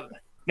whole lot.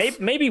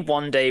 Maybe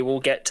one day we'll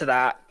get to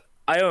that.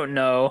 I don't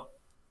know.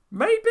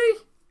 Maybe,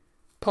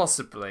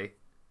 possibly,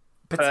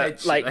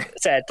 potentially. Like I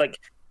said, like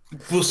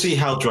We'll see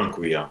how drunk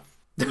we are.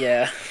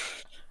 Yeah,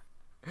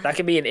 that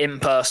could be an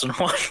in-person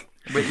one.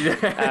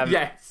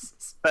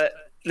 Yes, but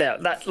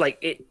no, that like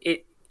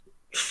it.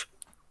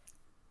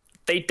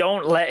 They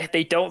don't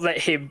let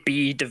him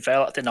be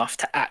developed enough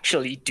to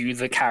actually do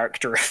the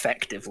character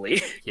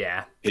effectively.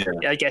 Yeah.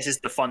 I guess is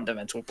the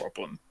fundamental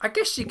problem. I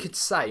guess you could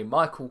say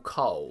Michael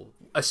Cole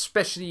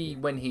especially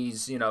when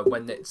he's,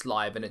 when it's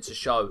live and it's a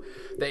show,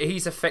 that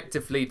he's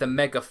effectively the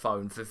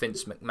megaphone for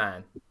Vince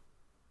McMahon.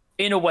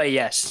 In a way,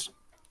 yes.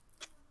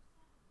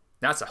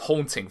 That's a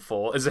haunting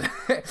thought, isn't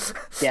it?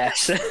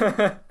 Yes.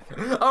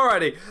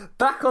 Alrighty,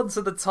 back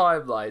onto the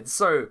timeline.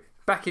 So,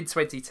 back in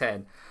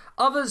 2010,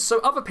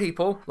 other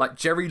people like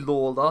Jerry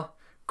Lawler,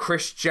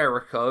 Chris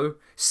Jericho,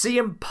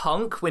 CM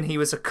Punk when he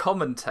was a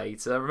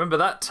commentator. Remember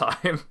that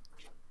time?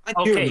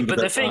 Okay, but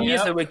the thing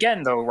is, though,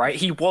 again, though, right?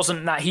 He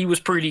wasn't that. He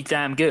was pretty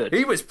damn good.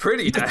 He was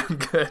pretty damn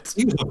good.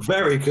 He was a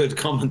very good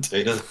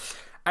commentator.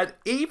 And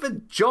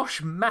even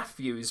Josh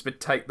Matthews would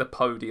take the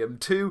podium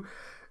to,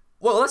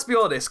 well, let's be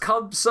honest,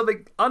 come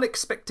something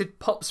unexpected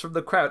pops from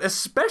the crowd,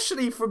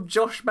 especially from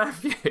Josh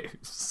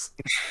Matthews.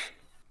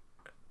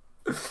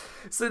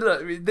 So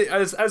look,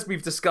 as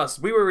we've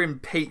discussed, we were in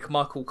peak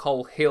Michael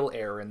Cole Hill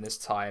era in this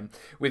time,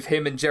 with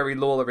him and Jerry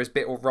Lawler as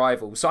bitter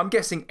rivals. So I'm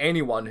guessing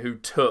anyone who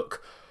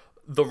took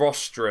the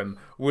rostrum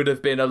would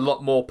have been a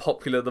lot more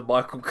popular than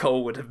Michael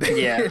Cole would have been.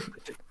 Yeah.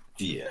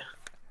 Yeah.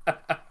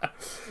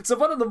 So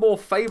one of the more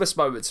famous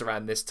moments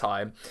around this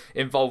time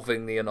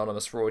involving the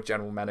anonymous Raw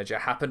general manager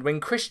happened when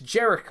Chris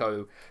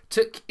Jericho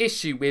took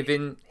issue with,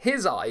 in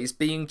his eyes,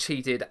 being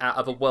cheated out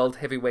of a world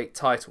heavyweight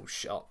title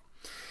shot.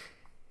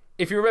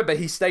 If you remember,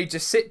 he staged a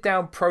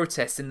sit-down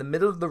protest in the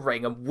middle of the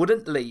ring and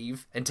wouldn't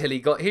leave until he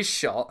got his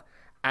shot,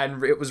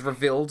 and it was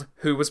revealed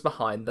who was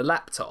behind the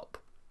laptop.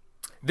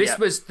 This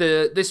was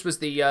the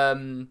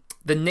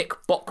Nick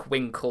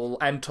Bockwinkel,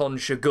 Anton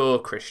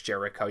Chigurh Chris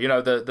Jericho.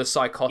 The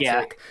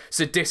psychotic,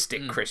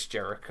 sadistic Chris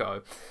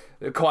Jericho.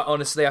 Quite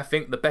honestly, I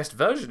think the best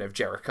version of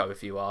Jericho,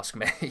 if you ask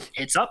me.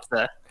 It's up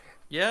there.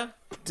 Yeah.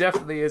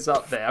 Definitely is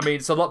up there. I mean,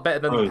 it's a lot better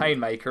than the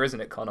Painmaker, isn't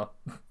it, Connor?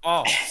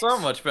 Oh, so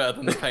much better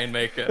than the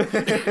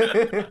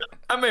Painmaker.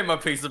 I made my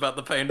piece about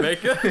the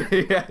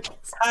Painmaker. Yes.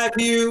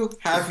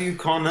 Have you,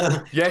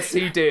 Connor? Yes,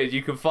 he did.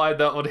 You can find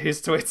that on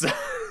his Twitter.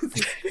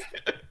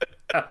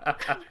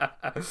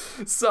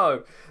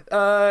 So,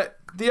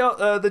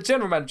 the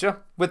general manager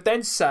would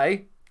then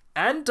say,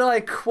 and I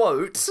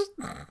quote,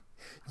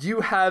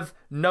 "You have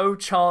no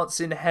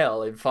chance in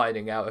hell in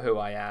finding out who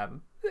I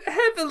am,"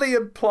 heavily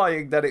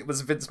implying that it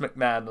was Vince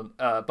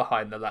McMahon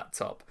behind the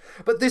laptop.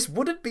 But this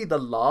wouldn't be the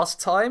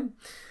last time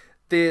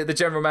the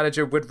general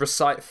manager would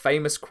recite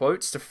famous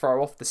quotes to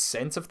throw off the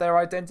scent of their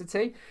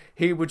identity.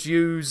 He would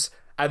use,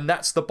 "and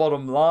that's the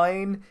bottom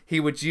line." He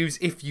would use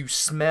 "if you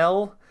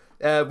smell,"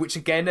 which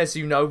again, as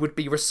you know, would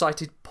be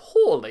recited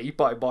poorly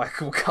by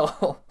Michael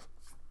Cole.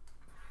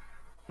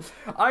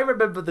 I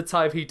remember the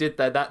time he did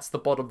 "that's the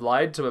bottom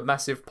line" to a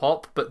massive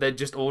pop, but then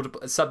just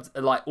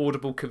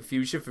audible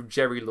confusion from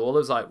Jerry Lawler. I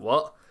was like,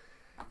 what?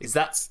 Is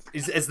that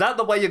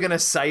the way you're going to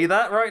say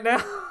that right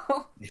now?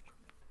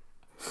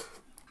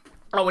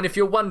 Oh, and if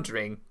you're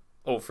wondering,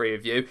 all three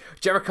of you,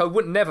 Jericho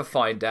would never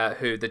find out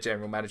who the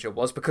general manager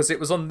was, because it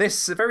was on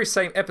this very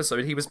same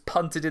episode he was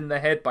punted in the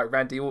head by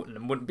Randy Orton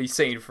and wouldn't be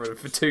seen for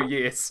 2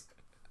 years.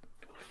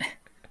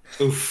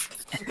 Oof.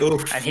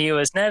 And he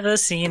was never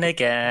seen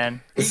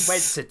again. He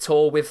went to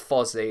tour with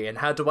Fozzy, and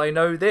how do I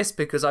know this?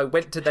 Because I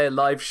went to their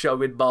live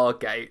show in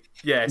Margate.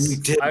 Yes,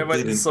 I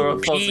went and saw a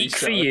Fozzy Peak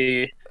show. for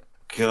you.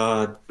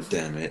 God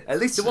damn it. At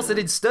least it wasn't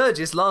in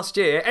Sturgis last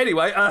year.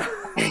 Anyway,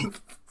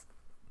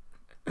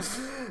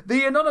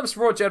 the anonymous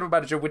Raw general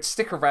manager would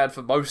stick around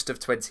for most of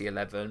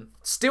 2011,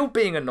 still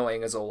being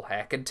annoying as all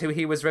heck, until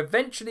he was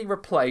eventually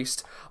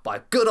replaced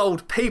by good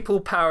old people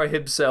power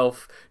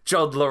himself,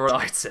 John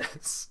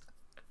Laurinaitis.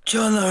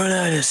 John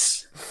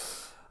Laurinaitis.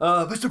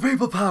 Mr.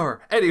 People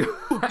Power. Anyway.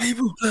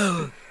 People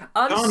power.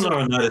 John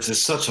Laurinaitis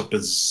is such a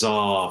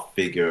bizarre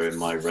figure in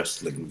my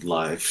wrestling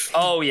life.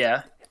 Oh,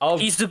 yeah.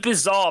 He's the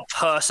bizarre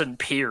person,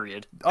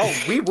 period. Oh,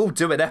 we will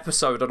do an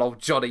episode on old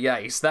Johnny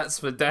Ace. That's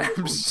for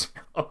damn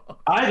sure.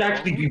 I'd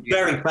actually be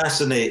very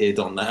fascinated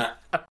on that.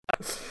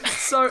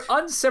 So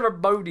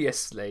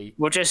unceremoniously,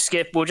 We'll just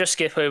skip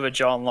over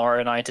John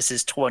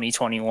Laurinaitis'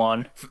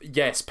 2021.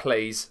 yes,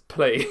 please.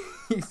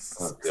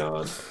 Oh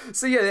god.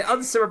 So yeah,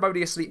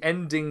 unceremoniously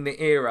ending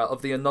the era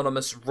of the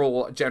anonymous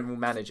Raw general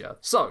manager.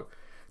 So,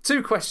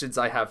 2 questions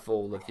I have for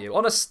all of you.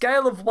 On a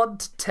scale of 1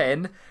 to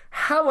 10,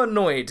 how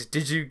annoyed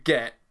did you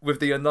get with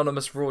the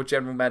anonymous Raw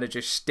general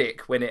manager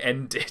shtick when it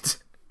ended?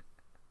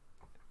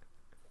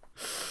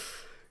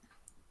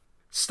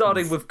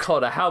 Starting with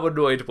Connor, how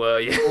annoyed were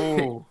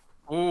you?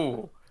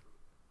 Ooh.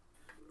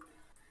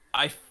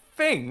 I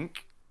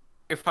think,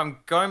 if I'm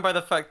going by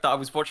the fact that I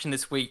was watching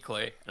this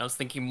weekly and I was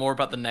thinking more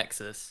about the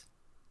Nexus,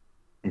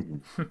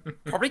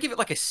 probably give it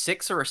like a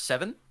 6 or a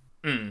 7.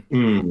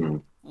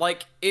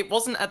 Like, it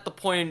wasn't at the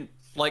point,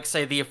 like,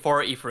 say, The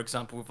Authority, for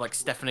example, with, like,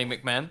 Stephanie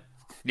McMahon.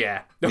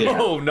 Yeah. Yeah.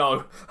 Oh,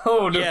 no.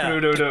 Oh, no, Yeah.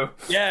 no.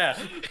 Yeah.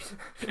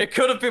 It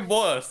could have been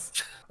worse.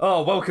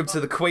 Oh, welcome to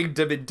the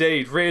Queendom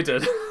indeed,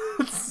 Riordan.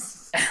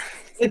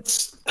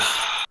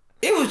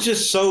 It was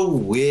just so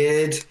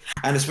weird,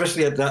 and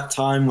especially at that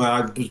time where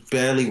I was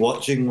barely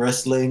watching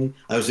wrestling.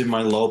 I was in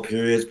my lull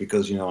periods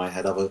because I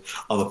had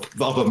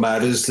other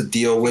matters to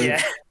deal with.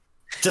 Yeah.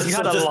 You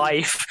had a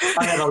life.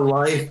 I had a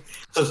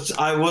life.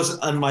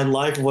 And my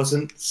life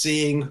wasn't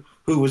seeing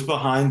who was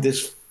behind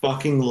this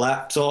fucking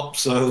laptop.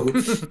 So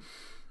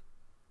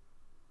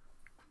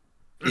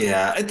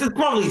yeah, it is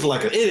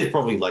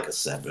probably like a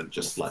 7.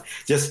 Just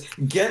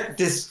get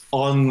this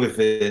on with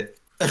it.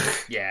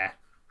 Yeah.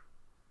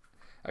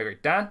 I agree.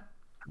 Dan?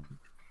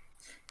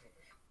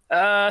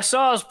 So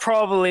I was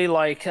probably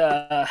like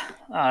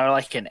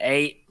like an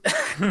 8.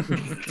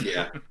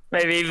 Yeah.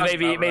 maybe right.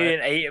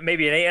 an 8,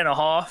 maybe an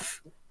 8.5.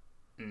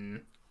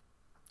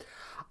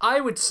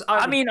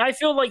 I mean, I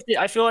feel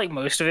like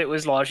most of it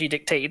was largely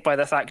dictated by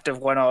the fact of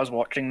when I was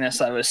watching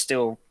this, I was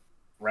still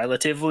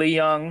relatively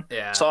young.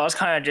 Yeah. So I was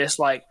kind of just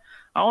like,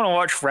 I want to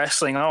watch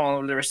wrestling. I don't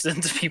want to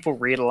listen to people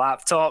read a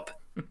laptop.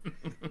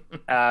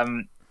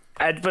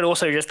 But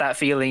also just that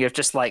feeling of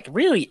just like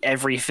really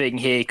everything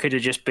here could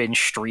have just been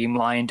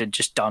streamlined and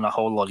just done a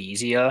whole lot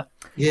easier.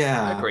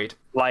 Yeah. Agreed.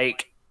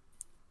 Like,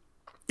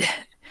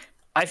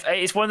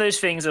 it's one of those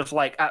things of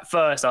like, at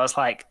first I was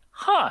like,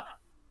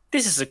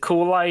 this is a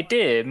cool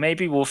idea.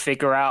 Maybe we'll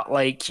figure out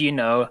like,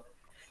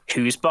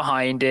 who's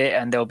behind it,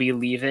 and they'll be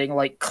leaving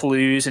like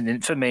clues and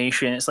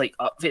information. It's like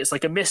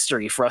a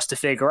mystery for us to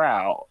figure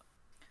out.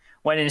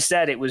 When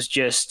instead it was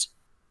just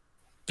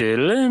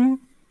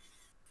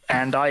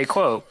and I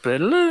quote,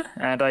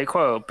 and I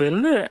quote,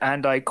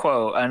 and I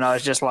quote, and I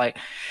was just like,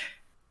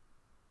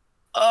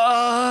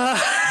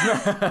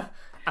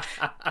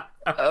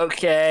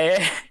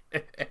 okay,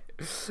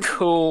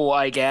 cool,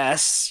 I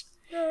guess.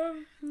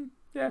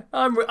 Yeah,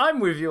 I'm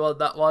with you on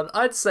that one.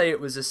 I'd say it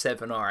was a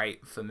 7 or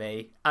 8 for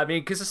me. I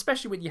mean, because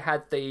especially when you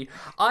had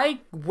I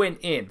went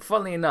in,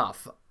 funnily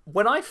enough,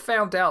 when I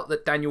found out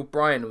that Daniel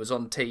Bryan was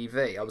on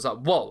TV, I was like,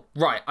 whoa,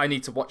 right, I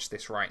need to watch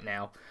this right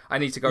now. I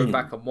need to go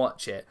back and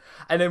watch it.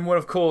 And then when,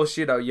 of course,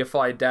 you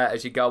find out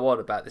as you go on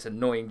about this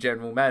annoying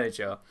general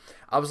manager,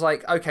 I was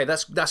like, okay,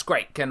 that's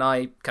great. Can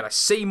I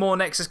see more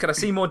Nexus? Can I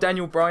see more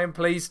Daniel Bryan,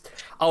 please?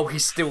 Oh,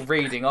 he's still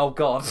reading. Oh,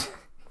 God.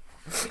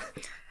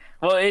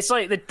 Well, it's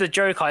like the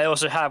joke I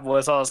also had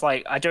was I was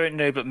like, I don't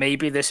know, but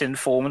maybe this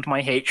informed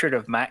my hatred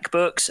of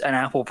MacBooks and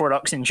Apple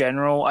products in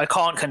general. I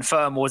can't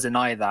confirm or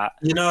deny that.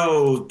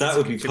 That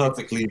would be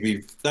that'd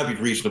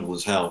be reasonable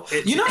as hell.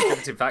 It's a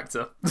contributing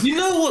factor. You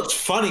know what's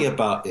funny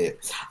about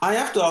it? I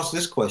have to ask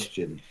this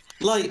question.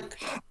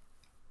 Like,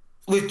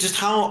 with just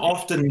how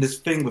often this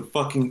thing would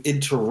fucking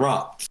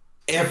interrupt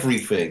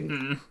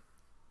everything.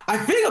 I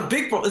think a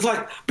big problem is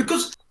like,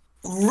 because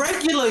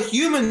regular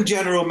human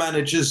general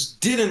managers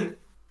didn't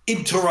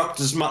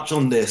interrupt as much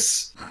on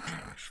this.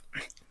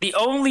 The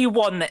only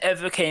one that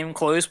ever came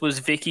close was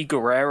Vicky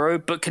Guerrero,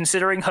 but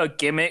considering her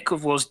gimmick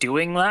was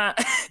doing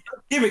that,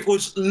 gimmick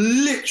was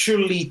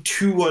literally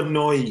to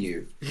annoy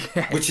you,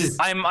 which is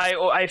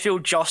I feel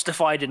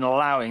justified in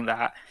allowing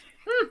that.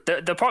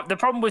 The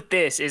problem with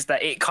this is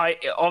that it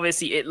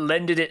obviously it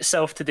lended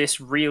itself to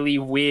this really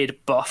weird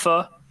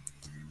buffer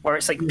where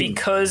it's like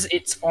because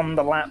it's on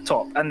the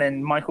laptop and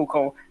then Michael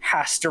Cole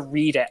has to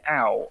read it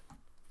out.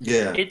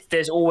 Yeah,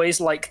 there's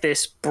always like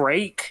this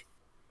break,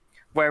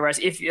 whereas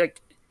if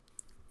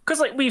because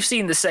like we've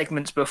seen the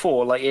segments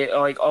before, like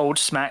old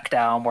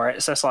SmackDown, where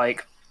it's just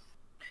like,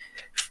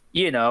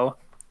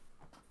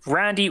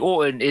 Randy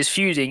Orton is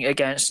feuding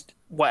against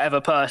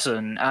whatever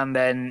person, and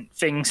then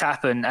things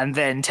happen, and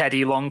then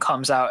Teddy Long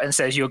comes out and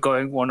says you're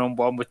going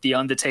 1-on-1 with the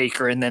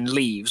Undertaker, and then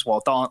leaves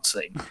while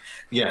dancing.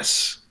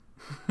 Yes,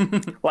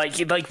 like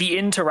the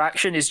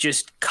interaction is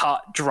just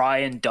cut, dry,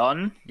 and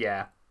done.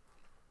 Yeah.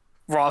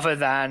 Rather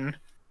than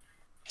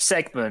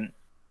segment,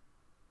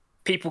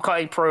 people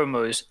cutting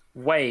promos,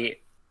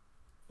 wait,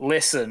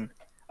 listen,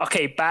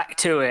 okay, back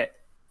to it,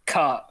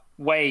 cut,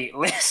 wait,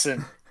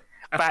 listen,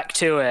 back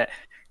to it,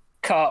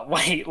 cut,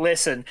 wait,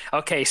 listen,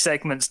 okay,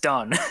 segment's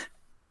done.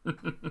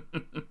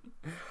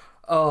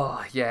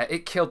 Oh yeah,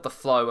 it killed the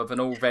flow of an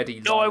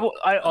already. Though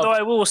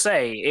I will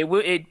say it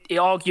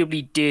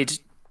arguably did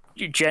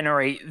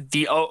generate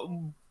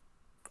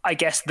I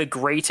guess the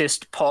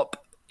greatest pop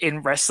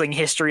in wrestling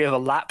history of a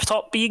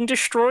laptop being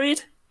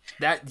destroyed.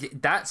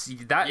 That's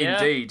Yeah.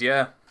 Indeed,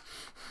 yeah.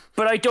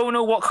 But I don't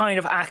know what kind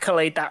of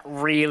accolade that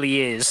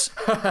really is.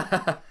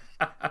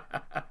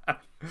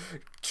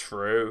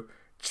 True.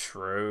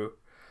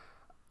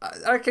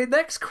 Okay,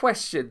 next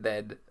question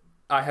then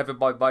I have in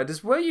my mind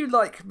is, were you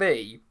like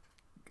me,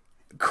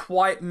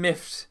 quite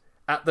miffed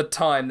at the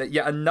time that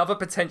yet another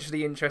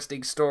potentially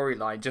interesting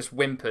storyline just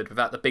whimpered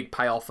without the big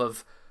payoff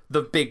of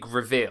the big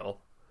reveal?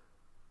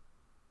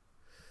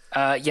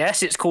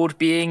 Yes, it's called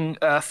being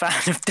a fan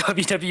of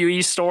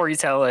WWE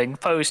storytelling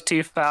post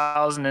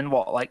 2000 and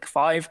what, like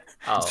 5?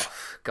 Oh,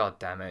 god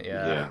damn it!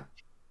 yeah.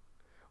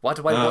 Why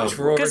do I watch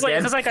Raw again?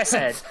 Because like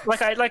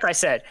I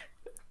said,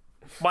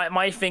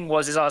 my thing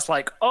was I was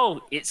like,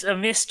 oh, it's a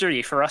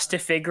mystery for us to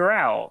figure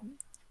out.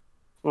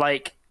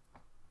 Like,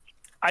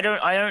 I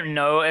don't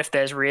know if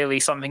there's really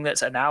something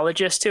that's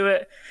analogous to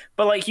it,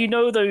 but like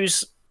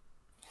those.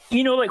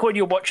 Like when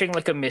you're watching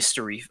like a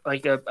mystery,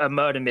 like a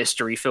murder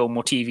mystery film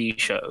or TV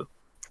show.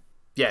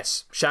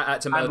 Yes, shout out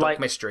to Murdoch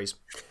Mysteries.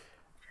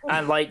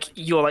 and like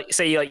you're like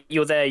say like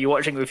you're there, you're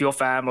watching with your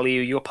family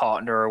or your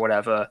partner or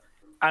whatever,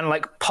 and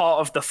like part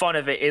of the fun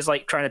of it is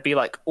like trying to be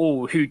like,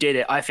 oh, who did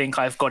it? I think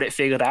I've got it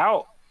figured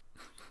out.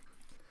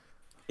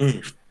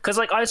 Because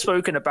like I've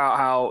spoken about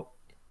how,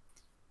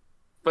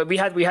 but we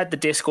had the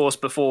discourse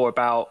before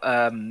about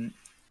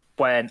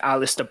when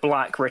Alistair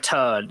Black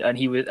returned and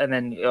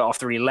then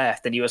after he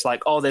left and he was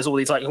like, oh, there's all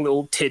these like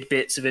little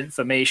tidbits of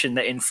information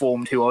that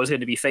informed who I was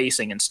going to be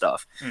facing and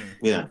stuff.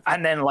 Yeah.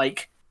 And then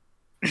like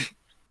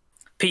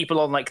people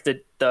on like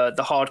the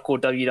hardcore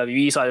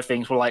WWE side of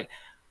things were like,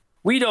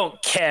 we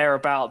don't care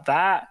about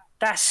that.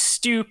 That's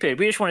stupid.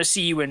 We just want to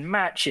see you in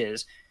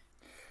matches.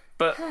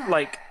 But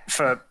like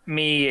for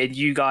me and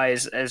you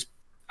guys, as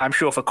I'm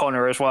sure for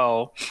Connor as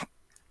well,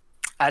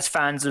 as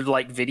fans of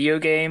like video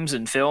games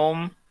and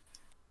film,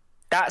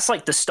 that's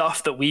like the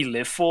stuff that we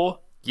live for.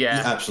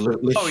 Yeah,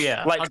 absolutely. Oh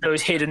yeah, like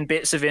those hidden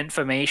bits of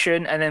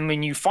information, and then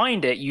when you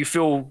find it, you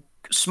feel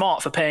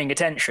smart for paying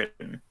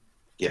attention.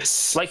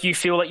 Yes. Like you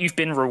feel like you've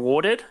been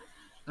rewarded.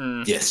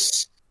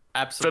 Yes.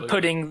 absolutely.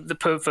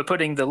 For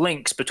putting the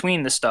links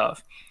between the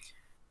stuff.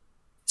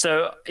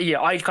 So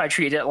yeah, I kind of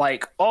treated it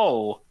like,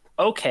 oh,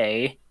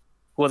 okay,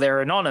 well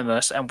they're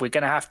anonymous, and we're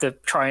gonna have to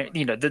try.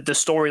 You know, the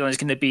storyline is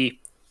going to be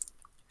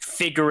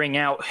figuring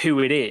out who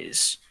it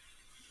is.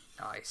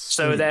 nice.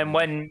 So then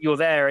when you're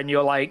there and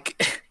you're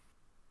like,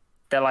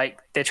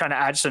 they're trying to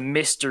add some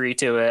mystery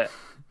to it,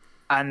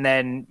 and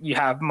then you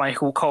have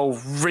Michael Cole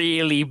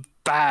really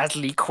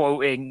badly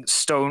quoting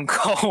Stone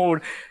Cold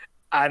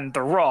and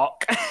The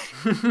Rock.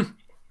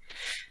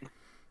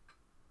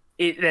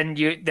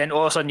 Then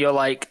all of a sudden you're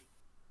like,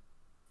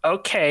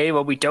 okay,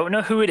 well we don't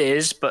know who it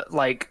is, but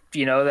like,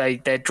 you know,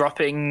 they're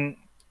dropping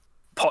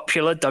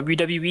popular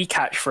WWE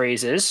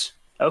catchphrases.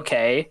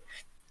 Okay.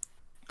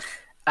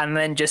 And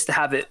then just to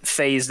have it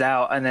phased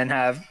out and then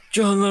have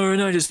John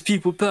Laurinaitis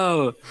people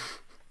power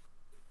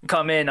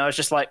come in, I was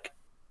just like,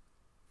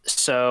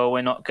 so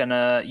we're not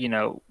gonna, you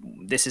know,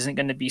 this isn't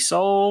gonna be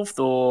solved,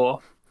 or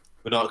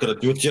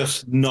We're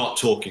just not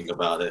talking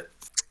about it.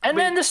 and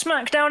then the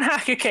SmackDown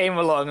hacker came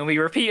along and we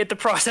repeated the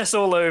process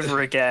all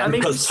over again. I mean,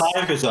 Because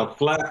time is a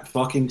flat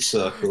fucking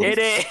circle. it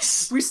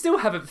is. we still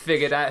haven't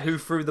figured out who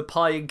threw the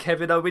pie in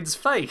Kevin Owens'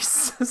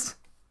 face.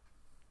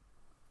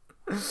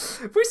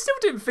 We still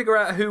didn't figure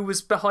out who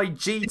was behind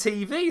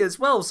GTV as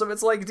well. So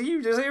it's like, do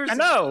you just I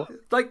know.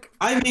 like?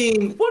 I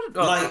mean, What-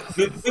 like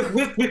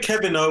with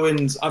Kevin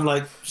Owens, I'm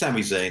like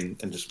Sami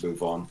Zayn and just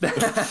move on.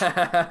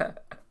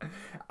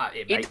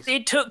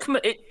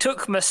 It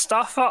took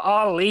Mustafa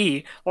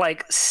Ali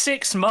like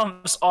 6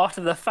 months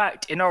after the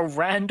fact in a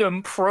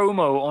random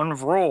promo on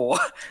Raw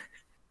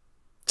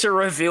to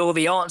reveal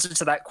the answer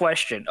to that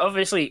question.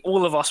 Obviously,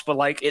 all of us were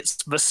like,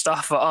 it's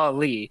Mustafa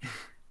Ali.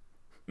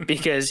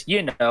 Because,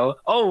 you know,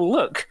 oh,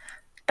 look,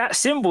 that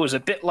symbol is a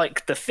bit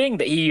like the thing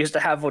that he used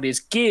to have on his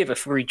gear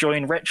before he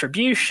joined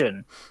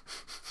Retribution.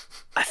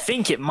 I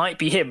think it might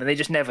be him, and they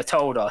just never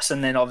told us.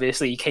 And then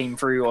obviously he came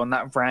through on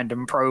that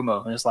random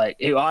promo, and it's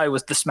like, I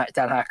was the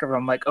SmackDown hacker.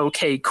 I'm like,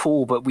 okay,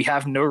 cool, but we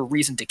have no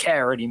reason to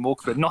care anymore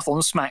because we're not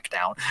on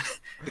SmackDown.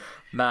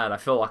 Man, I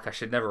feel like I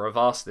should never have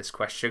asked this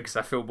question because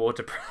I feel more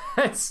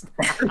depressed.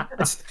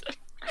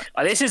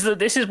 This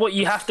is what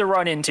you have to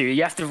run into.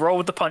 You have to roll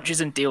with the punches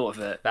and deal with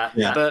it. But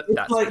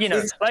That's you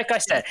know, like I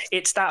said,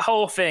 it's that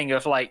whole thing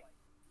of like,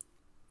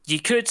 you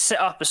could set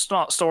up a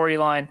smart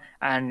storyline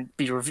and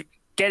be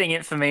getting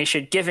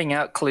information, giving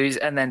out clues,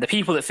 and then the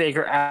people that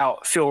figure it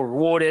out feel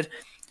rewarded.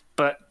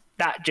 But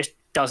that just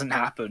doesn't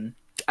happen,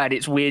 and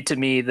it's weird to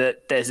me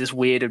that there's this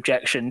weird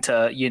objection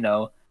to, you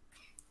know,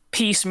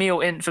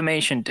 piecemeal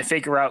information to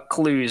figure out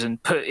clues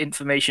and put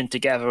information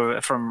together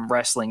from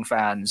wrestling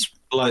fans.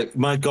 Like,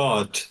 my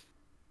God,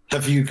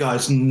 have you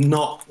guys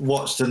not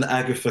watched an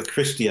Agatha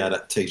Christie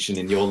adaptation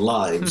in your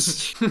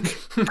lives?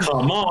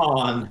 Come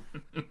on.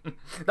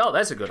 No,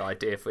 that's a good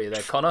idea for you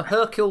there, Connor.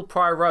 Hercule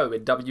Poirot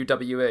in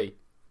WWE.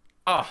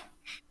 Oh,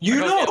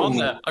 You on know,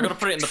 there. I gotta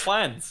put it in the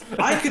plans.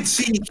 I could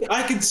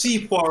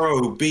see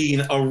Poirot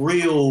being a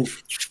real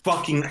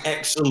fucking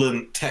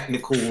excellent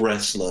technical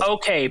wrestler.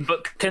 Okay,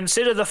 but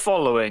consider the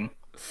following.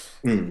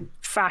 Mm.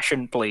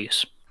 Fashion,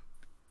 please.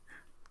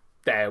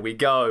 There we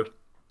go.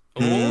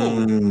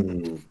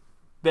 Mm.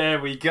 There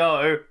we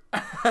go.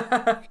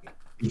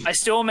 I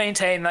still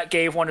maintain that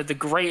gave one of the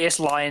greatest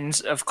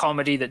lines of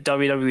comedy that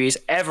WWE's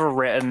ever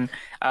written.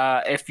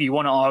 If you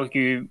want to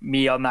argue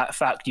me on that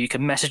fact, you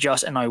can message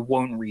us and I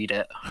won't read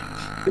it.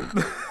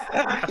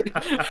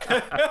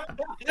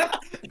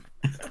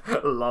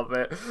 Love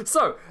it.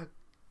 So,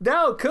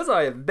 now, because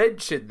I have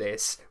mentioned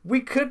this,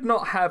 we could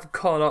not have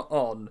Connor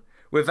on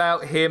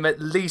without him at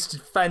least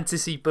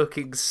fantasy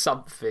booking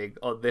something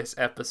on this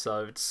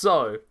episode.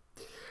 So,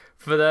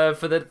 for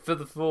most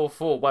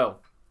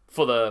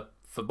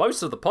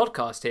of the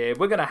podcast here,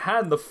 we're going to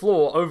hand the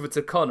floor over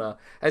to Connor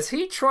as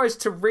he tries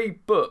to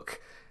rebook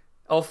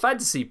or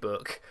fantasy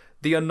book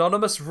the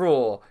anonymous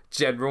Raw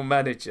general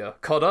manager.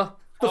 Connor,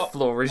 the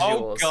floor is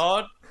yours. Oh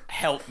God!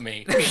 help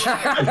me.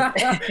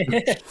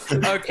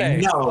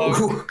 Okay. No.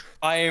 So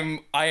I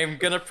am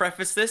gonna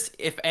preface this.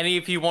 If any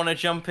of you want to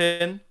jump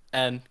in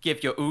and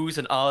give your oohs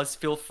and ahs,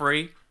 feel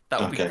free. That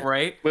would be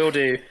great. Will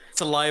do.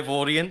 It's a live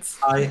audience.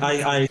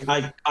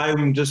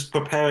 I'm just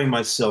preparing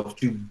myself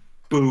to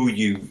boo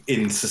you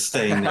in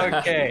sustain.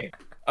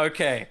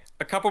 Okay.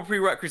 A couple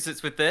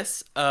prerequisites with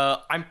this.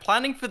 I'm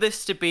planning for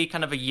this to be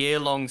kind of a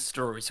year-long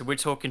story. So we're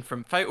talking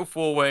from Fatal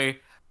 4-Way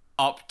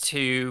up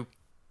to,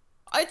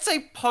 I'd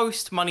say,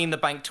 post Money in the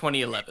Bank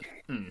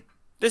 2011.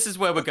 This is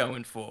where we're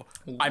going for.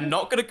 I'm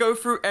not going to go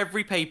through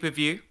every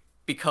pay-per-view,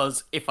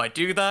 because if I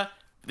do that,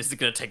 this is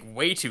going to take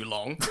way too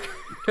long.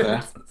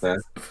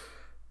 Fair.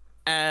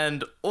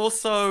 And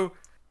also,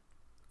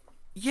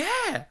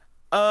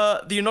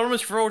 the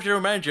Anonymous Raw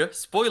General Manager,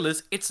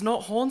 spoilers, it's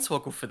not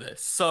Hornswoggle for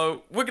this.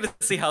 So we're going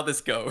to see how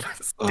this goes.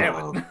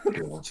 Oh,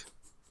 God.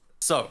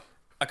 So,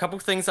 a couple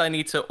things I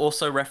need to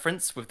also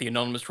reference with the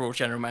Anonymous Raw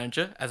General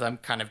Manager, as I'm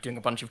kind of doing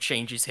a bunch of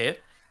changes here.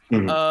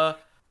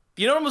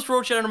 The Anonymous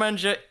Raw General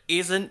Manager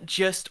isn't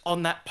just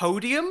on that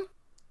podium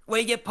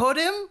where you put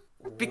him,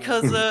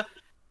 because,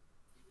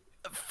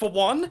 for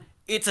one,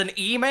 it's an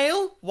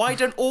email. Why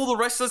don't all the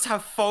wrestlers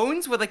have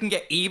phones where they can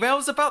get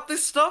emails about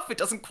this stuff? It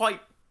doesn't quite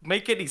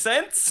make any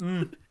sense.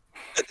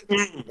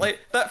 Like,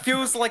 that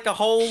feels like a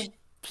whole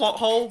plot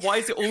hole. Why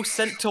is it all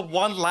sent to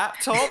one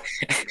laptop?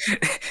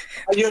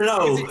 You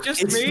know, Is it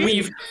just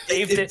me?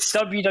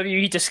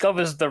 WWE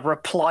discovers the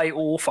reply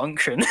all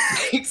function.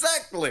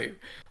 Exactly.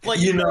 Like,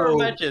 You you know- know,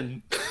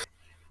 imagine.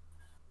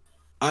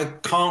 I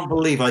can't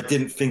believe I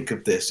didn't think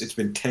of this. It's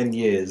been 10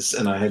 years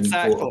and I hadn't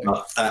thought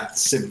about that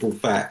simple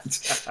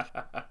fact.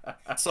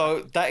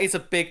 So that is a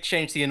big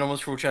change to the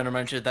Anonymous Raw General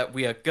Manager that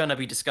we are gonna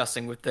be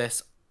discussing with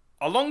this.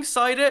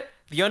 Alongside it,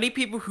 the only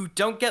people who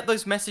don't get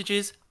those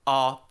messages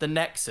are the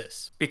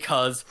Nexus.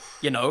 Because,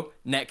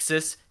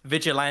 Nexus,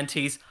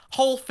 Vigilantes,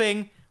 whole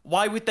thing,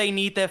 why would they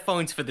need their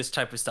phones for this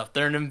type of stuff?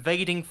 They're an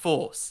invading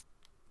force.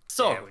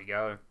 So, There we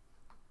go.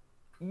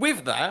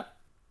 with that,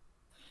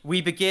 we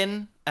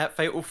begin at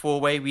Fatal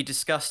 4-Way. We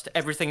discussed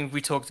everything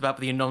we talked about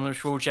with the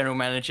Anonymous Raw General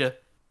Manager.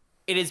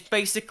 It is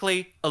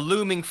basically a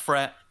looming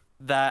threat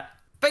that,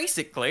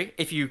 basically,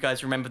 if you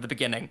guys remember the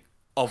beginning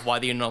of why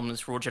the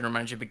Anonymous Raw General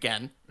Manager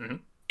began,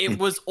 it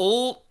was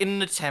all in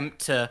an attempt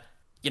to,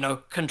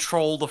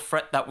 control the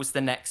threat that was the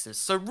Nexus.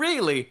 So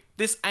really,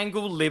 this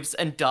angle lives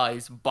and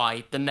dies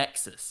by the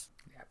Nexus.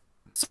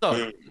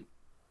 So,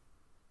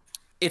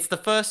 it's the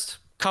first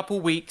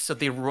couple weeks of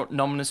the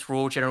Anonymous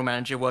Raw General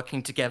Manager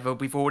working together.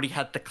 We've already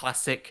had the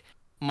classic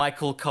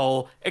Michael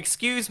Cole,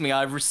 "Excuse me,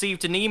 I've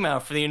received an email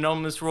from the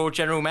Anonymous Raw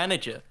General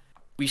Manager."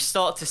 We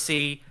start to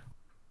see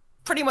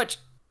pretty much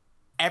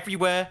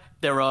everywhere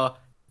there are,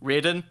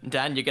 Riordan and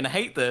Dan, you're going to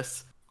hate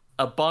this,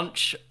 a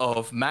bunch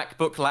of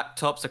MacBook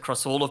laptops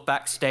across all of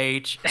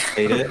backstage.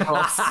 Hate it.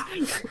 Oh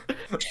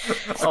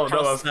no, a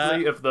Across that.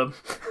 fleet of them.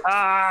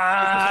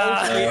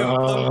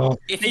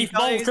 If you He's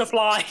guys,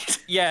 multiplied.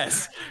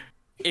 yes.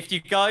 If you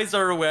guys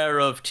are aware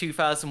of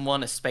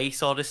 2001: A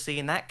Space Odyssey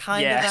and that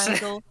kind Yes. of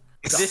angle,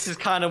 this is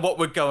kind of what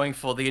we're going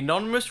for. The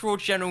Anonymous Raw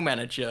General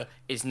Manager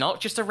is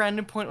not just a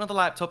random point on the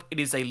laptop, it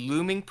is a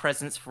looming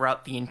presence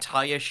throughout the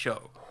entire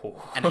show.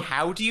 And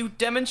how do you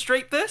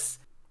demonstrate this?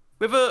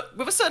 With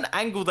a certain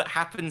angle that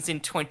happens in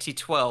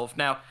 2012.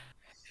 Now,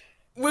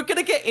 we're going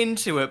to get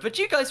into it, but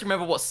do you guys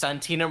remember what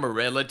Santino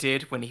Marella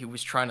did when he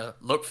was trying to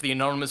look for the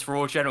Anonymous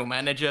Raw General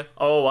Manager?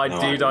 Oh, I No,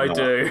 did, I I don't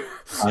do.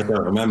 I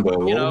don't remember.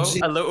 What You know, was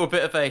it? a little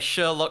bit of a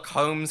Sherlock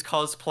Holmes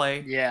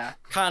cosplay. Yeah.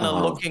 Kind of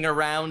Oh. looking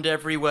around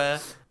everywhere.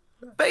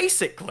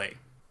 Basically,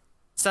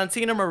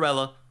 Santino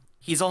Marella,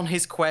 he's on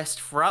his quest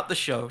throughout the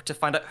show to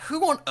find out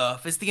who on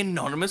earth is the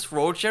Anonymous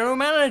Raw General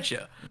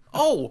Manager.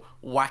 Oh,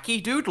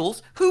 wacky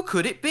doodles, who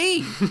could it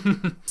be?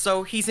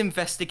 So he's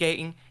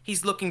investigating,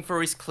 he's looking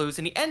for his clues,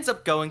 and he ends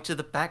up going to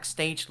the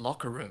backstage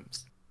locker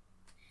rooms.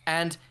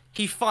 And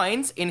he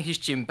finds in his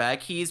gym bag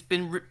he has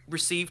been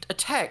received a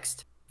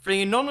text from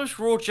the Anonymous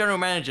Raw General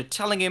Manager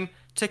telling him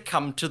to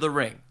come to the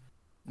ring.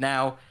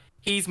 Now,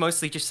 he's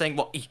mostly just saying,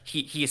 well,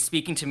 he is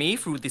speaking to me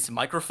through this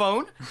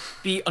microphone.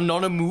 The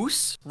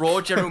Anonymous Raw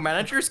General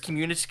Manager is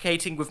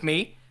communicating with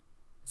me.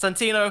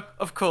 Santino,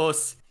 of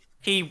course,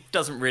 he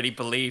doesn't really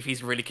believe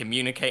he's really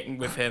communicating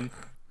with him.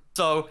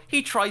 So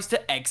he tries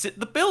to exit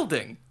the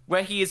building,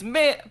 where he is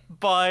met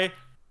by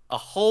a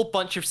whole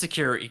bunch of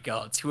security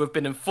guards who have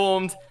been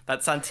informed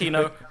that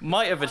Santino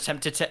might have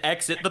attempted to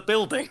exit the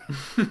building.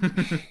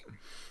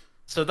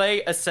 So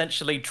they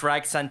essentially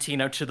drag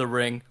Santino to the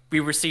ring. We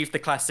receive the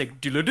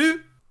classic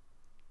doodle-doo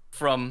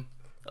from,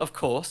 of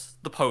course,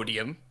 the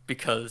podium,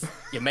 because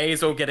you may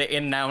as well get it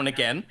in now and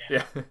again.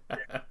 Yeah.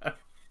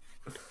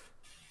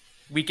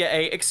 We get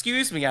a,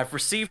 "Excuse me, I've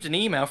received an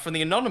email from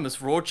the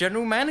Anonymous Raw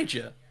General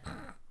Manager."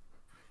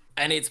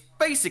 And it's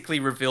basically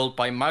revealed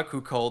by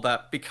Michael Cole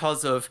that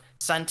because of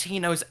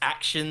Santino's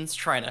actions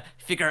trying to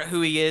figure out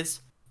who he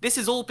is, this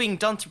is all being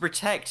done to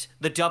protect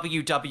the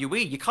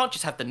WWE. You can't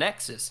just have the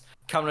Nexus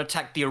come and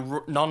attack the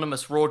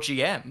Anonymous Raw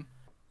GM.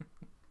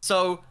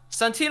 So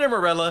Santino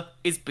Marella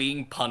is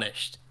being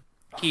punished.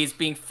 he is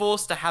being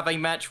forced to have a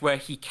match where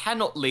he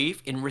cannot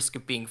leave in risk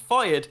of being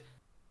fired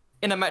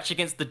in a match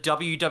against the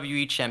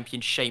WWE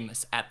champion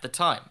Sheamus at the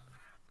time.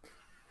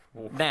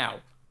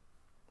 Now,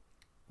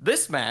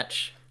 this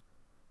match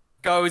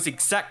goes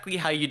exactly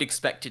how you'd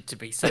expect it to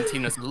be.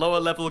 Santino's a lower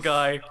level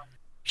guy.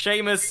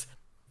 Sheamus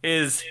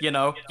is, you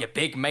know, your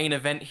big main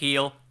event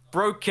heel.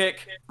 Brogue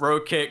kick,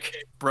 brogue kick,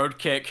 brogue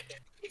kick.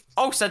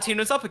 Oh,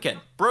 Santino's up again.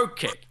 Brogue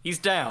kick. He's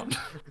down.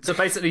 So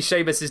basically,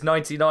 Sheamus is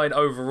 99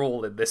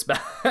 overall in this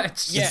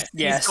match. Yes.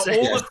 Yes. He's got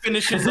all the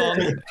finishes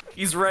on.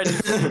 He's ready.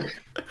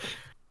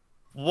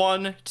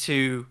 1,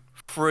 2,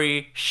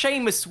 3.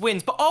 Sheamus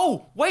wins. But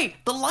oh,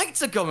 wait, the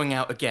lights are going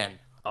out again.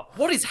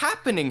 What is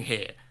happening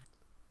here?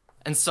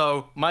 And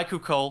so Michael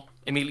Cole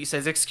immediately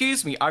says,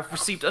 "Excuse me, I've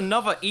received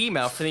another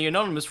email from the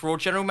anonymous Raw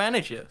general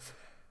manager."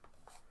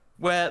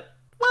 Where,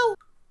 well,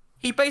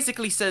 he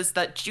basically says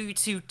that due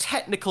to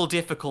technical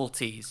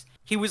difficulties,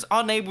 he was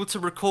unable to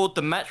record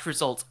the match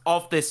results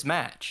of this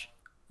match.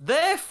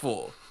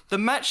 Therefore, the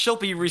match shall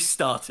be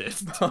restarted.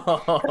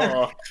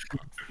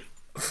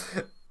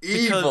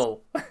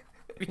 Evil.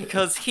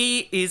 Because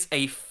he is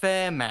a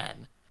fair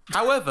man.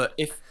 However,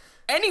 if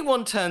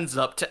anyone turns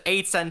up to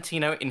aid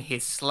Santino in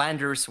his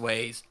slanderous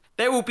ways,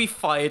 they will be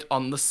fired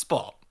on the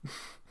spot.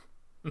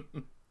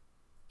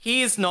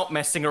 He is not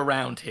messing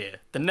around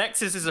here. The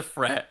Nexus is a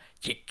threat.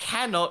 You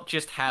cannot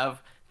just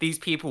have these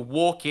people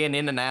walk in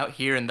and out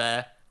here and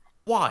there.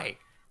 Why?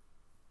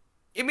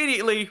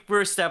 Immediately,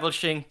 we're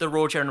establishing the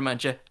Raw General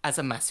Manager as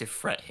a massive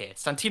threat here.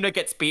 Santino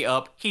gets beat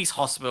up. He's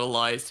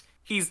hospitalized.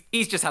 He's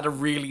just had a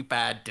really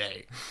bad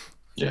day.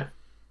 Yeah.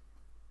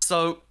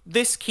 So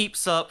this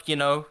keeps up, you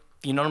know,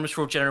 the anonymous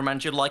Raw General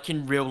Manager, like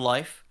in real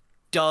life,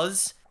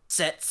 does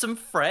set some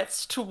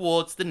threats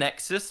towards the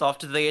Nexus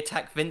after they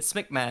attack Vince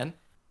McMahon.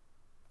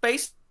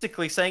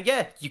 Basically saying,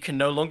 yeah, you can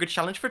no longer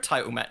challenge for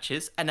title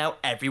matches, and now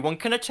everyone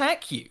can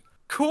attack you.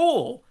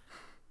 Cool.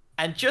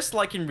 And just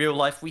like in real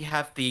life, we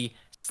have the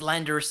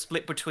slanderous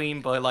split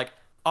between by like,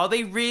 are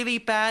they really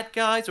bad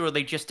guys or are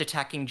they just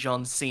attacking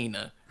John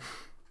Cena?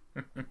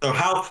 So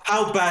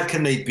how bad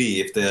can they be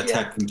if they're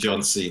attacking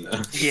John Cena?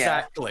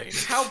 Exactly.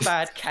 How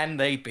bad can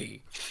they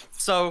be?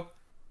 So,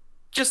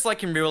 just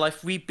like in real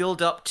life, we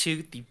build up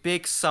to the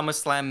big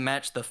SummerSlam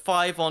match, the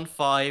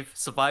 5-on-5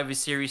 Survivor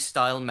Series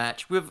style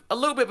match with a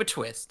little bit of a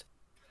twist.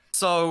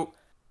 So,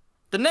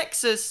 the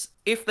Nexus,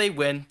 if they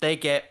win, they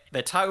get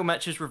their title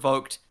matches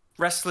revoked,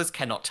 wrestlers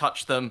cannot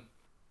touch them,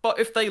 but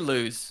if they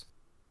lose,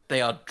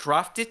 they are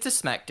drafted to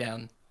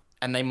SmackDown,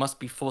 and they must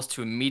be forced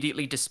to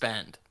immediately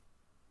disband.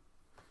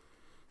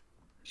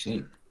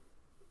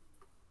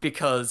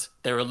 Because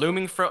they're a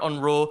looming threat on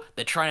Raw,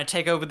 they're trying to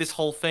take over this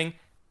whole thing.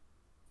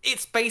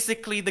 It's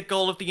basically the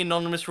goal of the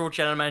anonymous Raw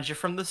General Manager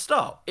from the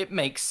start. It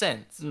makes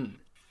sense.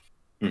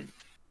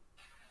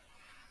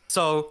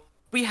 So,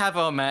 we have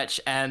our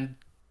match, and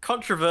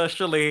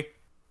controversially,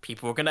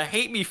 people are going to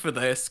hate me for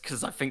this,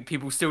 because I think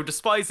people still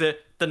despise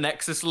it, the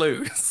Nexus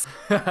lose.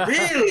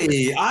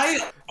 Really?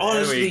 I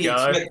honestly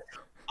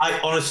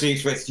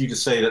expected you to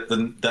say that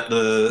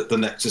the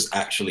Nexus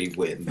actually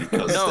win,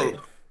 because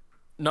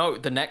No,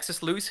 the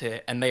Nexus lose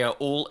here, and they are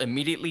all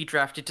immediately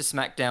drafted to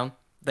SmackDown.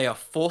 They are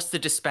forced to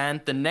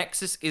disband. The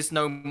Nexus is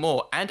no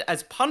more. And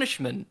as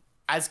punishment,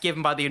 as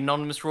given by the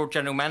anonymous Raw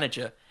General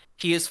Manager,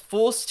 he has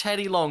forced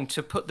Teddy Long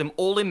to put them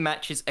all in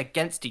matches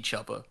against each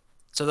other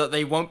so that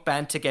they won't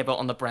band together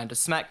on the brand of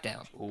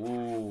SmackDown.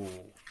 Ooh.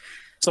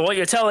 So what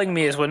you're telling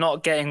me is we're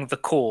not getting the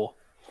core.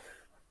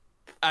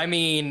 I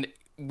mean,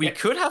 we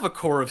could have a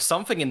core of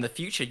something in the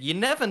future. You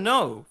never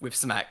know with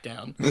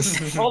SmackDown.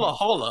 Holla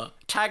holla,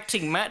 tag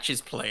team matches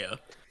player.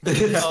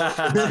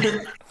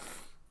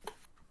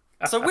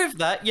 So with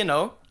that, you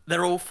know,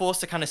 they're all forced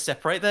to kind of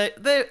separate.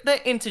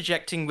 They're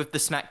interjecting with the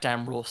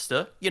SmackDown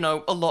roster. You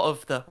know, a lot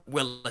of the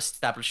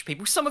well-established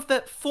people, some of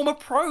the former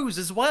pros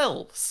as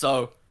well.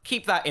 So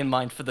keep that in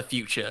mind for the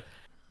future.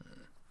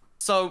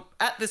 So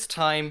at this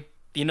time,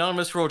 the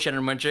anonymous Raw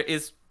General Manager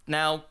is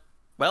now,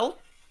 well,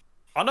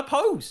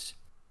 unopposed.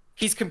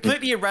 He's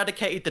completely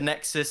eradicated the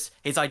Nexus.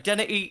 His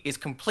identity is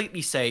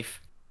completely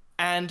safe.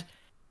 And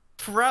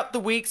throughout the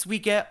weeks, we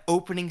get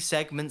opening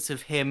segments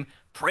of him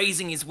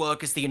praising his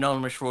work as the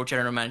anonymous Raw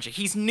General Manager.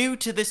 He's new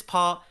to this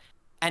part,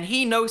 and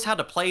he knows how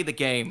to play the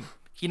game.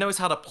 He knows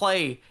how to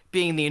play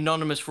being the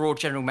anonymous Raw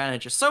General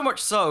Manager. So much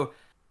so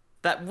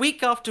that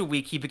week after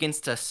week, he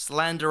begins to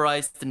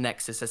slanderize the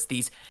Nexus as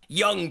these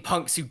young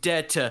punks who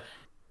dared to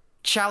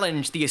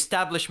challenge the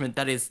establishment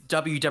that is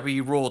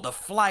WWE Raw, the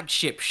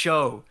flagship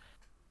show.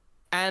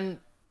 And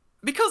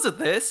because of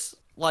this,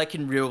 like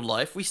in real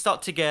life, we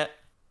start to get,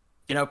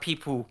 you know,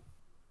 people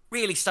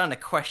really starting to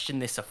question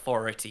this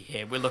authority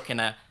here. We're looking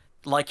at,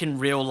 like in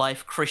real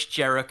life, Chris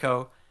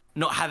Jericho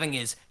not having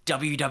his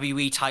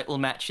WWE title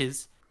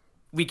matches.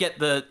 We get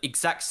the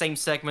exact same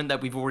segment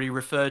that we've already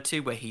referred to,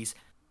 where he's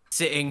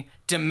sitting,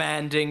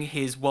 demanding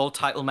his world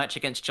title match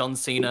against John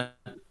Cena.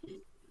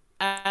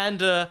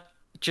 And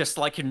just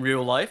like in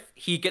real life,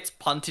 he gets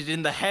punted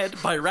in the head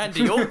by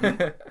Randy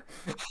Orton.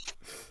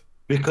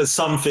 Because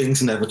some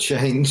things never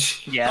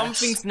change. Yes. Some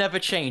things never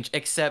change,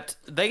 except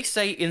they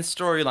say in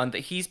storyline that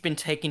he's been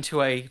taken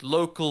to a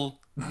local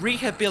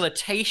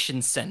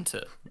rehabilitation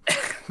center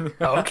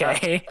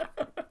Okay.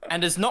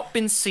 and has not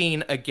been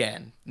seen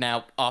again.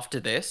 Now, after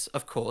this,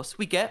 of course,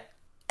 we get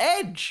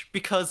Edge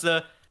because,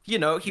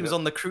 he was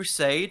on the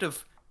crusade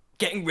of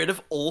getting rid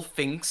of all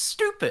things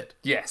stupid.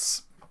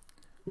 Yes.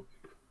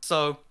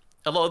 So,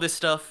 a lot of this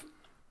stuff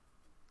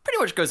pretty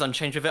much goes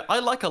unchanged with it. I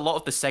like a lot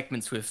of the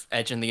segments with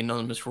Edge and the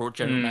Anonymous Raw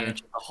General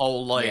Manager. The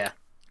whole,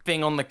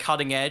 thing on the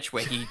cutting edge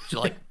where he,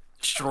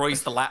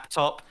 destroys the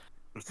laptop.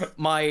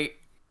 My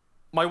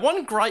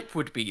one gripe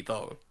would be,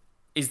 though,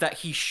 is that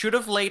he should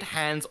have laid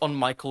hands on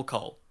Michael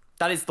Cole.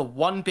 That is the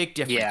one big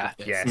difference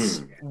with this.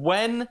 Yes.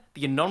 When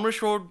the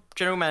Anonymous Raw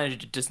General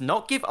Manager does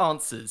not give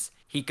answers,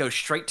 he goes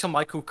straight to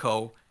Michael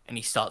Cole and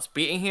he starts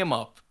beating him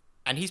up,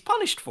 and he's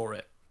punished for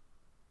it.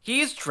 He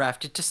is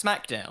drafted to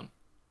SmackDown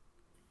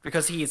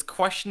because he is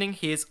questioning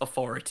his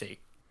authority.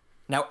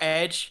 Now,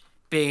 Edge,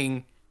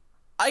 being,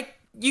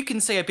 you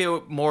can say a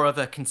bit more of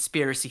a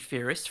conspiracy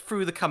theorist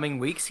through the coming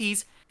weeks,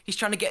 he's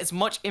trying to get as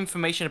much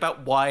information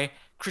about why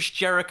Chris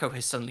Jericho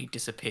has suddenly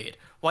disappeared,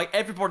 why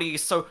everybody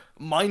is so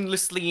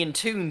mindlessly in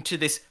tune to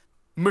this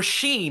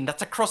machine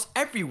that's across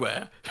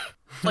everywhere.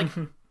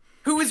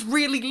 Who is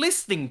really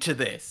listening to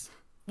this?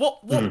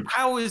 What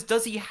powers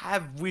does he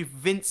have with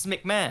Vince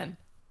McMahon?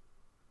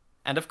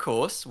 And of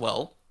course,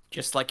 well,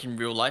 just like in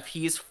real life,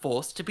 he is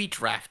forced to be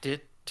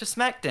drafted to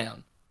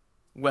SmackDown,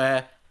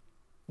 where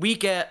we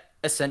get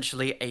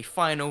essentially a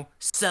final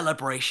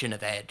celebration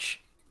of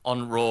Edge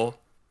on Raw,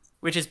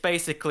 which is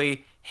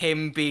basically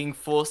him being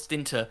forced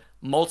into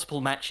multiple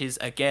matches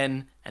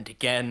again and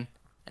again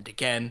and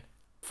again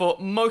for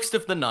most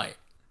of the night.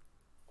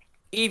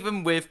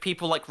 Even with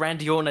people like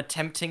Randy Orton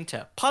attempting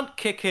to punt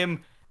kick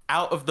him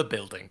out of the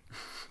building.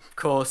 Of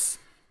course,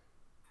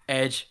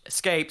 Edge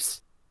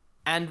escapes,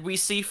 and we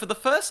see for the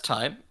first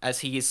time, as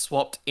he is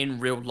swapped in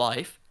real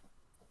life,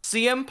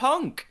 CM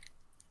Punk.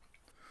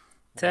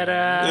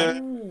 Ta-da!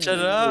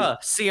 Ta-da!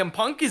 CM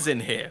Punk is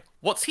in here.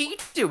 What's he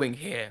doing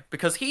here?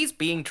 Because he's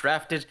being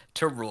drafted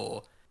to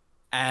Raw.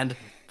 And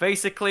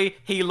basically,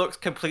 he looks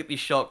completely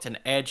shocked, and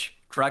Edge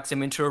drags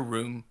him into a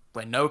room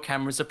where no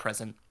cameras are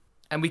present.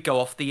 And we go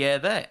off the air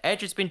there.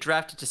 Edge has been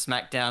drafted to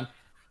SmackDown.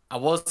 I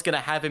was going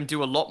to have him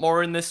do a lot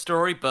more in this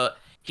story, but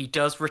he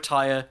does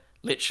retire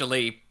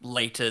literally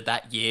later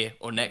that year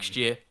or next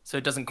year, so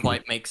it doesn't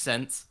quite make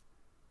sense.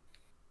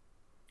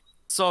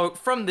 So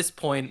from this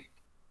point,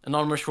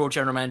 Anonymous Raw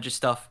General Manager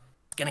stuff,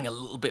 getting a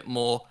little bit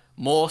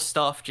more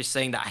stuff, just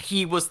saying that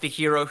he was the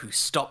hero who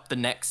stopped the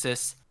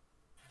Nexus.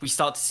 We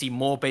start to see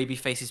more baby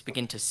faces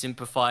begin to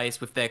sympathize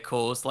with their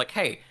cause. Like,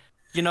 hey,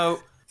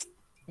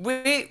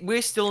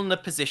 we're still in a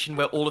position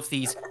where all of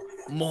these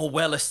more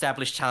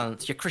well-established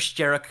talents, your Chris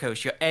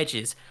Jerichos, your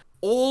Edges,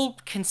 all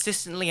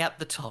consistently at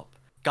the top.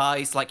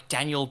 Guys like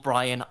Daniel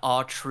Bryan,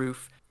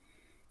 R-Truth,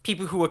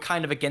 people who are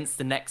kind of against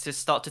the Nexus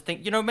start to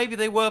think, maybe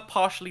they were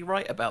partially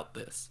right about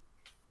this.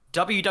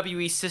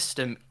 WWE's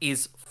system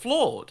is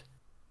flawed.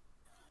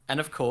 And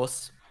of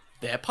course,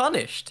 they're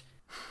punished.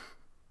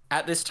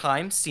 At this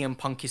time, CM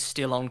Punk is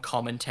still on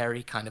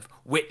commentary, kind of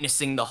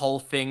witnessing the whole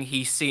thing.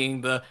 He's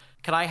seeing the,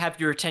 "Can I have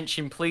your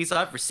attention, please?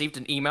 I've received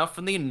an email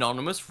from the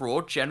Anonymous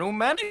Raw General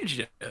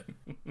Manager."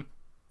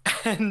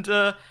 And,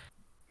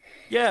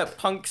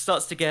 Punk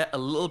starts to get a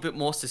little bit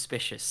more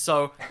suspicious.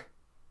 So,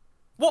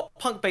 what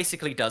Punk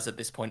basically does at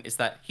this point is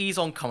that he's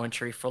on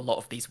commentary for a lot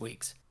of these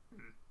weeks.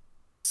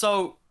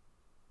 So,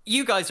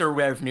 you guys are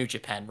aware of New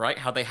Japan, right?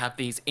 How they have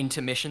these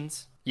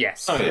intermissions?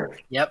 Yes. Oh, yeah.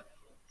 Yep.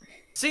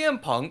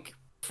 CM Punk,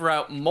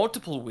 throughout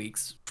multiple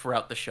weeks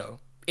throughout the show,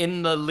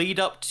 in the lead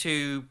up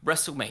to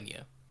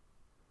WrestleMania,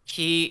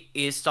 he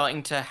is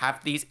starting to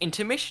have these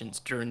intermissions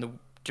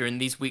during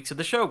these weeks of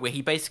the show, where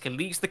he basically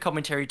leaves the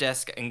commentary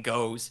desk and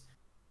goes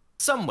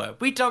somewhere.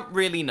 We don't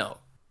really know.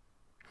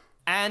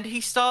 And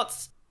he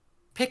starts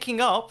picking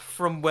up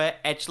from where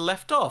Edge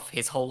left off,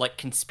 his whole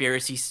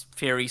conspiracy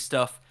theory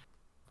stuff.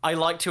 I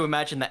like to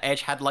imagine that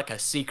Edge had a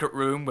secret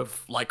room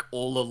with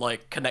all the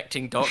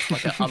connecting dots,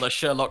 like a la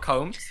Sherlock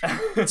Holmes.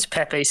 It's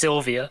Pepe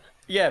Sylvia.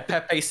 Yeah,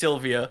 Pepe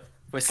Sylvia,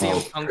 where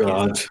CM Punk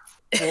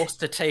is forced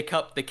to take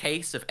up the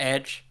case of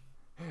Edge.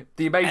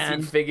 The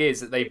amazing thing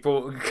is that they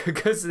brought,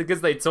 because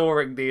they're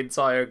touring the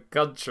entire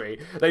country,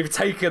 they've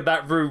taken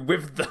that room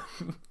with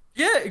them.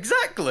 Yeah,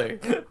 exactly.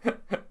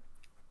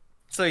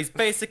 So he's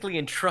basically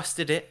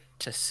entrusted it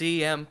to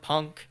CM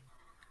Punk.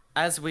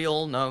 As we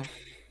all know,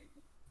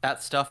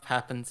 that stuff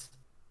happens.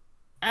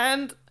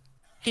 And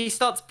he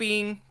starts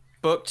being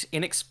booked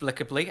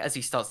inexplicably as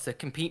he starts to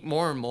compete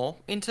more and more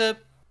into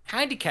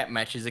handicap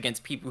matches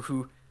against people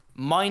who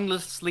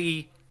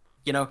mindlessly,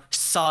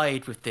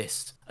 side with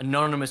this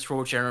Anonymous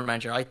Raw General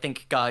Manager. I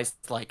think guys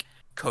like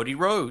Cody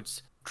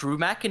Rhodes, Drew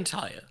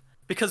McIntyre.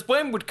 Because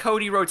when would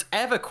Cody Rhodes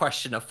ever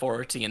question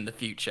authority in the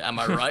future? Am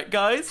I right,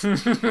 guys? He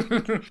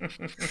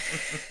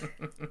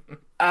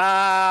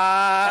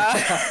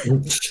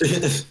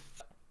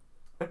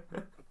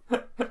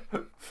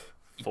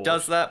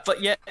does that,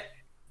 but yet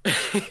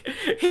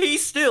he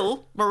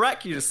still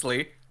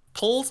miraculously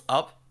pulls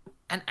up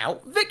and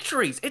out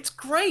victories. It's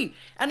great.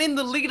 And in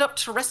the lead up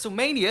to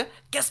WrestleMania,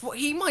 guess what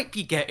he might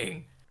be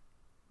getting?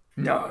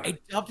 No. A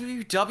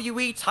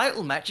WWE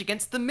title match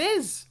against The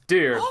Miz.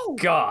 Dear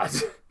God.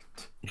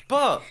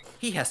 But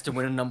he has to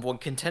win a number one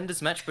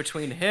contenders match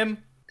between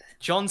him,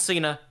 John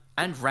Cena,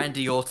 and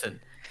Randy Orton.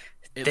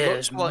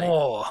 There's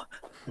more.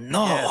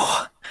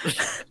 No.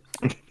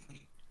 Yeah.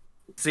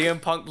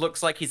 CM Punk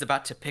looks like he's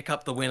about to pick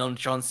up the win on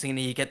John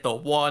Cena. You get the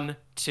 1,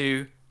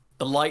 2,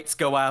 the lights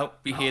go out,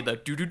 you hear the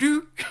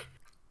doo-doo-doo.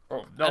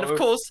 Oh, no. And of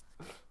course,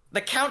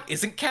 the count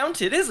isn't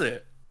counted, is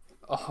it?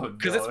 Oh,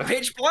 Because no. it's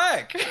pitch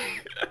black.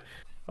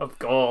 Of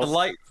course.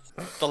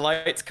 The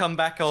lights come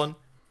back on.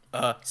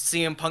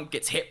 CM Punk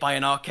gets hit by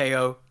an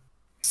RKO.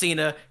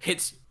 Cena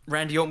hits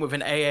Randy Orton with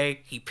an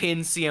AA. He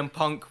pins CM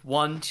Punk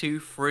 1, 2,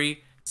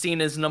 3.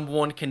 Cena's number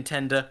one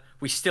contender.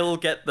 We still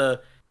get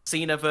the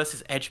Cena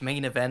versus Edge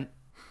main event.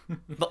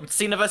 Not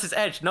Cena versus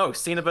Edge. No,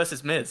 Cena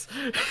versus Miz.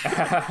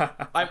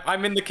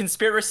 I'm in the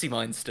conspiracy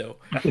mind still.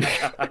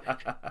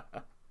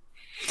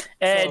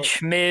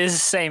 Edge,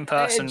 Miz, same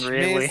person, Edge,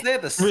 really. Miz, they're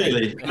the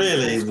same.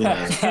 Really,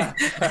 yeah.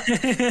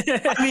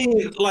 I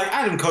mean, like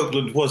Adam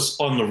Copeland was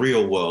on the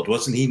Real World,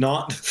 wasn't he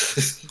not?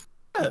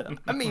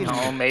 I mean,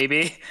 Oh,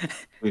 maybe.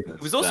 he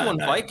was also on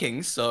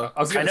Vikings, so I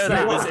was going to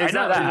know say, that. is I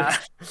know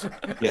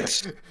that.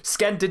 Yes.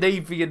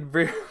 Scandinavian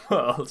real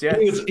world, yeah.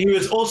 He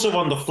was also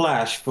on The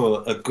Flash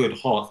for a good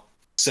hot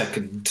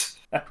second.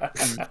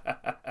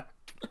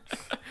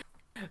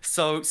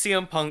 So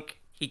CM Punk,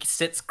 he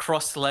sits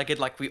cross-legged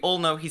like we all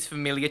know he's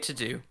familiar to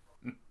do,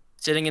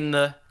 sitting in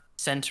the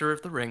center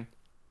of the ring,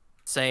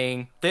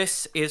 saying,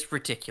 "This is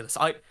ridiculous.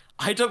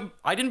 I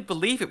didn't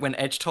believe it when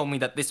Edge told me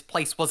that this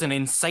place was an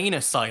insane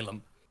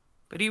asylum."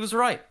 But he was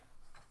right.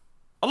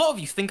 A lot of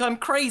you think I'm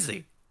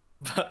crazy.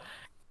 But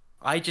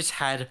I just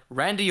had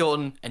Randy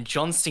Orton and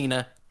John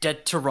Cena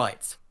dead to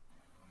rights.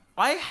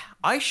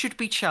 I should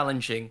be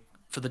challenging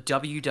for the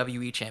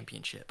WWE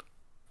Championship.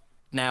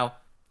 Now,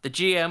 the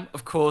GM,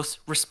 of course,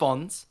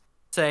 responds,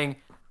 saying,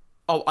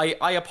 "Oh,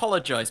 I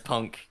apologize,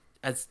 Punk,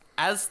 as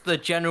the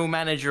general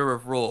manager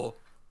of Raw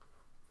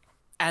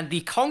and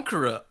the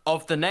conqueror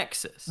of the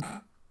Nexus.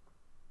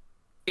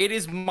 It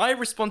is my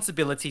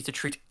responsibility to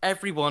treat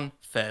everyone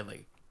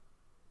fairly.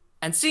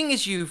 And seeing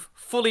as you've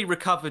fully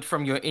recovered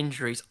from your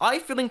injuries, I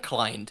feel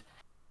inclined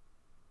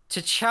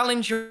to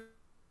challenge your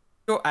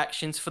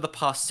actions for the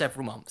past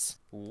several months.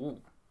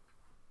 Ooh.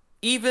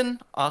 Even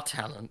our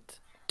talent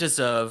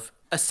deserve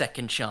a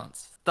second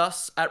chance.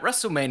 Thus, at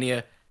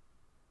WrestleMania,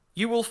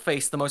 you will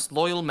face the most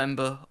loyal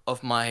member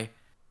of my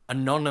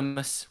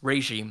anonymous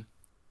regime,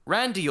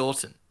 Randy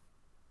Orton."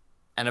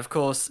 And of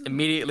course,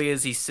 immediately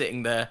as he's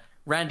sitting there,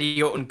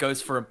 Randy Orton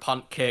goes for a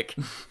punt kick.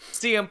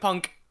 CM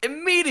Punk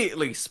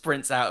immediately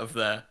sprints out of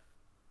there.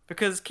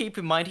 Because keep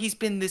in mind, he's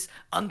been this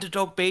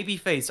underdog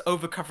babyface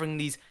overcovering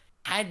these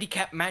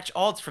handicap match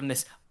odds from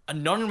this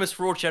anonymous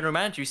Raw general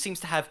manager who seems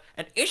to have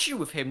an issue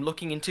with him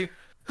looking into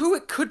who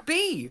it could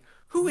be.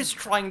 Who is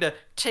trying to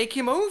take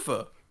him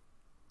over?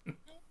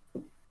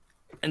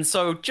 And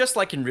so, just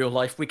like in real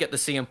life, we get the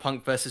CM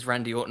Punk versus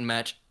Randy Orton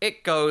match.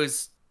 It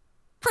goes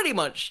pretty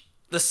much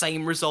the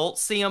same result.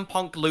 CM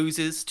Punk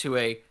loses to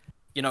a,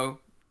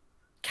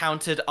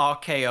 countered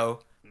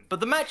RKO. But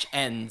the match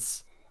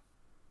ends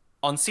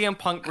on CM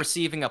Punk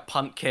receiving a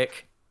punt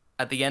kick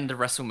at the end of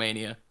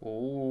WrestleMania.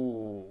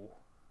 Ooh.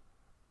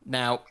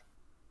 Now,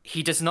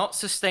 he does not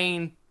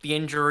sustain the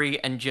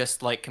injury and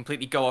just,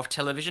 completely go off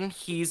television.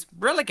 He's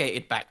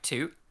relegated back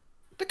to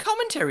the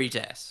commentary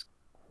desk.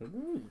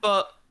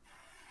 But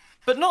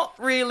not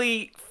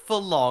really for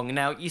long.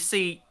 Now, you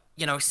see,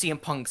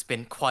 CM Punk's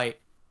been quite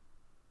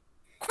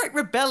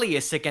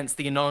rebellious against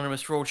the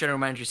anonymous Raw General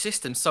Manager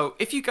system. So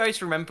if you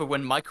guys remember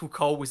when Michael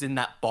Cole was in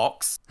that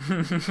box,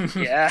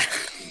 Yeah.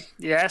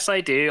 Yes,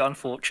 I do,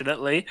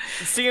 unfortunately.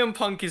 CM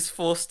Punk is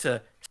forced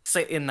to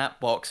sit in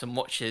that box and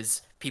watch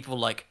as people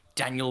like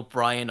Daniel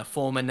Bryan, a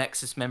former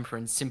Nexus member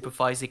and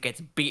sympathizer, gets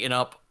beaten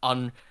up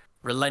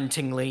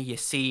unrelentingly. You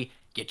see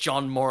your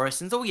John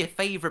Morrisons, all your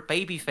favorite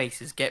baby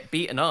faces get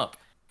beaten up.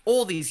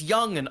 All these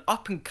young and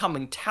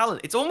up-and-coming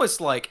talent. It's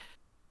almost like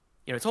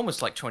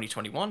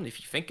 2021 if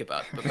you think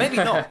about it, but maybe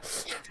not. I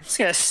was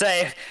gonna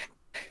say,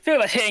 I feel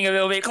like hitting a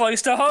little bit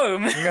close to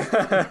home.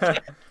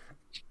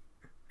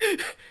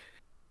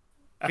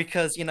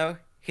 Because,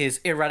 his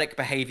erratic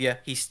behavior,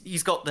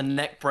 he's got the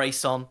neck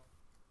brace on,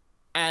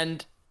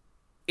 and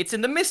it's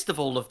in the midst of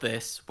all of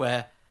this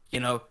where,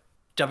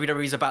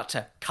 WWE's about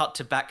to cut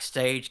to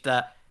backstage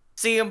that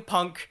CM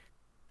Punk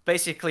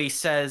basically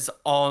says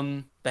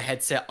on the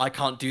headset, "I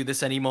can't do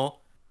this anymore,"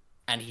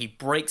 and he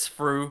breaks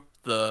through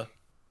the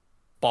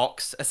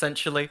box,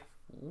 essentially,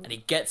 and he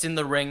gets in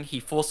the ring, he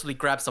forcefully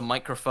grabs a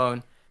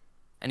microphone,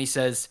 and he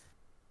says,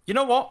 "You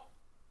know what?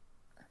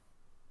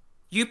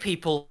 You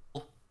people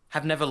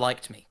have never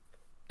liked me.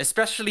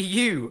 Especially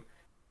you,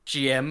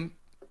 GM,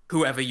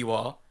 whoever you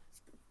are.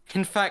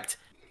 In fact,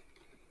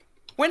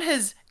 when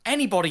has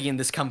anybody in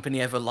this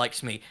company ever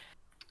liked me?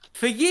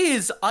 For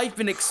years, I've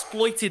been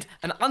exploited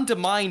and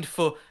undermined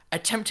for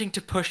attempting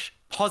to push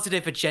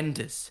positive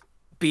agendas.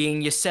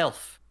 Being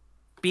yourself.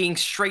 Being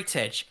straight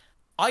edge.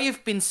 I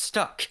have been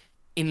stuck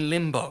in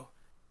limbo.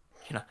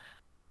 You know,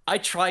 I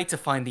tried to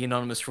find the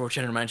anonymous Raw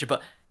general manager,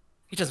 but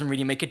it doesn't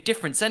really make a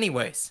difference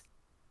anyways.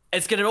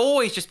 It's gonna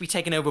always just be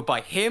taken over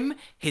by him,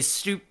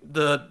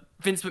 the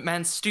Vince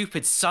McMahon's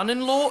stupid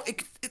son-in-law.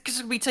 It's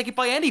gonna be taken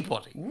by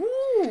anybody.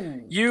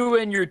 Ooh. You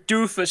and your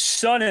doofus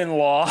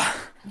son-in-law.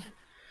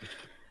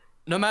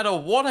 No matter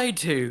what I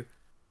do,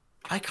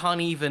 I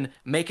can't even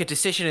make a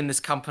decision in this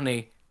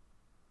company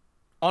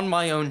on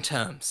my own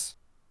terms.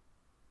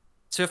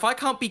 So if I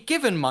can't be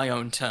given my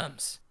own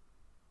terms,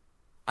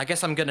 I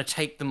guess I'm gonna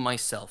take them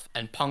myself.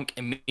 And Punk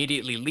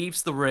immediately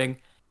leaves the ring.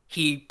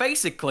 He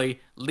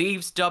basically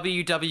leaves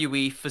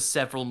WWE for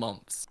several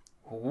months.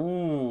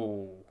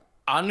 Ooh.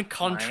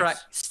 Uncontract,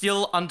 Nice.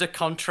 Still under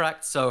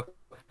contract. So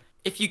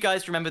if you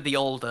guys remember the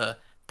old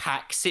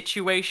Pac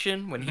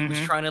situation when he was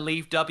trying to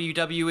leave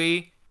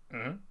WWE,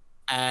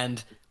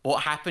 and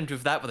what happened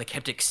with that, where they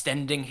kept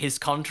extending his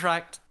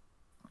contract,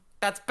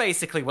 that's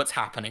basically what's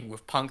happening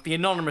with Punk. The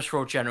anonymous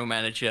Raw general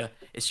manager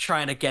is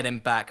trying to get him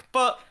back.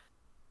 But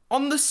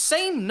on the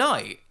same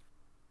night,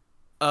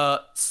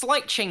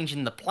 slight change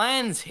in the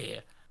plans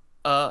here.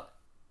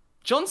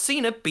 John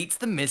Cena beats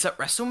The Miz at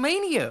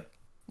WrestleMania.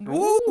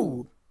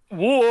 Woo!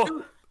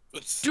 Whoa.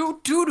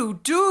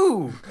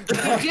 Do.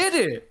 He did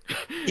it.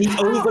 He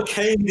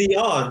overcame the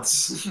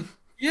odds.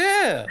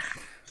 Yeah.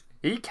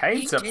 He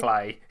came to did-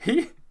 play.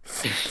 He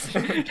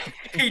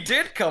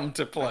did come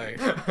to play.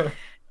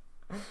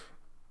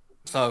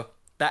 So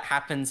that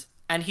happens,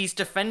 and he's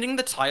defending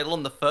the title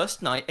on the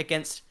first night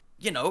against,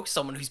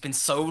 someone who's been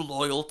so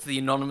loyal to the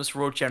anonymous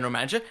Raw general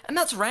manager, and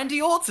that's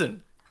Randy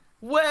Orton.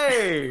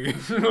 Way!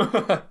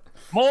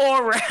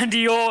 More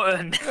Randy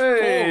Orton.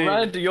 Hey. Oh,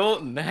 Randy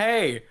Orton.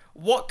 Hey,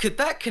 what could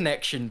that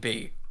connection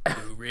be?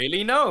 Who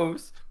really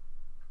knows?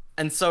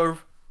 And so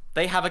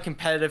they have a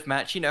competitive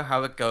match. You know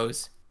how it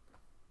goes.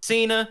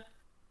 Cena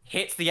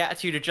hits the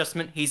attitude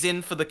adjustment. He's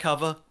in for the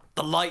cover.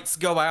 The lights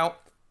go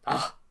out.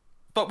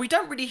 But we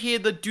don't really hear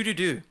the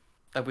do-do-do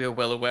that we are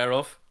well aware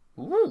of.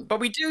 Ooh. But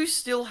we do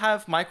still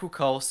have Michael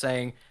Cole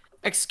saying,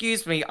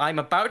 "Excuse me, I'm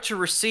about to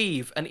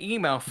receive an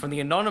email from the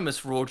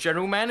anonymous Raw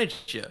general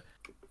manager."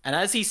 And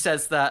as he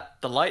says that,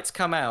 the lights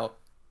come out,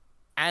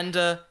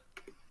 and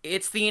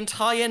it's the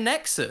entire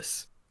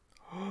Nexus.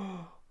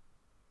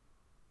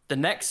 The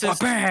Nexus,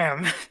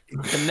 Bam.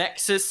 the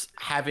Nexus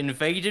have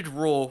invaded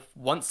Raw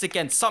once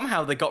again.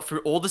 Somehow they got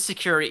through all the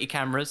security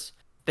cameras.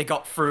 They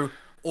got through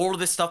all of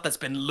this stuff that's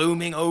been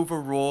looming over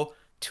Raw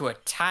to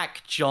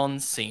attack John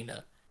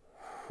Cena.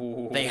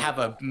 They have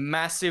a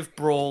massive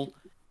brawl,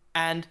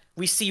 and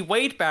we see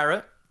Wade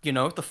Barrett,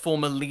 the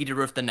former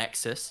leader of the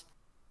Nexus.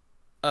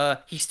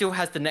 He still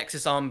has the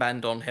Nexus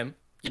armband on him,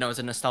 as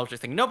a nostalgia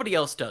thing. Nobody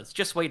else does,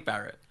 just Wade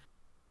Barrett.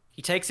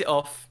 He takes it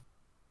off,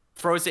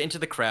 throws it into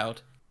the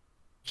crowd.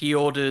 He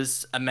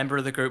orders a member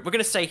of the group, we're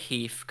going to say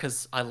Heath,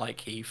 because I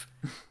like Heath,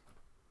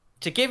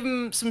 to give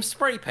him some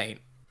spray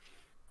paint.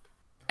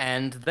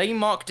 And they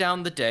mark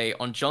down the day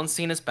on John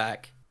Cena's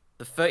back,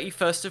 the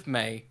 31st of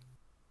May,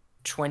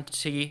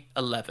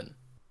 2011.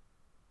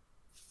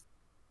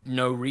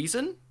 No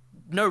reason?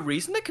 No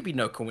reason? There could be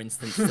no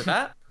coincidence to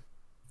that.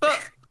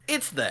 But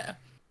it's there.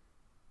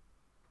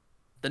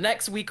 The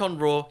next week on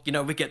Raw,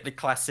 we get the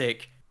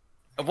classic...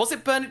 Was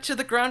it Burn It to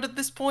the Ground at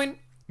this point?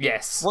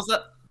 Yes. Was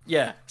that...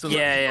 Yeah. So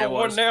Yeah, it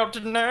was. Out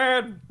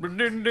tonight.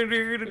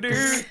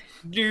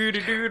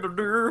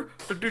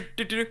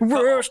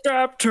 We'll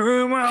stop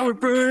time while we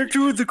burn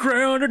to the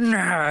ground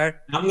tonight.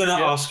 I'm going to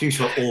ask you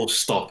to all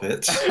stop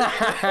it.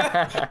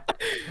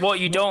 What,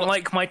 you don't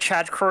like my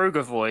Chad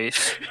Kroger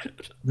voice?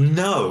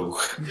 No,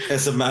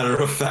 as a matter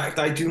of fact,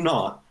 I do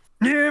not.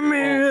 Give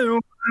me,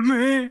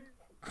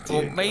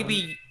 Well,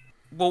 maybe...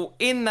 Well,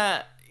 in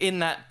that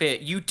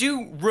bit, you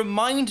do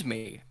remind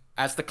me,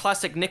 as the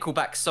classic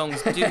Nickelback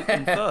songs do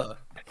infer,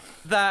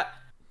 that,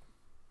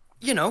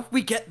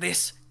 we get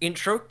this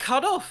intro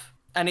cut off.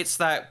 And it's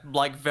that,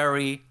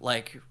 very,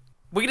 we're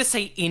going to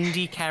say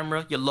indie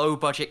camera, your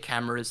low-budget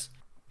cameras,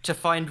 to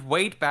find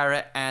Wade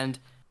Barrett and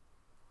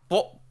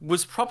what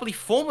was probably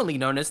formerly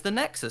known as the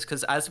Nexus,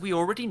 because as we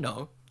already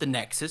know, the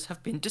Nexus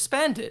have been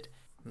disbanded.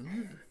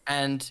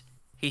 And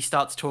he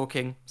starts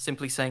talking,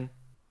 simply saying,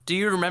 "Do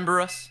you remember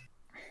us?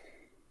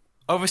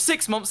 Over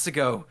 6 months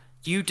ago,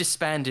 you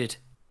disbanded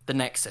the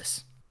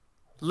Nexus.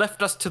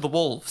 Left us to the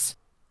wolves.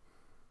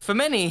 For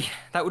many,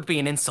 that would be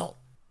an insult.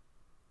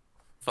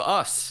 For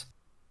us,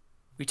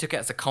 we took it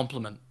as a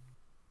compliment.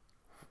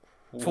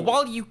 For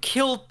while you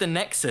killed the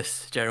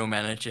Nexus, General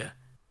Manager,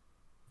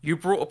 you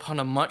brought upon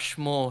a much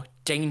more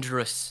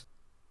dangerous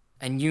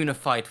and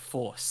unified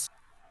force.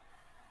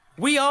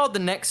 We are the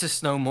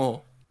Nexus no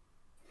more.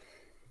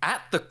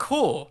 At the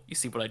core," you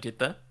see what I did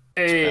there?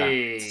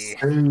 Hey.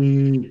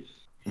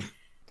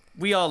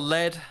 "We are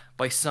led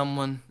by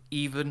someone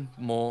even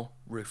more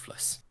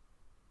ruthless.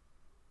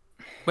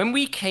 When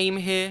we came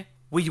here,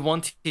 we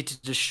wanted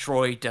to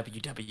destroy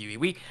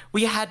WWE.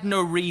 We had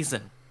no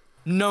reason.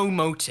 no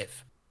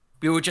motive.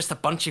 We were just a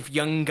bunch of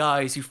young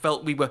guys who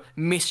felt we were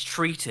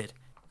mistreated.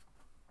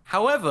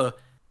 However,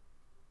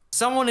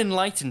 someone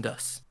enlightened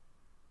us.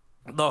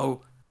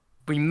 Though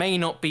we may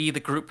not be the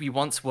group we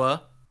once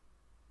were,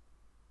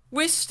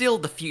 we're still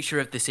the future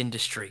of this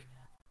industry.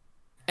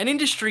 An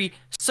industry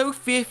so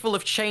fearful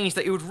of change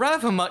that it would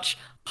rather much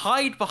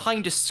hide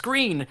behind a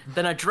screen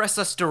than address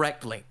us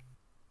directly.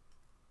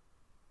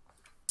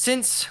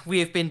 Since we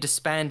have been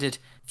disbanded,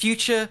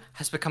 future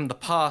has become the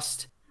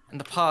past, and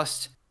the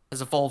past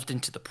has evolved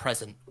into the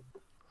present.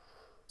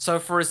 So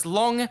for as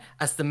long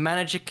as the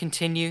manager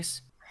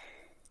continues,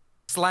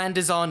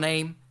 slanders our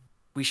name,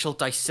 we shall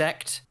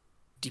dissect,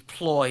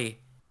 deploy,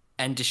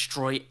 and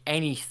destroy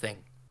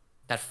anything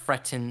that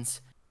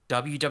threatens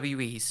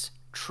WWE's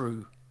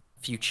true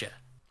future.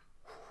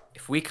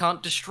 If we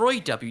can't destroy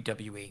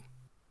WWE,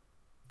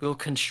 we'll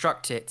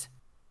construct it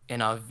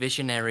in our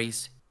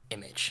visionary's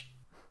image.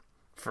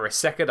 For a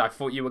second, I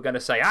thought you were going to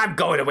say, I'm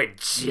going to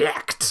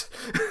inject!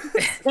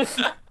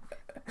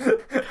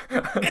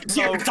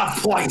 Inject the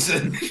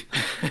poison!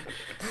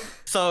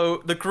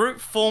 So, the group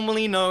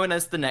formerly known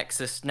as the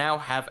Nexus now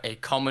have a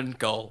common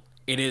goal.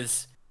 It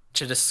is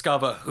to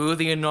discover who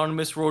the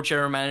anonymous Raw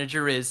General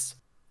Manager is,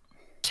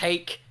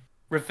 take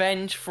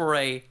revenge for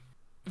a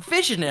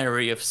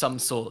visionary of some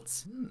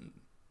sorts.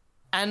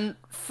 And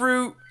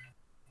through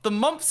the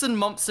months and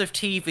months of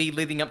TV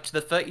leading up to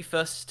the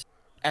 31st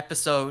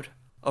episode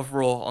of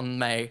Raw on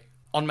May,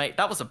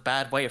 that was a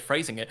bad way of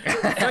phrasing it,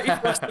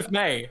 31st of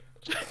May,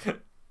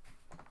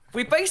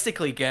 we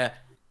basically get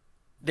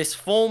this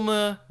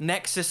former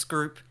Nexus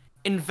group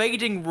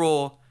invading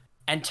Raw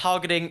and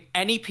targeting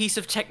any piece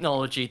of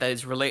technology that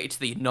is related to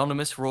the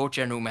anonymous Raw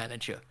General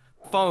Manager.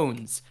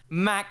 Phones,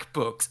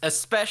 MacBooks,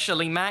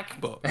 especially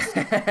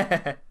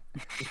MacBooks.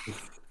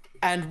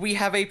 And we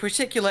have a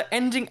particular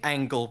ending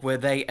angle where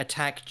they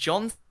attack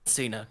John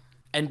Cena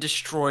and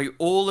destroy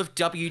all of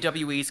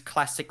WWE's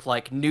classic,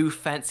 like, new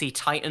fancy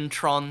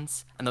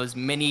Titantrons and those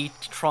mini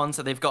Trons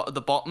that they've got at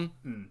the bottom.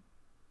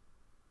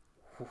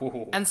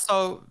 And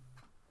so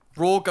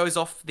Raw goes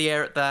off the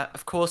air at that.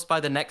 Of course, by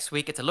the next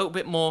week, it's a little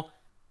bit more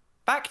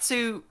back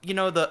to, you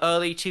know, the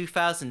early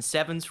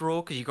 2007s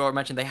Raw, because you gotta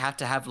imagine they have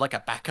to have, like,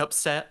 a backup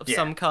set of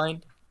some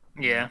kind.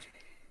 Yeah.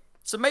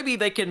 So maybe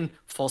they can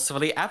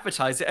forcefully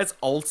advertise it as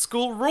old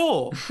school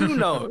Raw. Who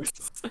knows?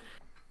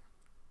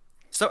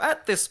 So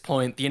at this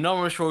point, the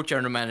anonymous Raw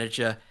General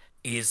Manager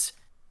is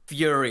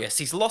furious.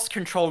 He's lost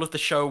control of the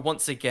show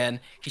once again.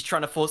 He's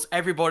trying to force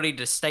everybody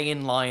to stay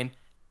in line.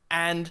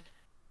 And,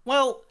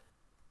 well,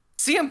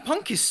 CM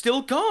Punk is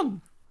still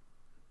gone.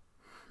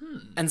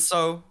 And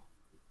so,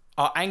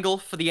 our angle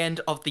for the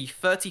end of the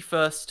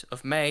 31st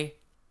of May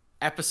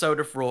episode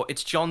of Raw,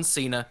 it's John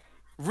Cena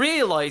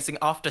realizing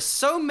after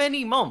so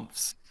many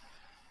months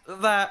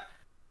that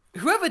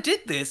whoever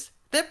did this,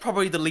 they're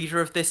probably the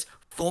leader of this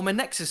former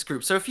Nexus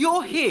group. So if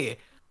you're here,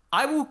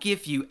 I will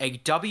give you a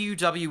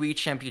WWE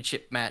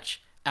Championship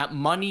match at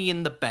Money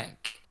in the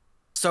Bank.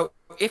 So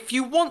if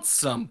you want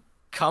some,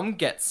 come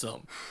get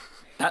some.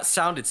 That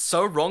sounded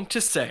so wrong to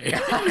say.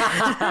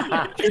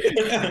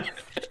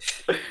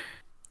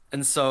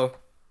 And so,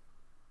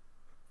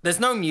 there's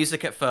no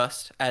music at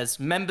first, as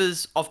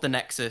members of the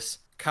Nexus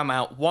come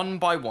out one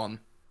by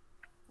one,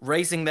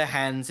 raising their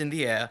hands in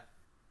the air,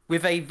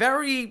 with a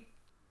very,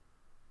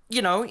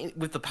 you know,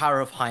 with the power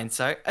of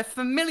hindsight, a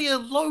familiar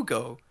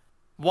logo.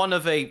 One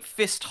of a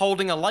fist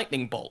holding a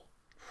lightning bolt.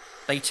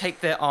 They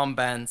take their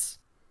armbands,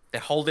 they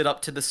hold it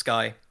up to the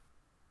sky.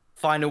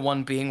 Final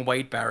one being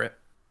Wade Barrett.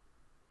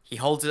 He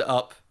holds it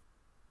up.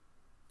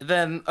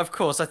 Then, of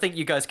course, I think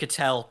you guys could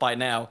tell by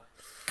now,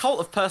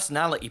 Cult of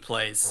Personality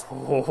plays.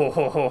 It's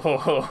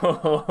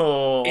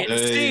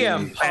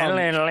CM Punk.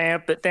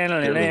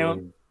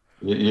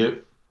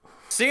 Yep.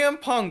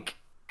 CM Punk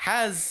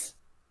has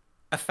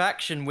a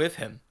faction with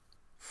him.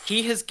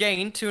 He has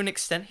gained, to an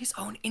extent, his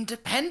own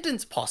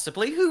independence,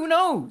 possibly. Who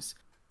knows?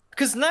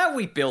 Because now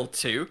we build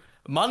to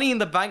Money in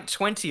the Bank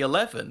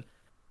 2011,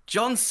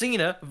 John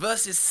Cena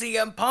versus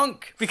CM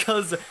Punk.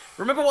 Because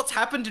remember what's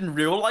happened in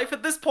real life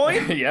at this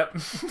point? Yep.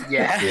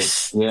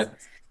 Yes. Yeah.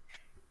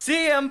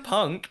 CM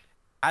Punk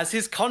has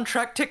his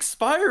contract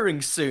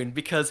expiring soon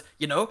because,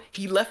 you know,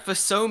 he left for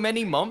so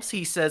many months.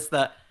 He says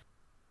that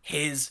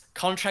his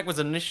contract was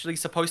initially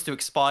supposed to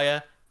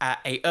expire at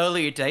an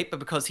earlier date, but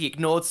because he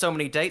ignored so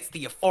many dates,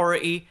 the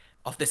authority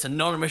of this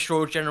anonymous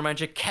Raw General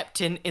Manager kept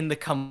him in the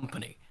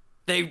company.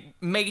 They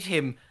made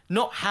him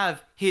not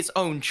have his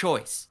own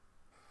choice.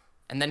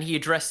 And then he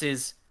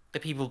addresses the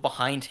people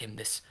behind him,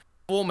 this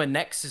former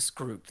Nexus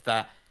group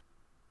that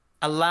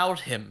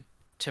allowed him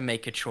to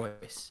make a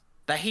choice.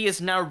 That he is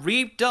now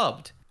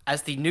redubbed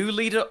as the new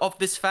leader of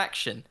this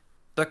faction,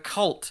 the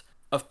Cult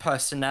of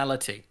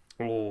Personality.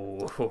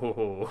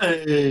 Oh.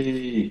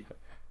 Hey.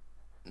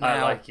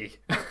 I like you.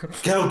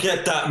 Go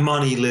get that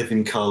money,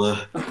 Living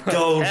Color.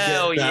 Go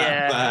Hell get that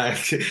yeah.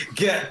 bag.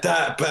 Get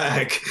that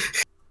bag.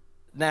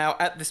 Now,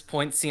 at this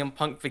point, CM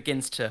Punk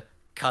begins to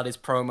cut his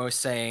promo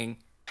saying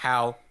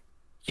how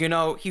You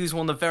know, he was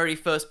one of the very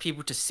first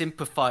people to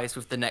sympathize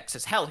with the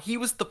Nexus. Hell, he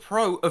was the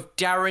pro of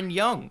Darren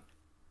Young.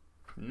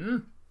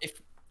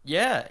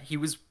 He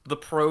was the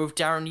pro of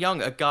Darren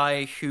Young, a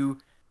guy who,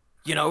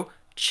 you know,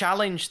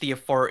 challenged the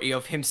authority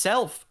of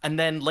himself and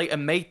then later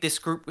made this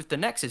group with the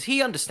Nexus.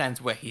 He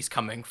understands where he's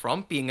coming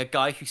from, being a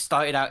guy who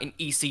started out in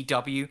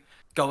ECW,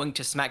 going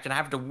to SmackDown,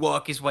 having to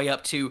work his way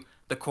up to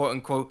the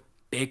quote-unquote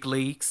big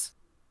leagues.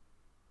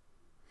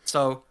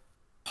 So,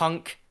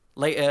 Punk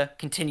later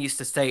continues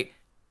to state,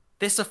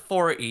 this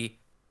authority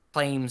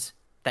claims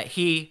that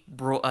he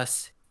brought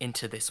us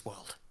into this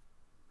world.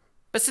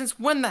 But since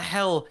when the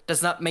hell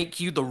does that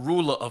make you the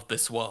ruler of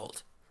this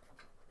world?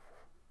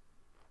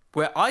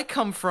 Where I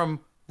come from,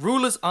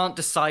 rulers aren't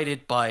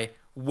decided by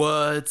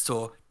words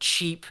or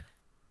cheap,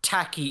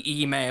 tacky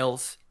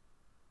emails.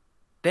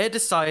 They're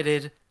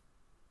decided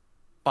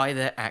by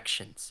their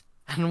actions.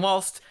 And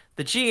whilst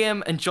the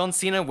GM and John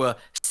Cena were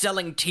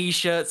selling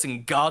t-shirts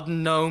and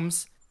garden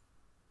gnomes,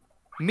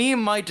 me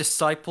and my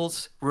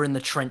disciples were in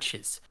the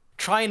trenches,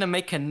 trying to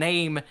make a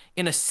name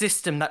in a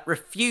system that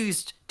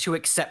refused to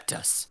accept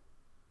us.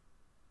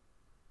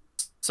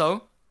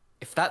 So,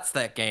 if that's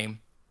their game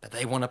that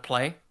they want to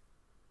play,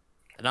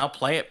 then I'll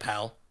play it,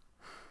 pal.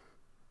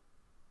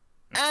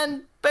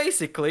 And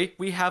basically,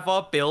 we have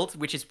our build,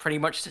 which is pretty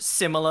much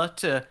similar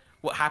to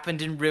what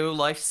happened in real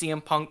life,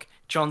 CM Punk,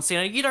 John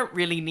Cena. You don't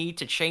really need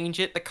to change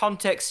it. The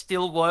context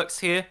still works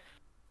here.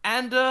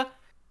 And,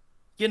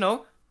 you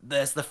know,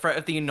 there's the threat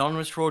of the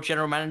anonymous Raw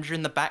general manager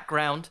in the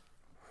background.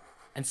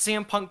 And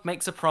CM Punk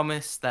makes a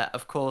promise that,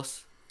 of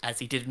course, as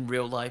he did in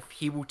real life,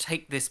 he will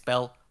take this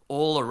belt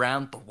all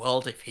around the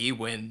world if he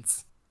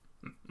wins.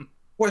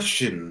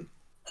 Question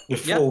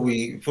before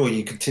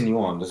you continue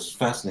on. This is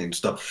fascinating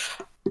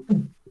stuff.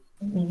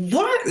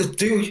 What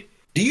do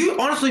you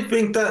honestly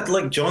think that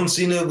like John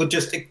Cena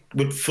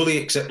would fully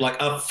accept like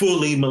a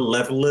fully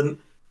malevolent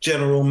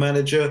general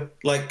manager?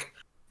 Like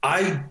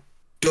I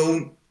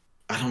don't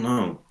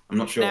know. I'm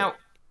not sure. Now,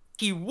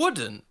 he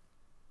wouldn't,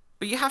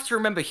 but you have to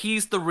remember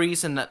he's the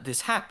reason that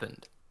this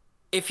happened.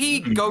 If he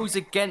goes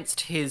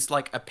against his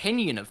like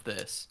opinion of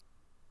this,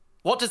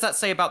 what does that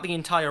say about the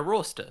entire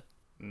roster?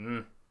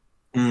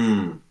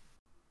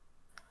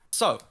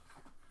 So,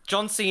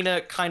 John Cena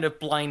kind of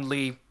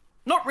blindly,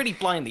 not really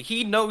blindly,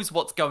 he knows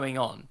what's going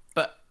on,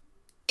 but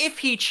if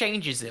he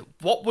changes it,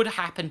 what would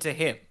happen to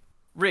him,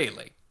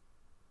 really?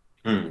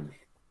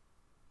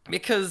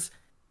 Because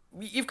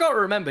you've got to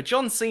remember,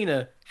 John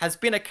Cena has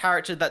been a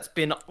character that's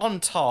been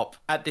on top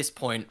at this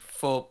point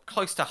for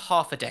close to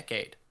half a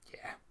decade.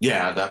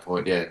 Yeah, at that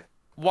point, yeah.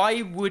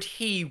 Why would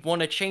he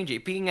want to change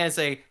it, being as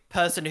a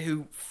person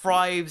who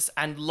thrives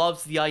and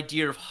loves the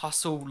idea of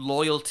hustle,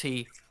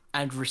 loyalty,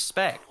 and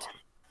respect?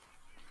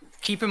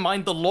 Keep in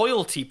mind the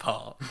loyalty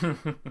part.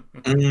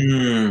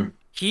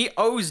 He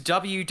owes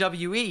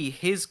WWE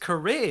his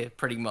career,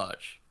 pretty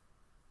much.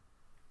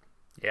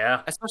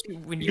 Yeah. Especially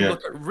when you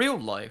look at real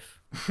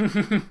life.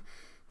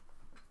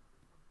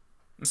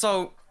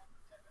 So,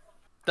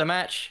 the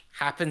match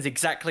happens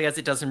exactly as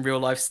it does in real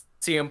life.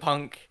 CM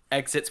Punk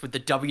exits with the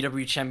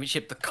WWE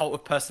Championship, the cult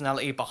of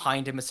personality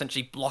behind him,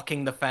 essentially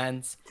blocking the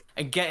fans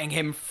and getting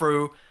him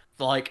through,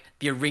 like,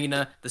 the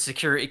arena, the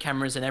security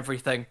cameras and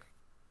everything.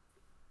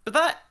 But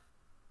that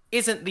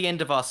isn't the end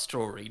of our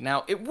story.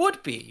 Now, it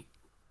would be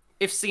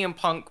if CM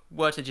Punk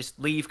were to just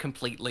leave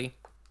completely.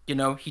 You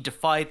know, he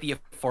defied the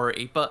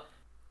authority, but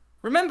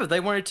remember,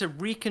 they wanted to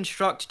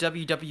reconstruct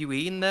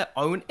WWE in their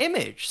own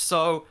image,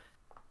 so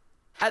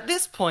at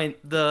this point,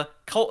 the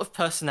cult of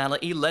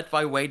personality, led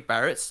by Wade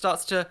Barrett,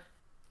 starts to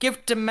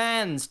give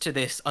demands to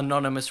this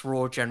anonymous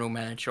Raw general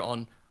manager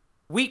on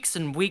weeks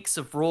and weeks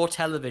of Raw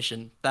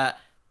television that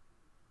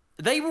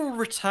they will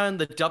return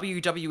the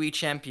WWE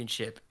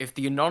Championship if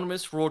the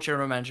anonymous Raw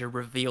general manager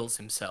reveals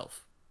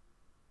himself.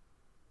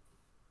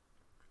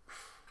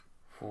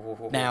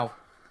 Now,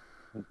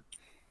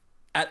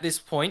 at this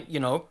point, you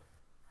know,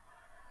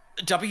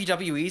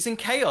 WWE's in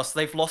chaos.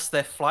 They've lost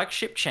their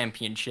flagship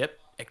championship.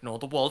 Ignore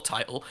the world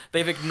title.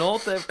 They've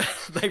ignored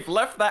they've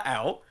left that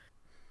out.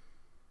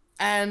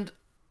 And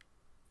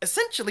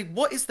essentially,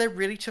 what is there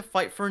really to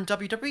fight for in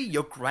WWE?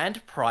 Your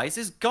grand prize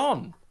is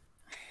gone.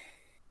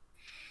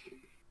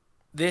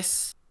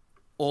 This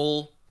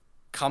all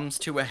comes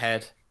to a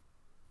head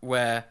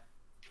where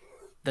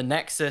the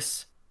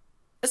Nexus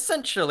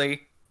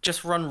essentially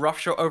just run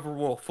roughshod over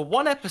Raw. For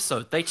one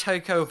episode, they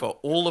take over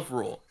all of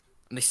Raw.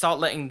 And they start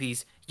letting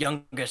these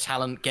younger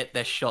talent get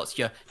their shots.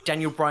 Yeah,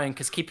 Daniel Bryan,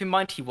 because keep in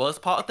mind, he was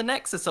part of the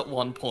Nexus at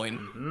one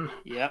point.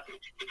 Yep.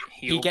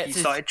 He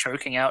started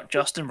choking out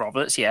Justin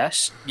Roberts,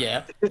 yes.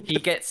 Yeah. He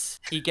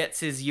gets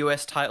his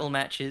US title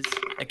matches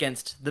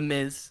against The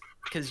Miz,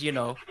 because, you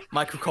know,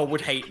 Michael Cole would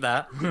hate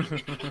that.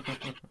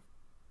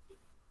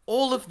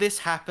 All of this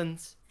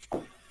happens,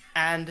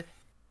 and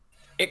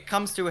it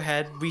comes to a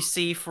head. We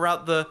see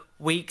throughout the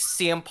weeks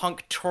CM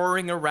Punk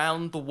touring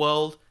around the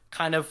world,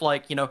 kind of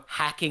like, you know,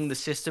 hacking the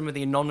system of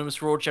the anonymous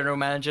Raw general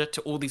manager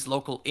to all these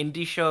local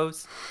indie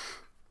shows.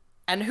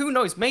 And who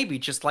knows, maybe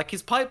just like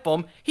his pipe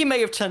bomb, he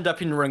may have turned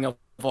up in Ring of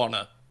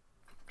Honor.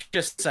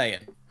 Just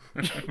saying.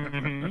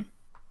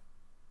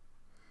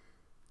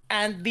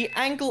 And the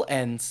angle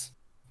ends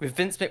with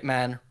Vince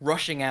McMahon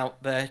rushing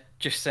out there,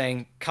 just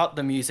saying, "Cut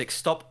the music,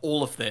 stop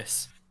all of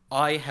this.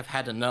 I have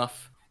had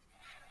enough."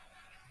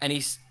 And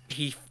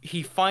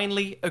he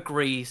finally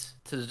agrees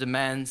to the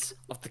demands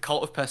of the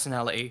Cult of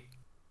Personality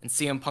and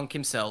CM Punk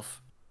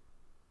himself,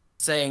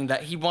 saying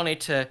that he wanted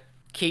to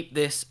keep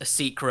this a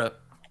secret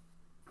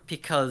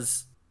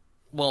because,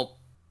 well,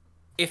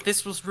 if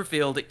this was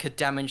revealed, it could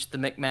damage the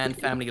McMahon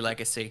family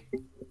legacy.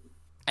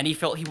 And he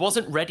felt he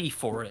wasn't ready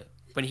for it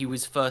when he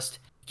was first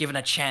given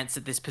a chance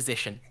at this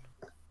position.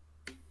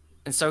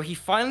 And so he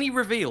finally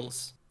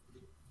reveals,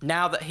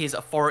 now that his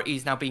authority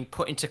is now being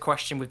put into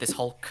question with this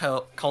whole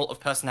cult of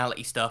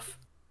personality stuff,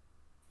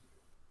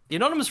 the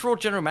Anonymous Raw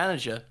General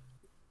Manager,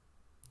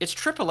 it's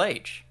Triple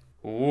H.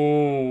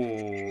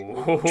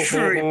 Ooh.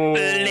 Triple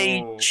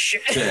H.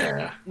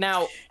 Yeah.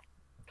 Now,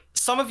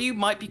 some of you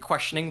might be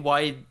questioning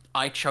why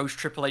I chose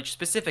Triple H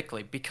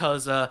specifically,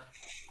 because,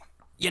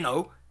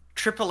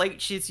 Triple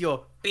H is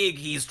your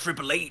he's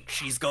Triple H,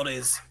 he's got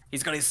his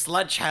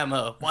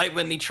sledgehammer, why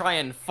wouldn't he try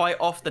and fight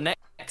off the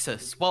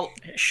Nexus? Well,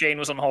 Shane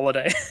was on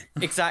holiday.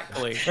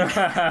 exactly.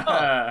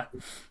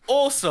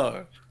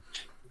 Also,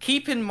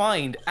 keep in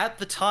mind, at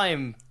the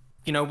time,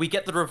 we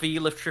get the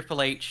reveal of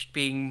Triple H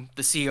being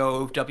the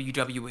CEO of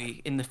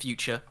WWE in the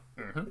future.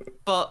 Mm-hmm.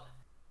 But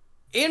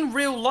in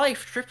real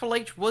life, Triple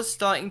H was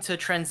starting to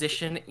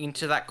transition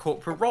into that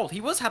corporate role.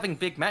 He was having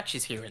big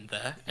matches here and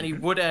there, and he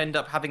would end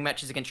up having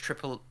matches against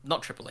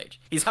not Triple H.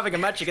 He's having a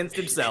match against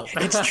himself.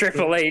 It's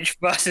Triple H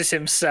versus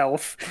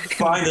himself.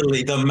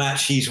 Finally, the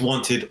match he's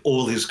wanted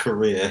all his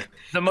career.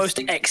 The most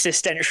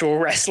existential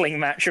wrestling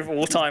match of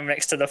all time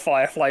next to the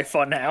Firefly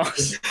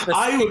Funhouse.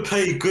 I would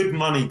pay good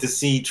money to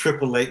see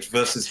Triple H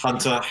versus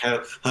Hunter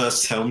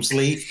Hearst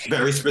Helmsley,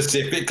 very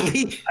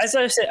specifically. As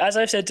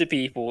I've said to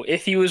people,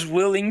 if he was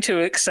willing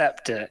to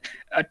accept it,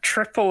 a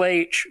Triple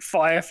H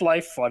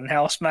Firefly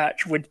Funhouse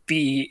match would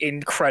be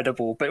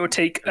incredible, but it would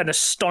take an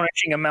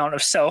astonishing amount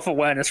of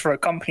self-awareness for a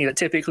company that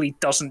typically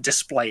doesn't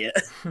display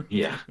it.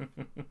 Yeah.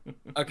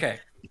 Okay.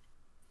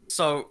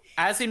 So,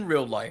 as in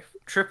real life,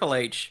 Triple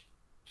H,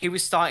 he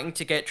was starting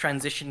to get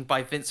transitioned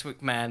by Vince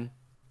McMahon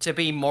to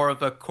be more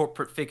of a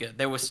corporate figure.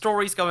 There were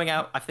stories going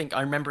out, I think I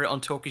remember it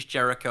on Talk is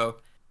Jericho.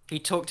 He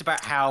talked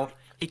about how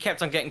he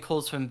kept on getting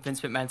calls from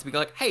Vince McMahon to be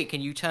like, "Hey,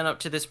 can you turn up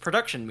to this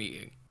production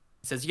meeting?"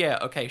 He says, "Yeah,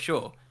 okay,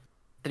 sure."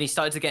 Then he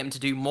started to get him to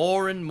do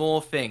more and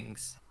more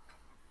things.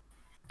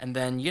 And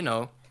then,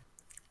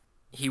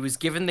 he was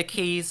given the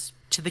keys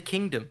to the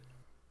kingdom.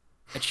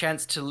 A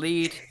chance to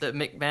lead the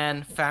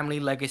McMahon family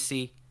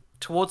legacy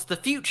towards the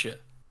future.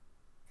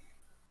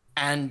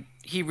 And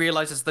he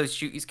realized as those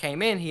duties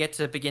came in, he had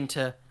to begin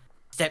to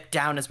step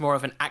down as more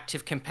of an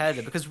active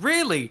competitor. Because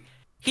really,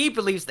 he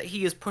believes that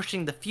he is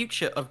pushing the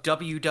future of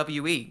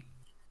WWE.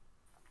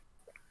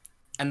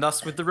 And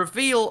thus, with the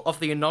reveal of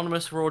the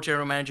Anonymous Raw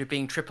General Manager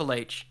being Triple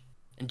H,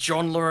 and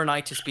John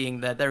Laurinaitis being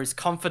there is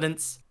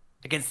confidence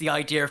against the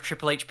idea of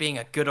Triple H being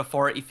a good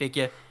authority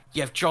figure.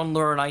 You have John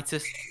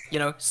Laurinaitis,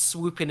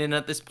 swooping in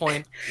at this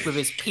point with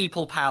his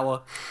people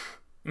power.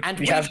 And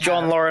We have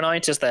John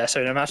Laurinaitis there,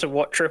 so no matter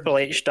what Triple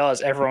H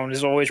does, everyone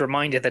is always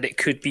reminded that it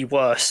could be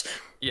worse.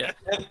 Yeah.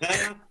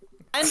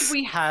 And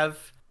we have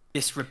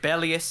this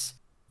rebellious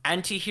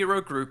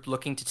anti-hero group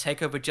looking to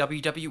take over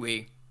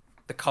WWE,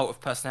 the Cult of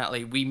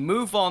Personality. We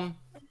move on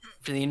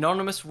from the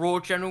Anonymous Raw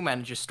General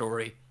Manager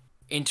story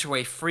into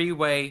a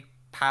freeway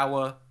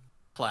power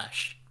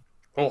clash.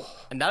 Oh.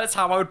 And that is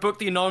how I would book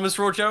the Anonymous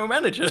Raw General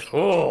Manager.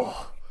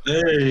 Oh.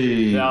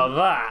 Hey. Now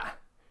that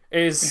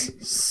is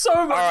so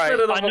much All better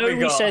right, than I what know we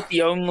we got. said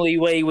the only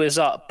way was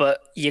up,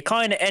 but you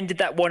kind of ended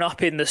that one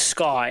up in the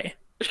sky.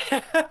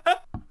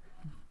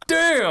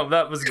 Damn,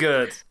 that was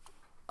good.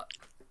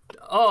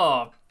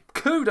 Oh,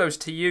 kudos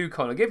to you,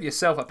 Connor. Give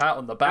yourself a pat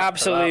on the back.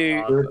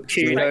 Absolute For that one.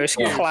 kudos,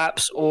 Thank you.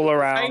 claps all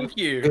around. Thank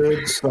you.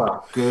 Good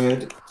stuff.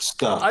 Good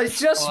stuff. I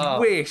just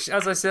wish,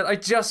 as I said,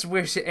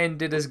 it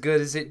ended as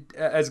good as it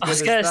as good I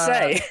was as gonna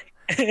that. say.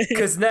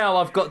 Because now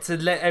I've got to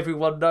let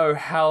everyone know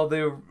how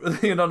the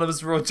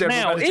Anonymous Raw General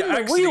Now, Manager in the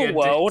actually real ended.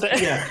 world,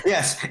 Yeah,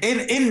 yes.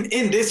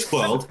 In this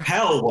world,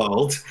 hell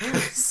world.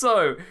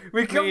 So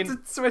we come mean- to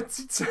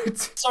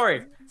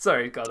 2020.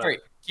 Sorry. Go on. Do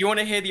you want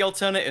to hear the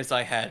alternatives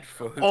I had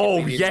for who Oh,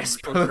 could be the yes,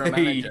 Anonymous Raw General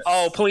please. Manager?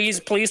 oh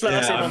please let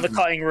us in Yeah. on the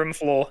cutting room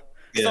floor.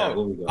 Yeah, what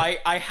So, we got?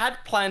 I had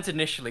plans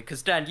initially,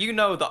 because Dan, you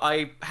know that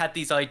I had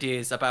these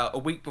ideas about a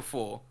week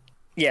before.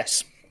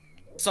 Yes.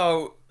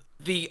 So,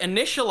 the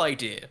initial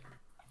idea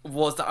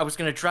was that I was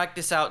going to drag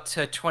this out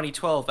to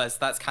 2012, as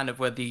that's kind of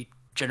where the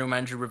general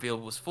manager reveal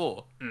was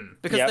for.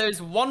 Because Yep.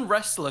 there's one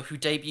wrestler who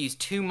debuts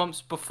 2 months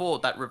before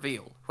that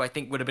reveal, who I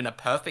think would have been a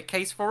perfect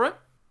case for it.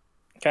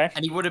 Okay.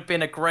 And he would have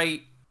been a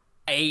great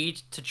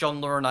aid to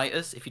John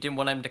Laurinaitis if you didn't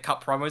want him to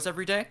cut promos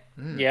every day.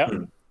 Yeah.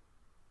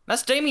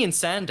 That's Damien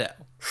Sandow.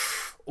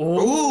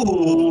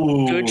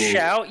 Ooh. Good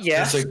shout.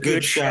 Yes. That's a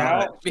good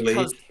shout. actually.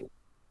 Because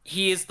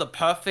he is the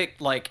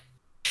perfect,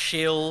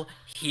 chill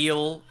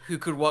heel who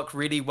could work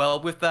really well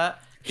with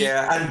that.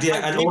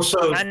 and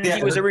also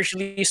he was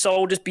originally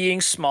sold as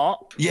being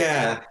smart.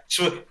 Yeah,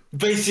 so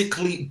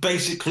basically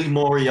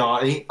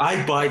Moriarty.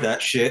 I buy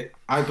that shit.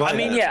 I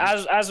mean,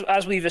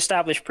 as we've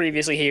established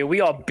previously here, we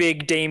are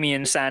big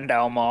Damien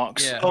Sandow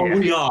marks. Yeah. Oh,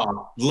 we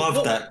are.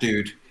 Love that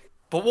dude.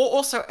 But what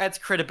also adds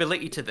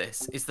credibility to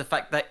this is the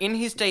fact that in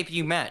his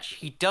debut match,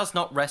 he does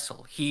not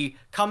wrestle. He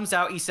comes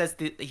out, he says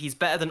that he's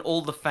better than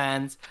all the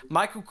fans.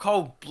 Michael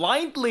Cole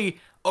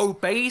blindly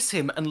obeys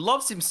him and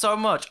loves him so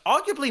much,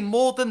 arguably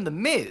more than The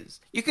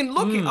Miz. You can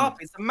look it up.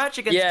 It's a match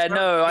against... Yeah,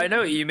 no, I know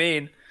what you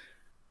mean.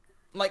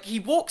 Like, he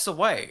walks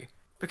away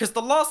because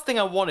the last thing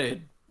I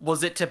wanted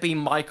was it to be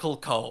Michael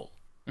Cole.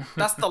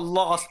 That's the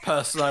last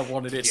person I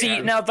wanted it to be.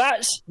 See, now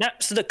that's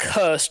the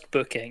cursed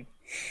booking.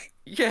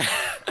 Yeah.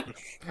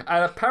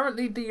 And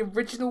apparently the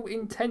original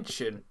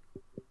intention.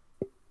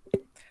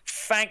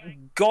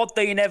 Thank God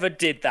they never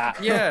did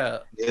that. Yeah.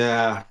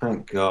 Yeah,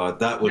 thank God.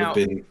 That would have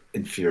been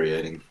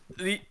infuriating.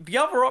 The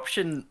other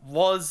option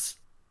was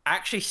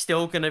actually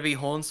still going to be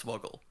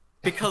Hornswoggle.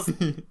 Because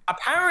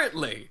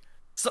apparently...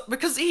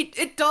 because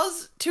it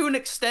does, to an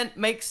extent,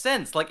 make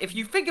sense. Like, if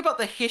you think about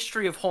the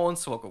history of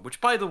Hornswoggle, which,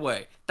 by the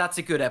way, that's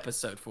a good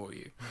episode for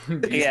you.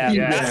 Yeah,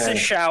 that's a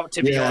shout,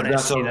 to be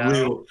honest.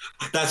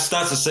 That's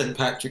a St.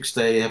 Patrick's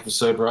Day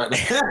episode right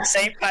there.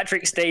 St.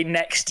 Patrick's Day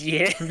next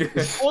year.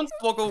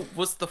 Hornswoggle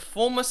was the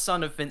former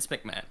son of Vince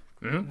McMahon.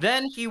 Mm-hmm.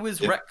 Then he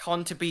was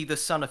retconned to be the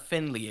son of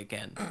Finley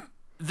again.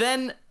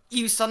 Then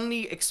you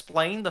suddenly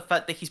explain the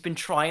fact that he's been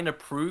trying to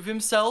prove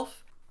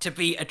himself to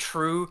be a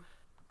true...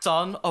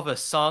 son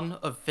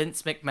of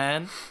Vince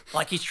McMahon.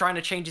 Like, he's trying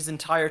to change his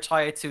entire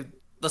attire to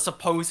the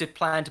supposed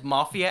planned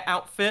mafia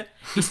outfit.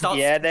 He starts...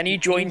 then he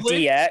joined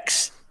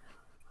DX.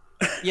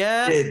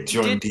 Yeah, he did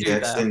join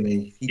DX, didn't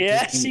he? He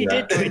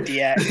did join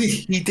DX.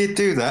 He did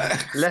do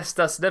that. Lest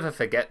us never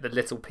forget the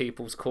Little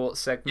People's Court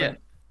segment.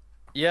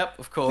 Yeah. Yep,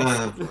 of course.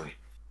 Oh, boy.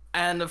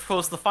 And, of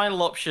course, the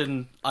final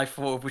option I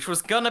thought of, which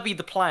was gonna be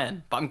the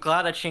plan, but I'm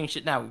glad I changed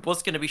it now. It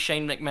was gonna be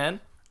Shane McMahon.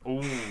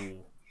 Ooh.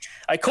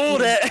 I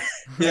called it.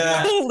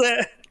 Yeah. I called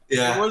it.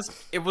 Yeah.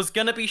 It was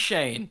gonna be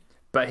Shane.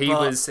 But he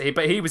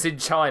was in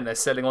China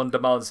selling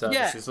on-demand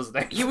services,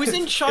 wasn't he? He was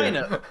in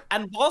China,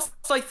 and whilst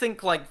I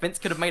think like Vince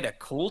could have made a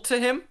call to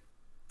him,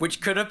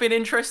 which could have been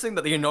interesting,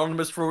 that the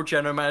anonymous Raw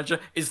general manager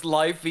is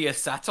live via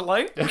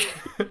satellite.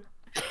 That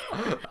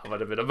would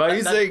have been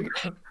amazing.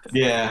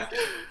 Yeah.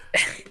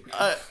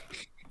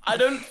 I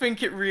don't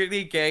think it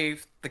really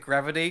gave the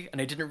gravity, and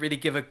it didn't really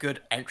give a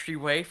good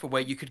entryway for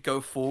where you could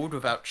go forward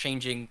without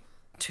changing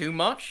too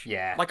much.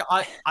 Yeah. Like,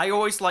 I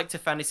always like to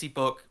fantasy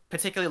book,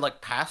 particularly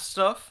like past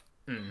stuff,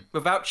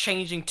 without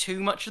changing too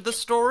much of the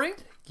story.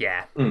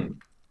 Yeah.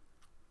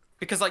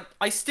 Because like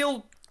I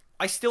still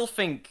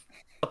think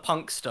the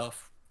Punk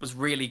stuff was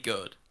really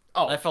good.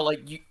 Oh, and I felt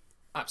like you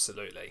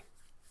absolutely.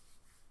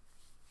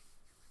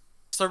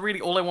 So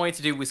really all I wanted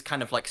to do was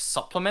kind of like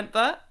supplement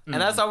that.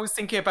 And as I was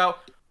thinking about,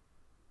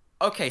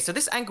 okay, so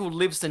this angle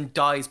lives and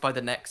dies by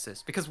the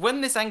Nexus, because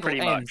when this angle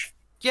ends,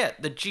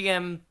 the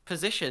GM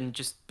position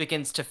just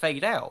begins to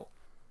fade out.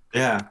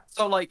 Yeah.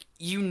 So, like,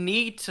 you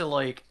need to,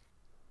 like,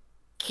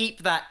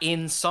 keep that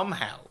in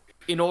somehow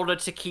in order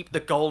to keep the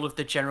goal of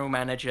the general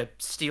manager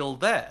still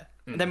there.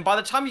 And then by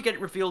the time you get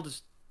it revealed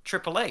as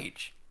Triple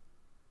H,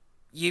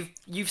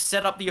 you've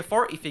set up the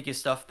authority figure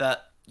stuff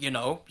that, you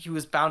know, he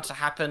was bound to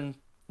happen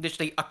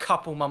literally a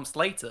couple months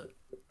later.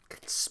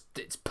 It's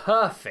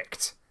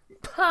perfect.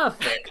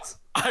 Perfect.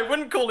 I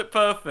wouldn't call it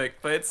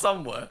perfect, but it's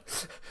somewhere.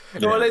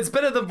 Yeah. Well, it's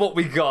better than what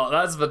we got.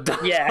 That's the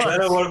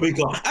better than what we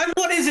got. And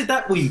what is it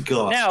that we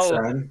got, now,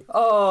 Sam?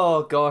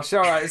 Oh gosh!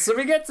 All right, so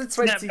we get to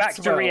 2012. Back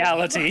to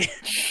reality.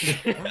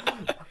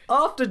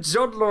 After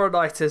John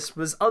Laurinaitis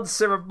was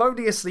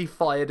unceremoniously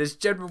fired as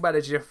general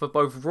manager for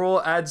both Raw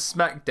and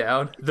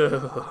SmackDown,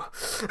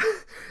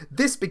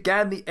 this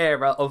began the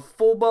era of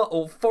former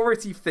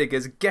authority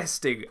figures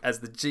guesting as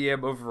the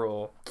GM of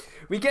Raw.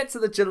 We get to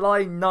the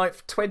July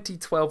 9th,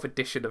 2012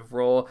 edition of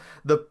Raw.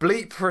 The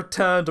bleep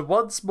returned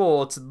once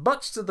more,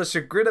 much to the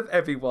chagrin of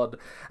everyone,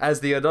 as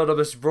the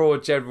anonymous Raw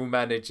general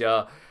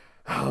manager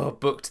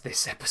booked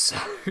this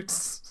episode.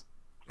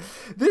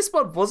 This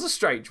one was a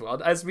strange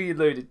one, as we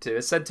alluded to,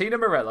 as Santino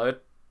Marello,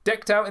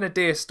 decked out in a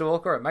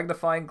deerstalker, a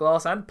magnifying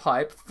glass and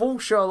pipe, full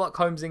Sherlock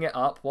Holmesing it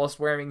up whilst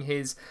wearing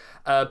his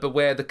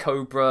Beware the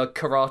Cobra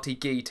Karate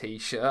Gi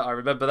t-shirt. I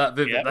remember that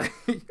vividly.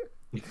 Yep.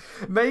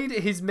 Made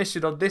it his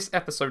mission on this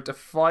episode to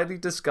finally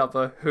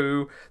discover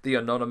who the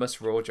anonymous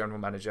Raw general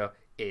manager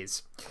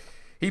is.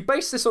 He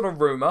based this on a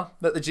rumour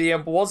that the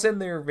GM was in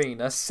the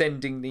arena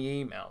sending the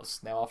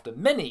emails. Now, after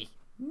many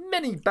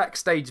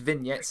backstage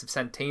vignettes of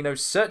Santino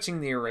searching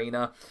the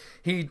arena,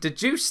 he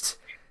deduced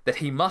that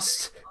he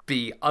must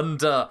be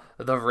under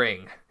the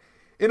ring.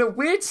 In a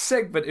weird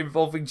segment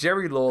involving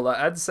Jerry Lawler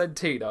and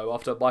Santino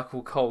after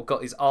Michael Cole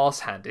got his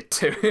arse handed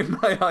to him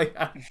by I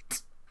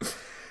Hand.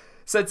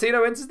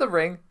 Santino enters the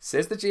ring,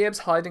 says the GM's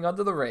hiding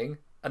under the ring,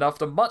 and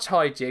after much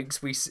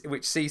hijinks,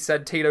 which see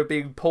Santino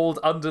being pulled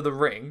under the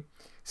ring,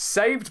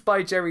 saved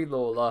by Jerry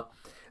Lawler,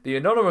 the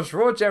anonymous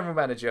Raw general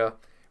manager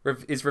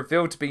is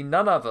revealed to be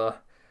none other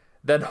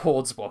then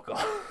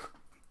Hornswoggle.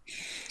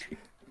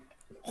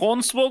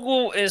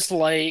 Hornswoggle is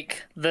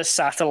like the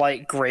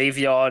satellite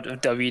graveyard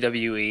of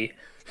WWE.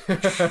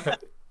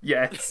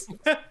 Yes.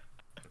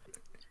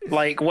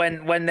 Like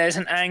when there's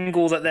an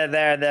angle that they're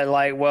there, they're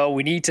like, well,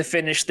 we need to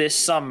finish this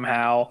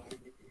somehow.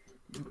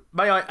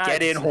 May I add,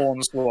 Get in,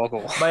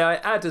 Hornswoggle. May I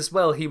add as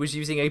well, he was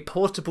using a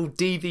portable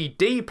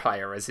DVD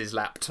player as his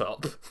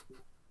laptop.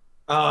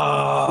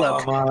 Oh,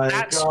 Look, my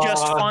that's God.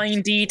 just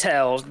fine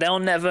details. They'll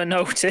never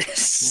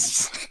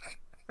notice.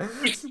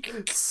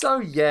 So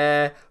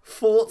yeah,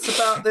 thoughts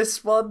about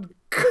this one?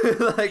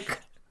 Like,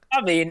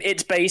 I mean,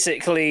 it's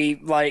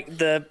basically like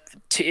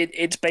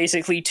it's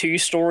basically two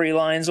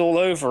storylines all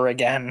over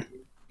again.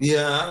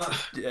 Yeah.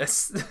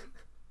 yes.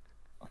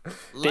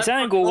 This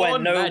angle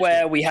went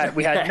nowhere. We had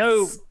Yes.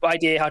 no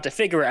idea how to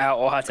figure it out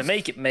or how to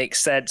make it make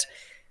sense.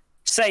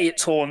 Say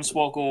it's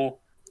Hornswoggle.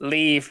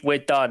 Leave. We're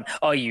done.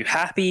 Are you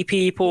happy,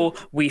 people?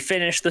 We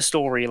finished the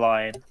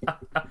storyline.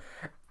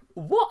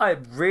 What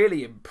I'm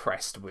really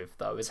impressed with,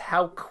 though, is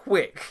how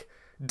quick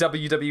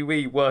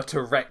WWE were to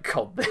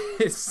retcon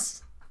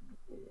this.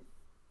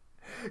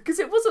 Because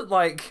it wasn't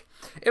like...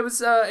 It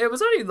was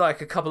only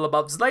like a couple of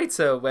months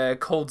later where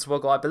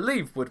Hornswoggle, I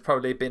believe, would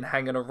probably have been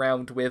hanging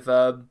around with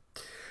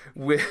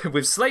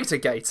Slater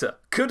Gator.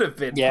 Could have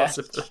been,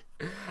 possibly.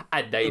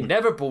 And they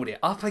never brought it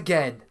up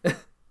again.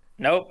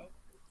 Nope.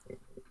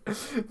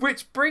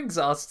 Which brings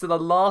us to the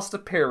last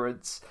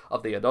appearance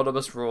of the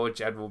Anonymous Raw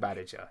General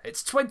Manager.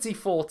 It's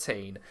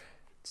 2014.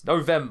 It's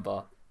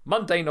November.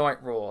 Monday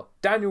Night Raw.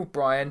 Daniel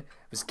Bryan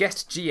was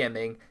guest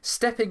GMing,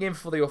 stepping in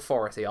for the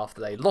Authority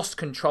after they lost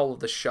control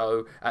of the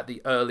show at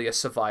the earlier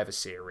Survivor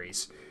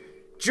Series.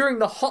 During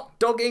the hot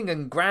dogging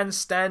and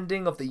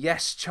grandstanding of the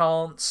yes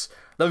chants,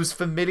 those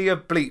familiar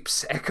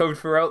bleeps echoed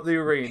throughout the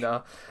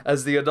arena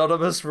as the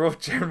Anonymous Raw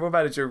General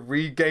Manager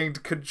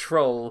regained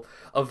control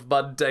of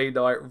Monday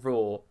Night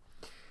Raw.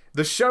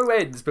 The show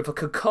ends with a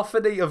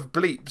cacophony of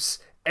bleeps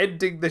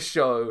ending the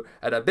show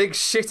and a big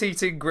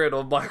shit-eating grin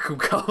on Michael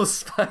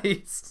Cole's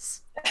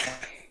face.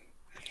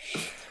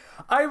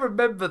 I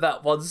remember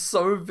that one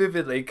so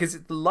vividly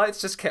because the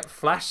lights just kept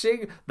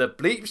flashing, the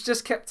bleeps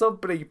just kept on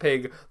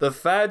bleeping, the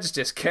fans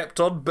just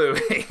kept on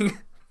booing.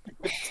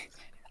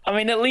 I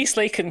mean, at least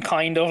they can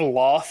kind of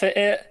laugh at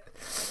it.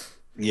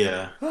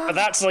 Yeah. But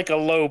that's like a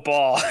low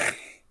bar.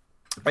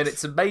 And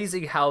it's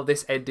amazing how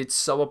this ended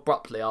so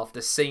abruptly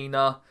after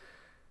Cena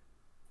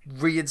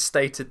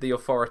reinstated the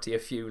Authority a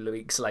few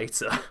weeks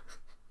later.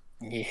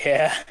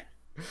 Yeah.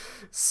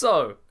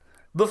 So,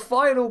 the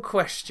final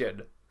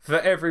question for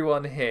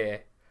everyone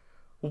here.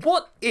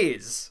 What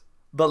is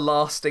the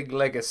lasting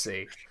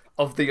legacy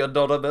of the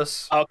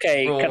Anonymous Raw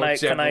General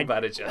Manager?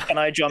 Can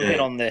I jump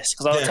in on this?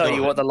 Because I'll tell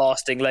you what the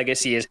lasting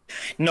legacy is.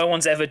 No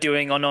one's ever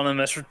doing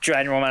Anonymous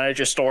General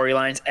Manager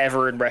storylines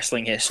ever in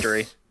wrestling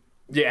history.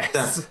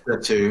 Yes.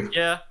 That too.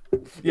 Yeah.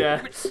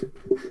 Yeah.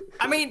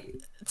 I mean,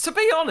 to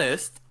be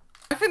honest,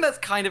 I think that's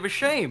kind of a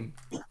shame.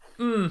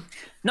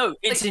 No,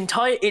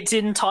 it's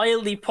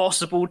entirely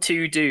possible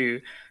to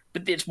do,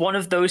 but it's one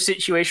of those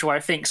situations where I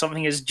think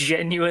something has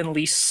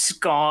genuinely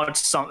scarred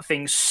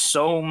something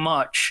so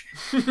much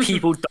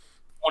people don't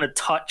want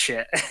to touch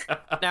it.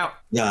 Now,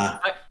 Yeah.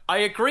 I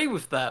agree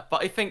with that,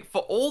 but I think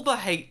for all the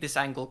hate this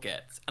angle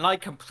gets, and I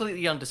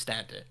completely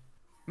understand it,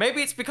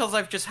 maybe it's because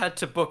I've just had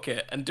to book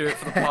it and do it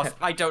for the past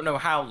I don't know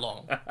how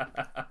long,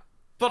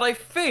 but I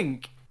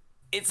think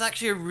it's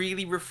actually a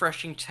really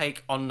refreshing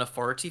take on an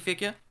authority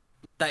figure.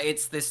 That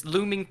it's this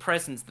looming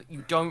presence that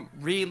you don't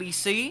really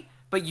see,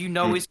 but you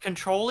know is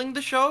controlling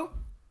the show.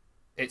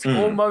 It's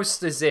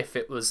almost as if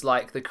it was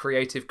like the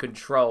creative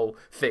control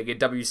thing in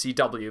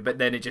WCW, but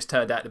then it just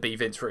turned out to be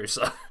Vince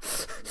Russo.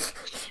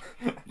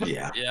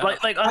 Yeah.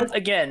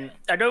 Again,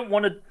 I don't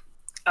want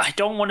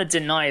to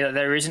deny that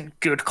there isn't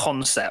good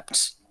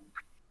concepts.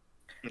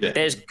 Yeah.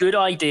 There's good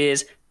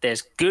ideas,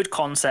 there's good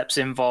concepts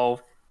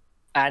involved,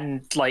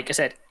 and like I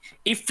said,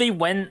 if they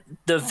went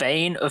the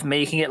vein of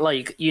making it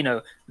like,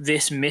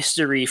 this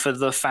mystery for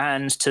the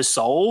fans to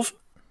solve,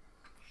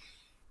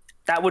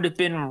 that would have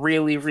been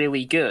really,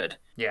 really good.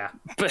 Yeah.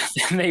 But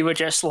then they were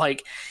just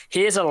like,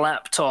 here's a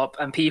laptop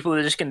and people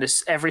are just going to,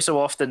 every so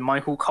often,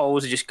 Michael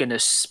Cole's just going to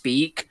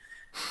speak.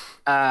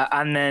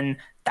 And then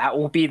that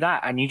will be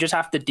that. And you just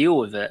have to deal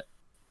with it.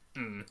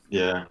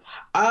 Yeah.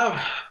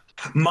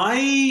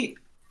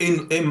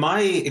 In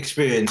my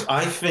experience,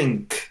 I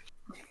think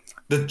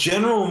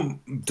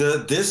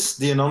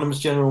the Anonymous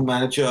General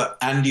Manager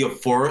and the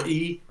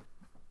Authority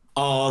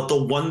are the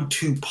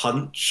 1-2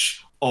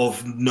 punch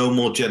of no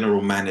more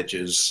general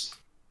managers.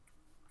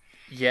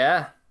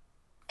 Yeah.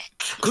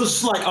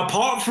 Because,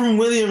 apart from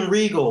William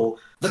Regal,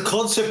 the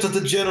concept of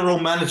the general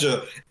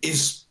manager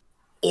is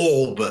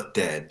all but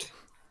dead.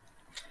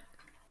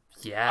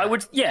 Yeah.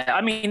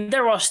 I mean,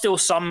 there are still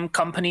some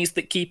companies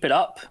that keep it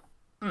up.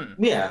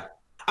 Yeah.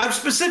 I'm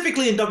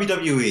specifically in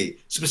WWE.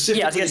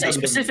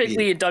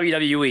 Specifically in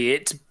WWE,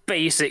 it's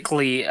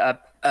basically a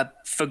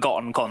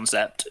forgotten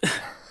concept.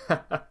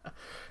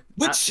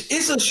 Which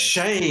is a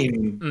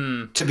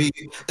shame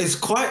it's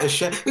quite a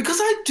shame because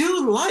I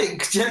do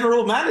like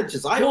general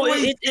managers.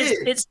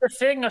 It's the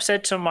thing I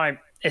said to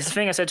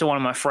one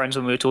of my friends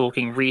when we were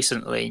talking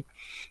recently,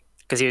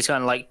 because he was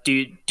kind of like,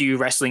 do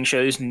wrestling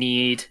shows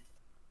need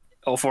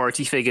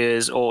authority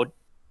figures, or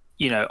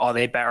are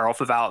they better off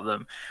without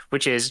them?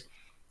 Which is,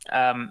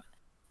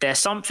 there's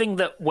something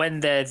that when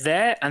they're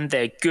there and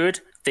they're good,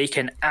 they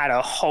can add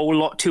a whole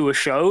lot to a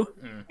show.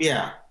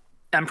 Yeah.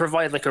 And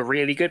provide like a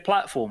really good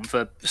platform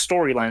for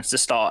storylines to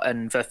start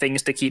and for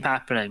things to keep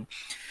happening.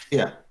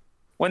 Yeah.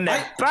 When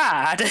they're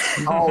bad.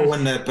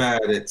 When they're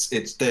bad, it's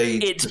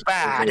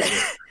bad.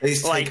 They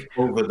take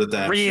over the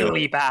damn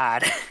really show.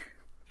 Bad.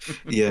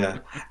 Yeah,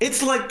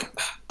 it's like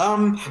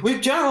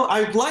with general.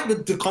 I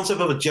like the concept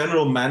of a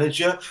general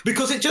manager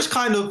because it just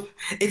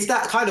it's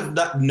that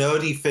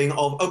nerdy thing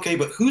of okay,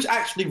 but who's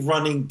actually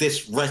running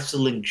this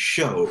wrestling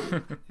show?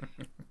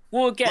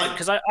 Well, again,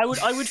 because I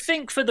would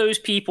think for those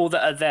people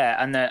that are there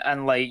and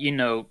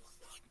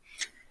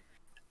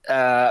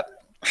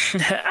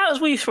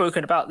as we've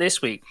spoken about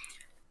this week,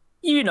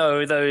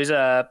 those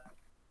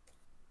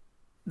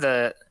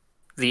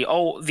the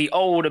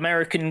old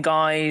American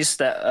guys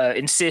that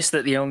insist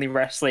that the only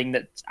wrestling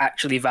that's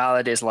actually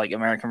valid is like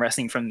American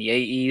wrestling from the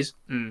 80s,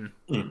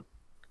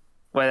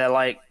 where they're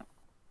like,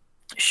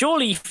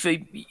 surely for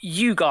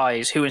you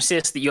guys who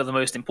insist that you're the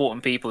most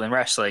important people in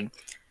wrestling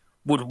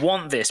would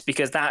want this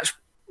because that's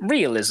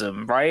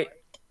realism, right?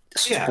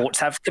 Sports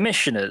have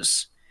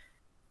commissioners.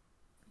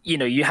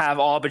 You have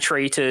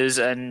arbitrators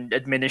and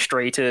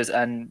administrators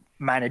and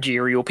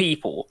managerial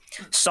people.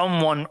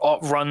 Someone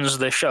runs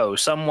the show.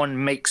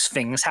 Someone makes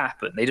things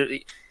happen.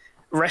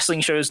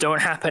 Wrestling shows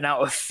don't happen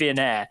out of thin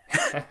air.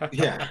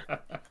 Yeah.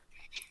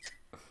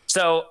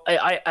 So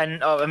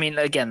I mean,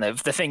 again, the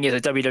thing is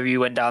that WWE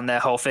went down their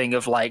whole thing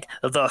of like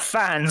the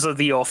fans are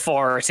the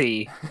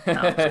authority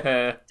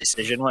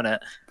decision, wasn't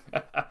it?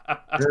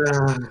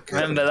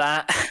 Remember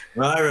that?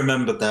 I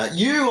remember that.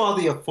 You are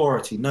the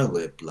authority. No,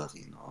 we're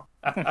bloody not.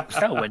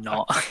 No, we're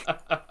not.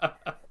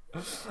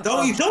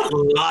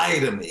 Don't lie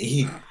to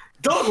me.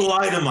 Don't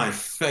lie to my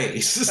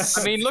face.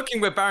 I mean,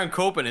 looking where Baron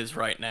Corbin is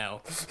right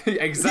now.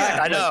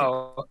 Exactly. I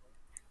know.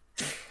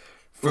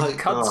 From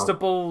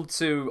Constable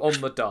to on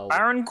the dole.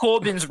 Baron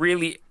Corbin's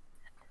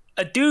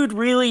a dude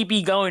really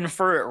be going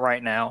through it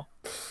right now.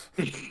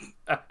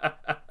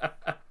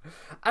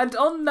 And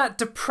on that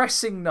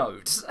depressing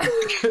note,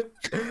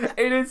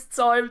 it is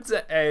time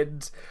to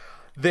end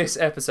this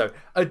episode.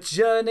 A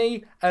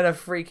journey and a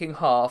freaking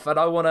half. And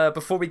I want to,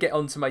 before we get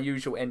on to my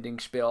usual ending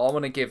spiel, I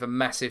want to give a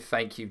massive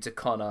thank you to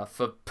Connor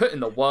for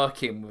putting the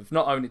work in with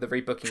not only the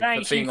rebooking,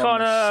 but being on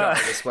the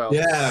show as well.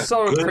 Yeah,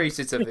 so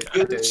appreciative of it,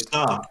 dude.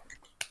 Stuff.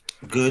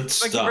 Good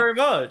stuff. Thank you very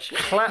much.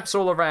 Claps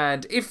all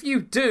around. If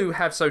you do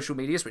have social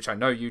medias, which I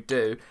know you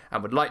do,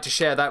 and would like to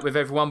share that with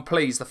everyone,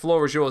 please, the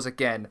floor is yours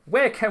again.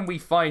 Where can we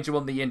find you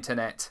on the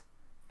internet?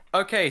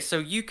 Okay, so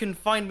you can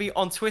find me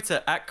on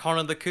Twitter at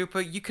Connor the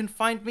Cooper. You can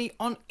find me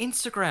on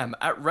Instagram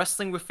at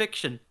Wrestling with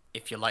Fiction.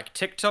 If you like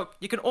TikTok,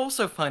 you can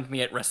also find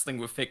me at Wrestling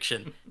with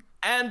Fiction.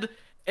 And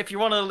if you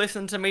want to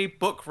listen to me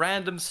book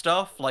random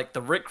stuff like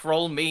the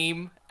Rickroll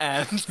meme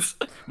and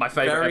my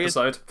favorite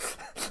episode.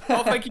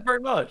 Oh, thank you very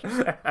much.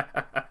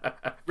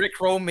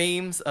 Rickroll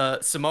memes,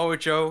 Samoa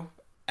Joe,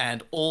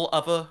 and all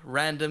other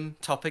random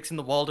topics in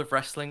the world of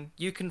wrestling.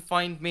 You can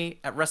find me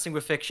at Wrestling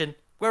with Fiction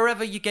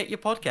wherever you get your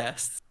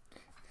podcasts.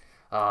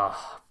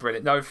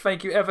 Brilliant. No,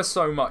 thank you ever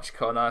so much,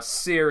 Connor.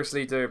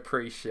 Seriously do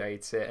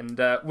appreciate it. And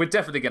we're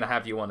definitely going to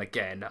have you on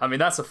again. I mean,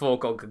 that's a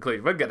foregone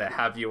conclusion. We're going to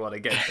have you on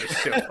again for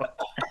sure.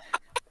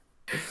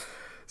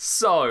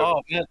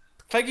 Oh, man.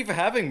 Thank you for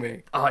having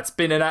me. Oh, it's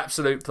been an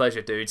absolute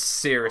pleasure, dude.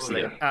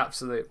 Seriously,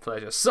 absolute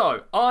pleasure.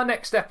 So, our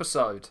next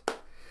episode.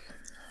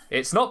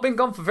 It's not been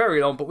gone for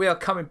very long, but we are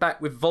coming back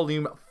with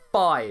volume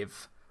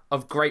 5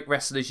 of Great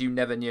Wrestlers You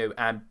Never Knew.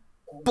 And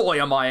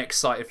boy, am I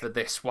excited for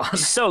this one.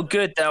 It's so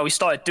good that we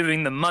started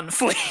doing the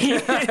monthly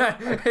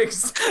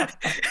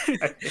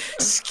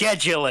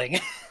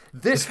scheduling.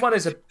 This one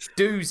is a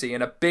doozy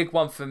and a big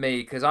one for me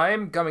because I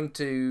am going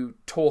to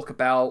talk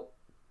about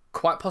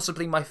quite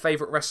possibly my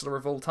favourite wrestler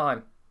of all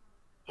time.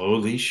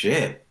 Holy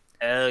shit.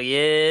 Oh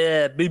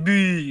yeah,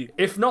 baby.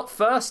 If not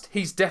first,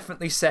 he's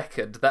definitely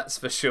second, that's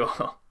for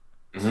sure.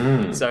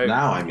 So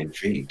now I'm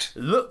intrigued.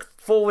 Look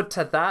forward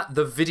to that.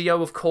 The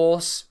video, of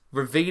course,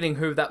 revealing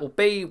who that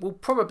will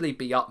probably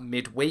be up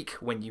midweek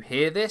when you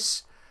hear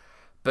this.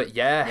 But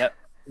yeah. Yep.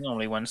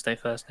 Normally Wednesday,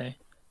 Thursday.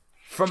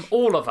 From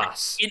all of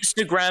us.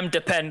 Instagram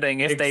depending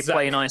if they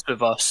play nice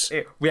with us.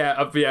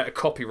 Yeah,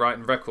 copyright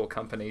and record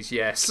companies,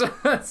 yes.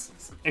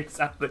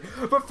 Exactly.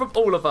 But from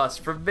all of us,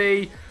 from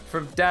me,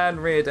 from Dan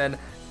Riordan,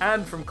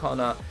 and from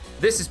Connor,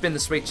 this has been the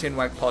Sweet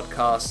Chinwag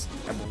Podcast,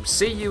 and we'll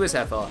see you as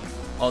ever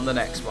on the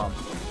next one.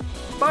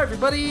 Bye,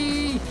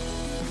 everybody!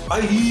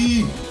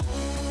 Bye!